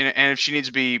she needs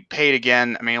to be paid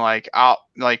again, I mean, like, I'll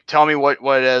tell me what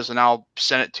it is, and I'll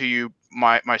send it to you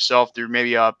myself through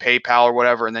maybe a PayPal or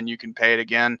whatever, and then you can pay it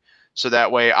again. So that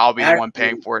way, I'll be the one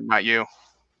paying for it, not you.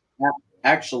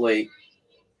 Actually,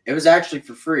 it was actually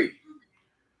for free.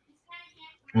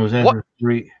 Was that What? for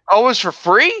free? Oh, it was for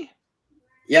free?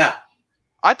 Yeah.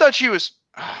 I thought she was.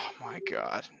 Oh my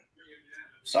god.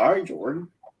 Sorry, Jordan.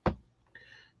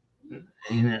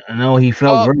 I know he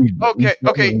felt very.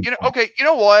 Okay. You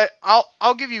know what?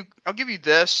 I'll give you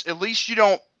this. At least you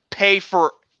don't pay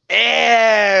for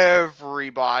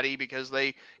everybody because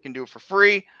they can do it for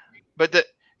free. But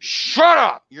shut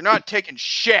up! You're not taking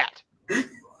shit.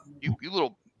 You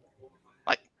little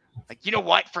like you know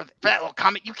what? For that little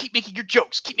comment, you keep making your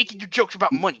jokes. Keep making your jokes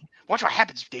about money. Watch what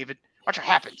happens, David. Watch what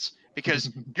happens. Because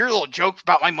your little joke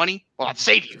about my money will not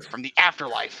save you from the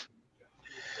afterlife.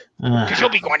 Because you'll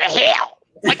be going to hell.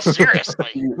 Like, seriously.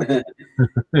 You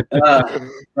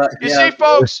see,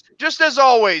 folks, just as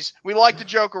always, we like to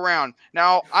joke around.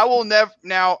 Now, I will never.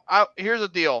 Here's the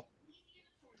deal.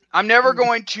 I'm never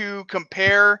going to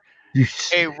compare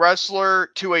a wrestler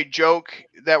to a joke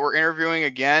that we're interviewing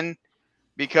again.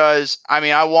 Because, I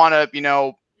mean, I want to,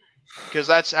 because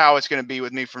that's how it's going to be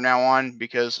with me from now on.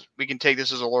 Because we can take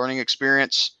this as a learning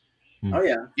experience. Oh,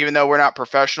 yeah. Even though we're not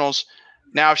professionals.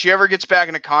 Now, if she ever gets back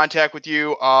into contact with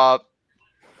you,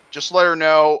 just let her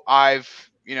know I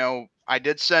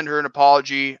did send her an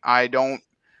apology. I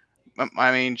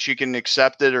mean, she can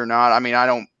accept it or not. I mean, I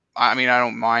don't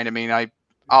mind. I mean,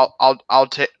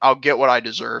 I'll get what I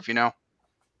deserve,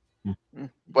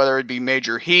 whether it be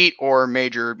major heat or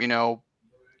major,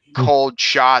 cold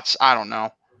shots. I don't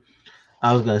know.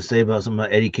 I was going to say about something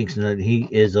about Eddie Kingston that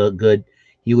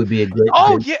he would be a great.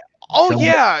 Oh, yeah.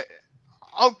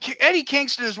 Oh, Eddie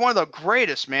Kingston is one of the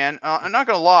greatest, man. I'm not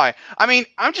going to lie. I mean,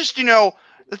 I'm just, the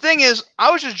thing is,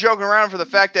 I was just joking around for the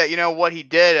fact that, what he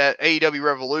did at AEW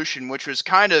Revolution, which was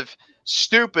kind of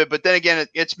stupid, but then again,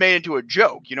 it's made into a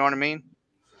joke. You know what I mean?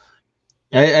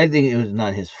 I think it was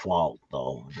not his fault,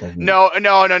 though. No.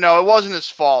 It wasn't his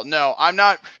fault. No, I'm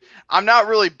not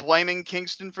really blaming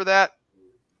Kingston for that.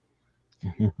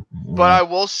 But I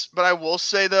will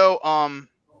say though,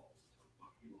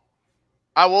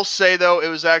 it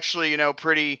was actually,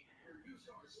 pretty,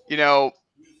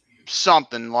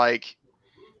 something like.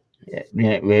 Yeah,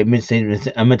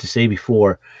 I meant to say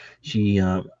before she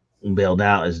bailed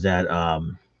out is that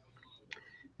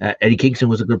Eddie Kingston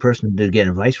was a good person to get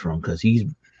advice from because he's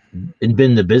been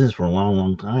in the business for a long,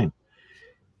 long time,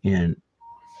 and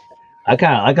I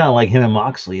kind of like him and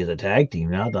Moxley as a tag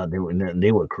team. I thought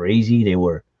they were crazy. They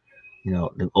were,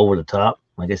 over the top.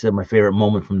 Like I said, my favorite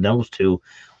moment from those two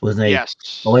was they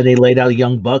laid out the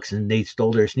Young Bucks and they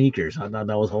stole their sneakers. I thought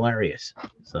that was hilarious.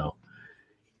 So,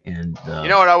 and you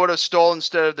know what I would have stolen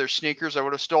instead of their sneakers? I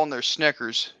would have stolen their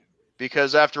Snickers,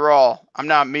 because after all, I'm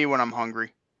not me when I'm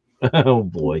hungry. Oh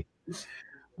boy.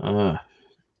 Yeah.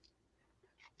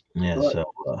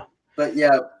 But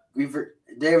yeah,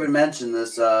 David mentioned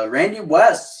this. Randy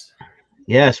West.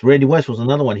 Yes, Randy West was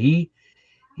another one. He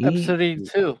episode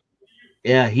 82.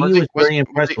 Yeah, he was very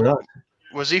impressed with us.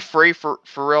 Was he free for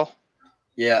real?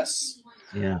 Yes.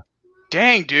 Yeah.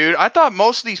 Dang, dude! I thought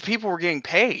most of these people were getting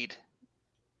paid.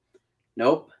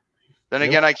 Nope. Then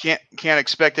again, I can't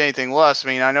expect anything less. I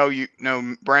mean, I know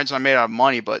brands are made out of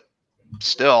money, but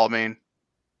still, I mean.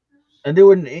 And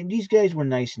these guys were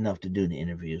nice enough to do the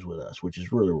interviews with us, which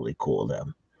is really, really cool of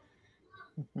them.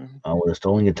 I would have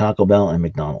stolen a Taco Bell and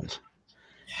McDonald's.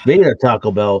 Speaking of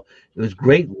Taco Bell, it was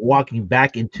great walking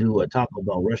back into a Taco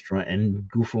Bell restaurant and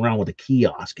goof around with a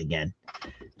kiosk again.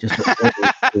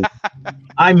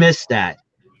 I missed that.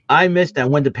 When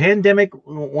the pandemic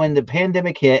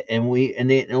hit and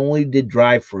they only did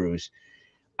drive-thrus.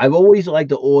 I've always liked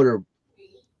to order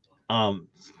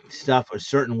stuff a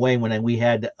certain way when we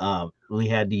had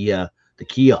the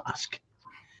kiosk.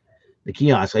 The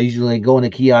kiosk. I usually go in the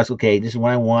kiosk. Okay, this is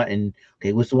what I want, and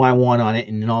okay, what's the one I want on it,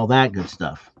 and all that good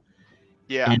stuff.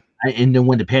 Yeah. And then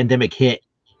when the pandemic hit,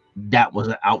 that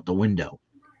was out the window.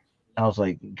 I was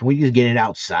like, can we just get it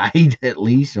outside at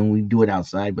least? And we do it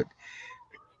outside, but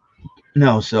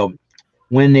no. So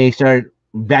when they started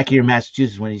back here in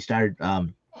Massachusetts, when they started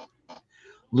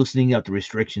loosening up the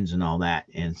restrictions and all that,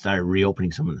 and started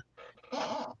reopening some of the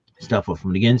stuff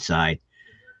from the inside,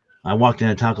 I walked in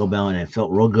a Taco Bell and it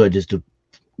felt real good just to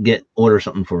order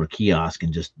something for a kiosk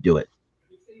and just do it.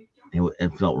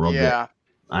 It felt real good. Yeah.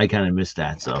 I kind of missed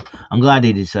that, so I'm glad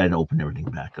they decided to open everything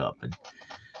back up. And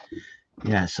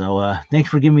yeah, so thanks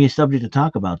for giving me a subject to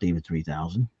talk about, David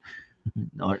 3000.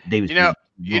 Or David.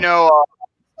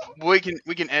 We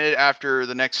can end it after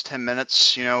the next 10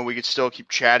 minutes. We could still keep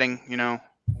chatting.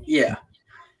 Yeah.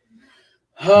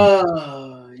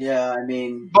 Yeah. I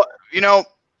mean, But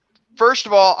first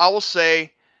of all, I will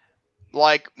say,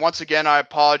 like, once again, I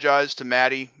apologize to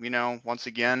Madi. Once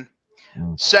again.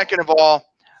 Second of all,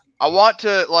 I want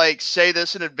to say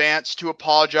this in advance to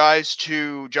apologize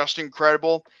to Justin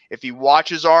Credible if he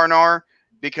watches R&R,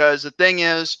 because the thing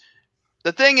is,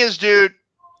 dude,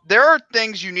 there are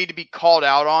things you need to be called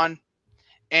out on,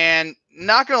 and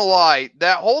not gonna lie,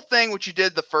 that whole thing which you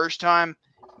did the first time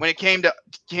when it came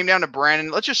down to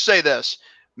Brandon. Let's just say this: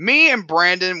 me and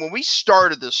Brandon, when we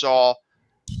started this all,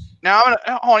 now I'm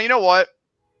gonna hold on. You know what?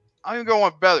 I'm gonna go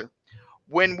one better.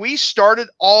 When we started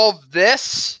all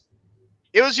this,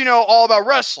 it was, all about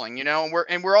wrestling,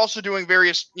 and we're also doing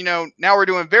various, now we're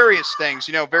doing various things,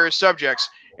 various subjects.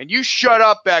 And you shut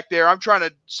up back there. I'm trying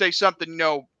to say something,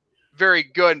 very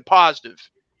good and positive.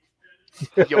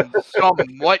 You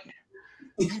somewhat.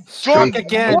 Struck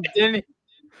again, didn't he?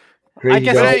 Crazy I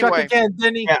guess dog. he struck Anyway. again,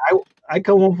 didn't he? Yeah, I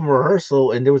come home from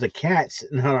rehearsal and there was a cat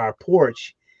sitting on our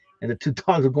porch, and the two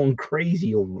dogs were going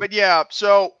crazy over it. But yeah,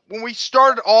 so when we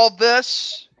started all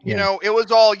this, it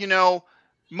was all,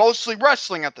 mostly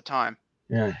wrestling at the time.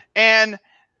 Yeah. And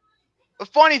the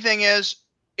funny thing is,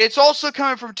 it's also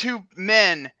coming from two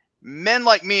men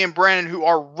like me and Brandon, who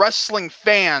are wrestling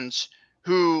fans,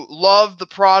 who love the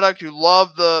product, who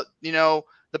love the,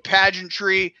 the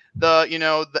pageantry,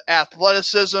 the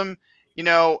athleticism,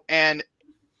 and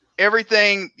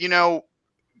everything,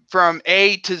 from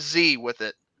A to Z with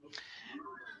it.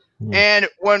 And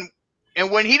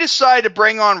when he decided to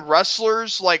bring on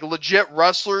wrestlers, like legit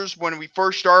wrestlers, when we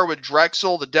first started with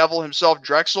Drexel, the devil himself,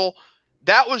 Drexel,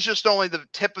 that was just only the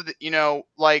tip of the,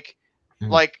 like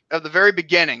of the very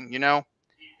beginning,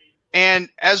 And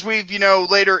as we've,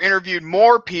 later interviewed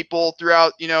more people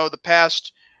throughout, the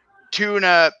past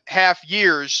 2.5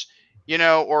 years,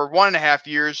 or 1.5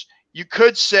 years, you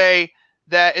could say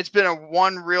that it's been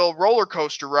one real roller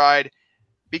coaster ride,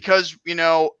 because,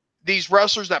 these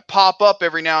wrestlers that pop up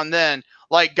every now and then,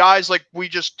 like guys like we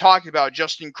just talked about,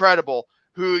 Justin Credible,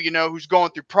 who, who's going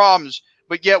through problems,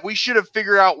 but yet we should have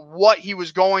figured out what he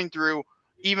was going through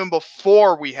even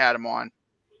before we had him on.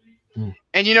 And,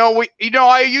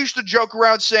 I used to joke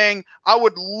around saying I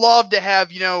would love to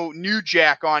have, New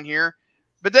Jack on here.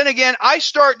 But then again, I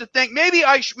start to think maybe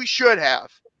we should have.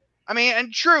 I mean,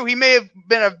 and true, he may have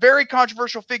been a very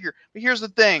controversial figure. But here's the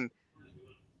thing.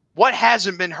 What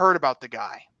hasn't been heard about the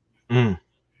guy?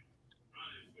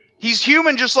 He's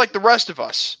human just like the rest of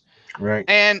us. Right.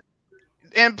 And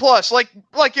plus, like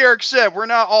Eric said, we're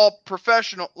not all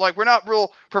professional. Like, we're not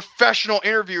real professional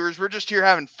interviewers. We're just here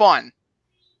having fun.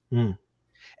 And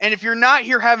if you're not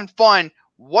here having fun,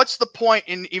 what's the point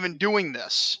in even doing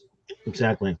this?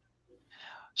 Exactly.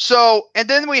 So, and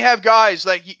then we have guys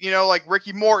like, like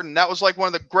Ricky Morton. That was like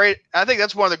I think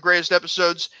that's one of the greatest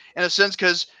episodes in a sense,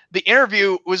 because the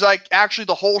interview was like actually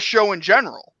the whole show in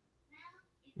general.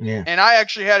 Yeah. And I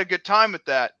actually had a good time with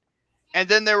that. And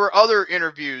then there were other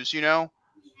interviews,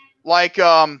 like,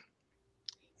 and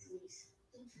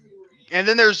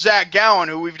then there's Zach Gowen,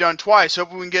 who we've done twice.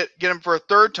 Hope we can get him for a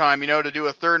third time, to do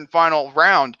a third and final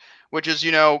round, which is,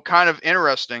 kind of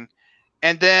interesting.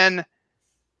 And then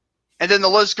the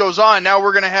list goes on. Now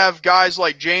we're going to have guys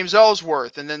like James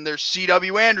Ellsworth, and then there's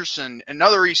C.W. Anderson,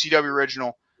 another ECW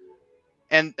original.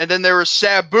 And then there was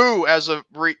Sabu as of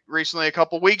recently, a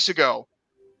couple weeks ago.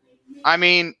 I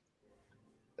mean,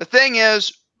 the thing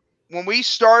is, when we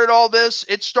started all this,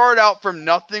 it started out from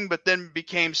nothing, but then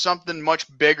became something much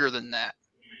bigger than that.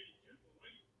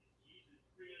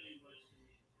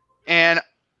 And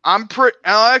I'm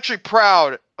actually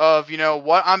proud of,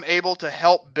 what I'm able to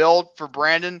help build for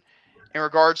Brandon in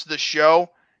regards to the show.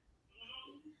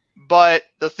 But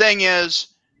the thing is,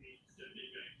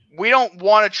 we don't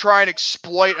want to try and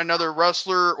exploit another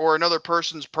wrestler or another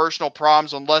person's personal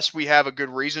problems unless we have a good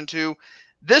reason to.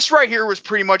 This right here was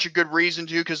pretty much a good reason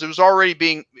to, because it's already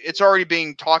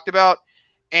being talked about.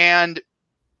 And,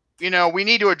 we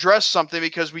need to address something,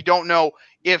 because we don't know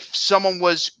if someone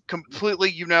was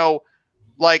completely,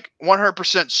 like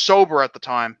 100% sober at the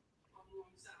time.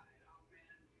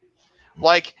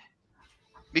 Like,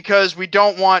 because we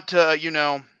don't want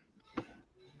to,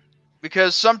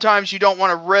 because sometimes you don't want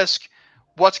to risk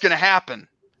what's going to happen,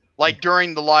 like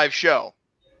during the live show.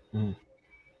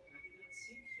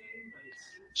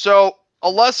 So a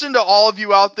lesson to all of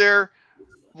you out there,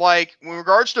 like in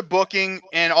regards to booking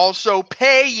and also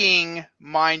paying,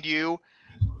 mind you,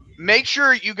 make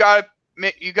sure you got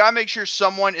to make sure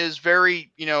someone is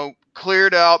very,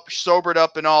 cleared up, sobered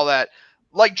up, and all that.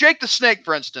 Like Jake the Snake,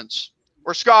 for instance,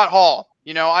 or Scott Hall.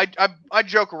 I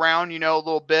joke around, a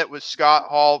little bit with Scott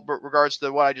Hall regards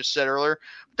to what I just said earlier.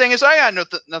 The thing is, I got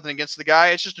nothing against the guy.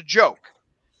 It's just a joke,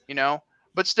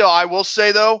 But still, I will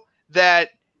say though that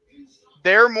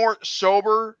they're more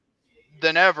sober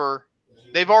than ever.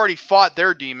 They've already fought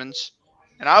their demons,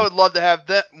 and I would love to have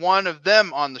one of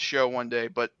them on the show one day.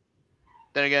 But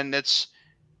then again, it's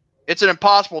an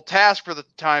impossible task for the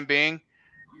time being.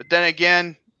 But then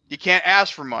again, you can't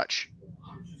ask for much.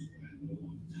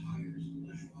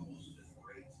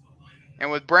 And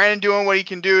with Brandon doing what he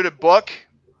can do to book,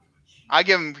 I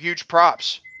give him huge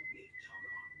props.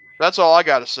 That's all I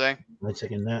got to say. I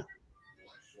second that.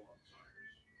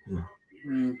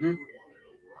 Mm-hmm.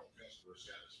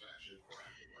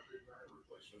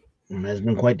 It's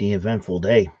been quite the eventful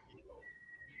day.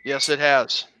 Yes, it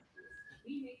has.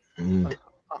 And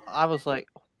I was like,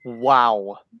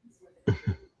 wow.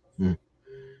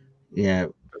 yeah,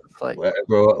 It's like,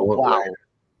 wow.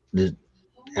 Just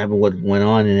happened what went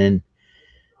on, and then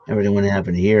everything went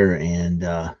happened here, and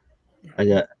I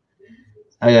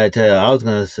gotta tell you, I was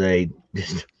gonna say,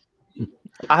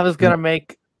 I was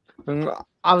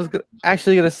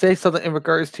actually gonna say something in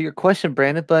regards to your question,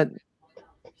 Brandon, but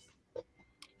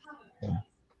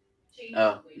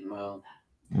Oh, well.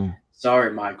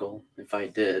 Sorry, Michael, if I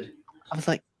did. I was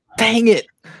like, dang it.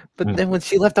 But then when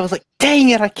she left, I was like, dang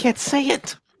it, I can't say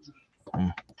it.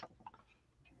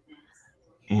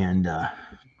 And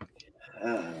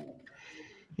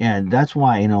yeah, that's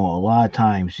why, a lot of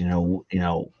times, it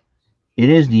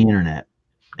is the internet,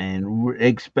 and we're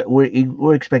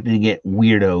expected to get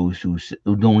weirdos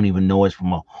who don't even know us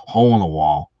from a hole in the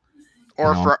wall,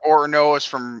 or know us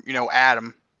from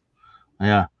Adam.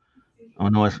 Yeah,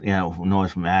 or know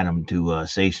us from Adam to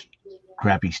say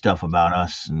crappy stuff about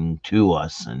us and to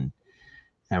us and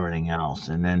everything else.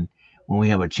 And then when we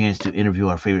have a chance to interview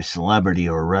our favorite celebrity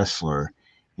or wrestler,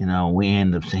 we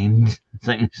end up saying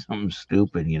something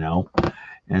stupid, and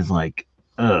it's like,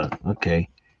 okay.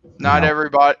 Not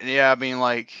everybody. Yeah, I mean,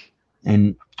 like,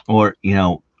 and or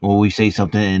we say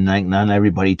something and like not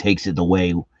everybody takes it the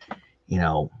way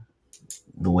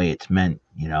it's meant,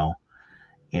 and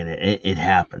it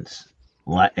happens.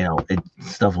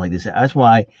 Stuff like this. That's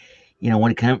why,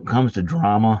 when it comes to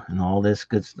drama and all this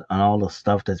good and all the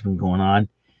stuff that's been going on,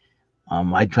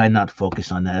 I try not to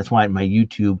focus on that. That's why my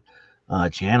YouTube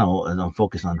channel is I'm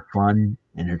focused on fun,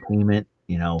 entertainment,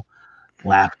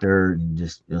 laughter, and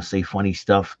just say funny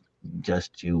stuff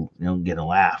just to get a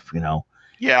laugh.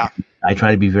 Yeah. I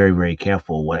try to be very, very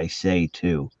careful what I say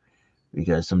too,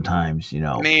 because sometimes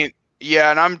I mean,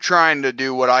 yeah, and I'm trying to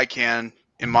do what I can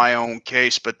in my own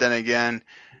case, but then again,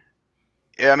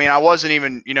 I mean, I wasn't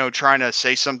even trying to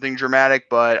say something dramatic,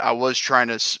 but I was trying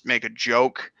to make a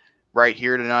joke right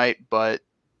here tonight. But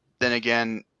then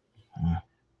again,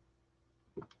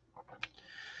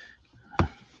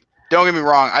 don't get me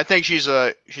wrong. I think she's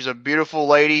a beautiful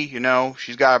lady.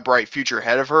 She's got a bright future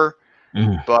ahead of her.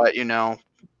 But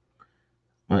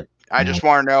I just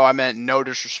want to know. I meant no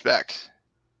disrespect.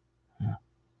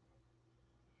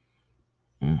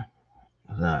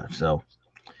 So,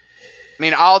 I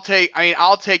mean, I'll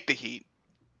take the heat.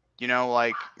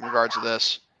 Like in regards to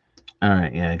this. All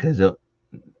right, yeah, because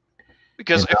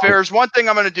if there's one thing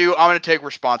I'm going to do, I'm going to take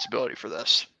responsibility for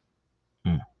this.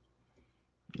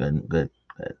 Good.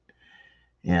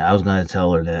 Yeah, I was going to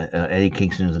tell her that Eddie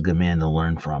Kingston is a good man to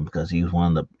learn from, because he was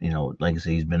one of the, like I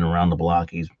say, he's been around the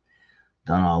block. He's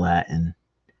done all that, and,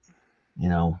 he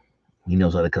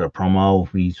knows how to cut a promo.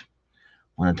 He's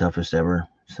one of the toughest ever,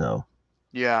 so.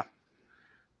 Yeah.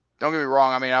 Don't get me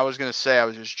wrong. I mean, I was going to say I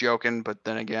was just joking, but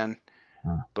then again,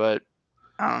 but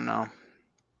I don't know.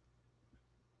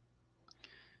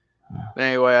 But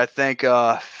anyway, I think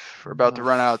we're about to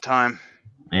run out of time.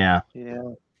 Yeah.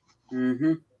 Yeah.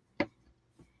 Mm-hmm.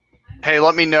 Hey,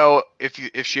 let me know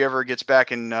if she ever gets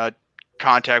back in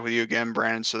contact with you again,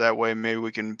 Brandon, so that way maybe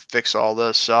we can fix all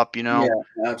this up, Yeah,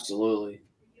 absolutely.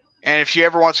 And if she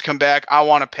ever wants to come back, I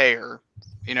want to pay her.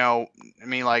 I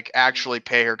mean, like actually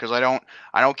pay her, because I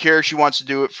don't care if she wants to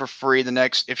do it for free.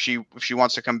 If she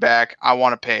wants to come back, I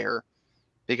want to pay her,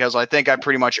 because I think I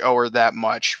pretty much owe her that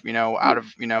much. Out of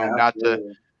not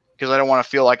to, because I don't want to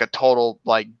feel like a total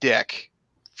like dick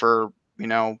for.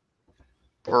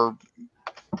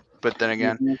 But then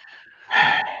again,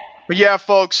 but yeah,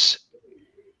 folks,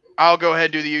 I'll go ahead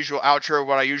and do the usual outro of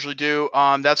what I usually do.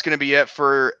 That's going to be it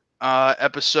for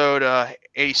episode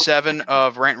 87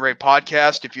 of Rant N Rave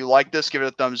Podcast. If you like this, give it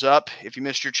a thumbs up. If you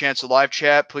missed your chance to live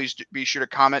chat, please be sure to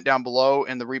comment down below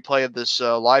in the replay of this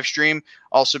live stream.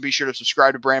 Also, be sure to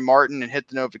subscribe to Brand Martin and hit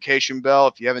the notification bell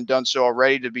if you haven't done so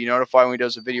already to be notified when he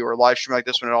does a video or a live stream like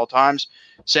this one at all times.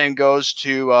 Same goes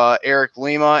to Eric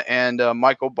Lima and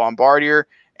Michael Bombardier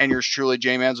and yours truly,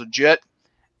 J-Man's Legit.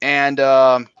 And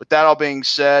with that all being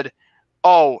said,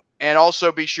 and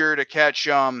also be sure to catch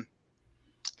the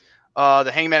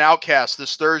Hangman Outcast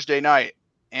this Thursday night,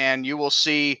 and you will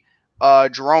see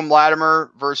Jerome Latimer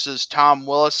versus Tom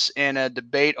Willis in a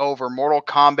debate over Mortal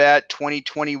Kombat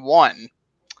 2021,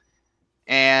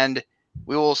 and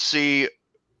we will see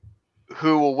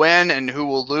who will win and who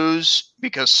will lose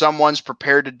because someone's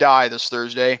prepared to die this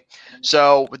Thursday.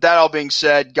 So with that all being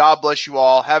said, God bless you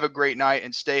all. Have a great night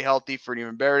and stay healthy for an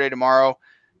even better day tomorrow.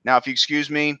 Now, if you excuse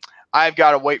me, I've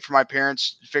got to wait for my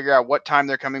parents to figure out what time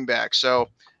they're coming back. So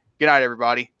good night,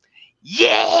 everybody.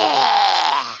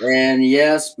 Yeah! And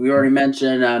yes, we already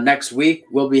mentioned next week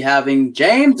we'll be having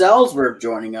James Ellsworth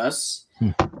joining us.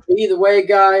 Either way,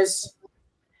 guys,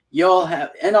 y'all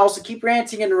have, and also keep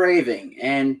ranting and raving.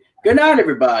 And good night,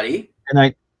 everybody. Good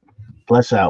night. Bless out.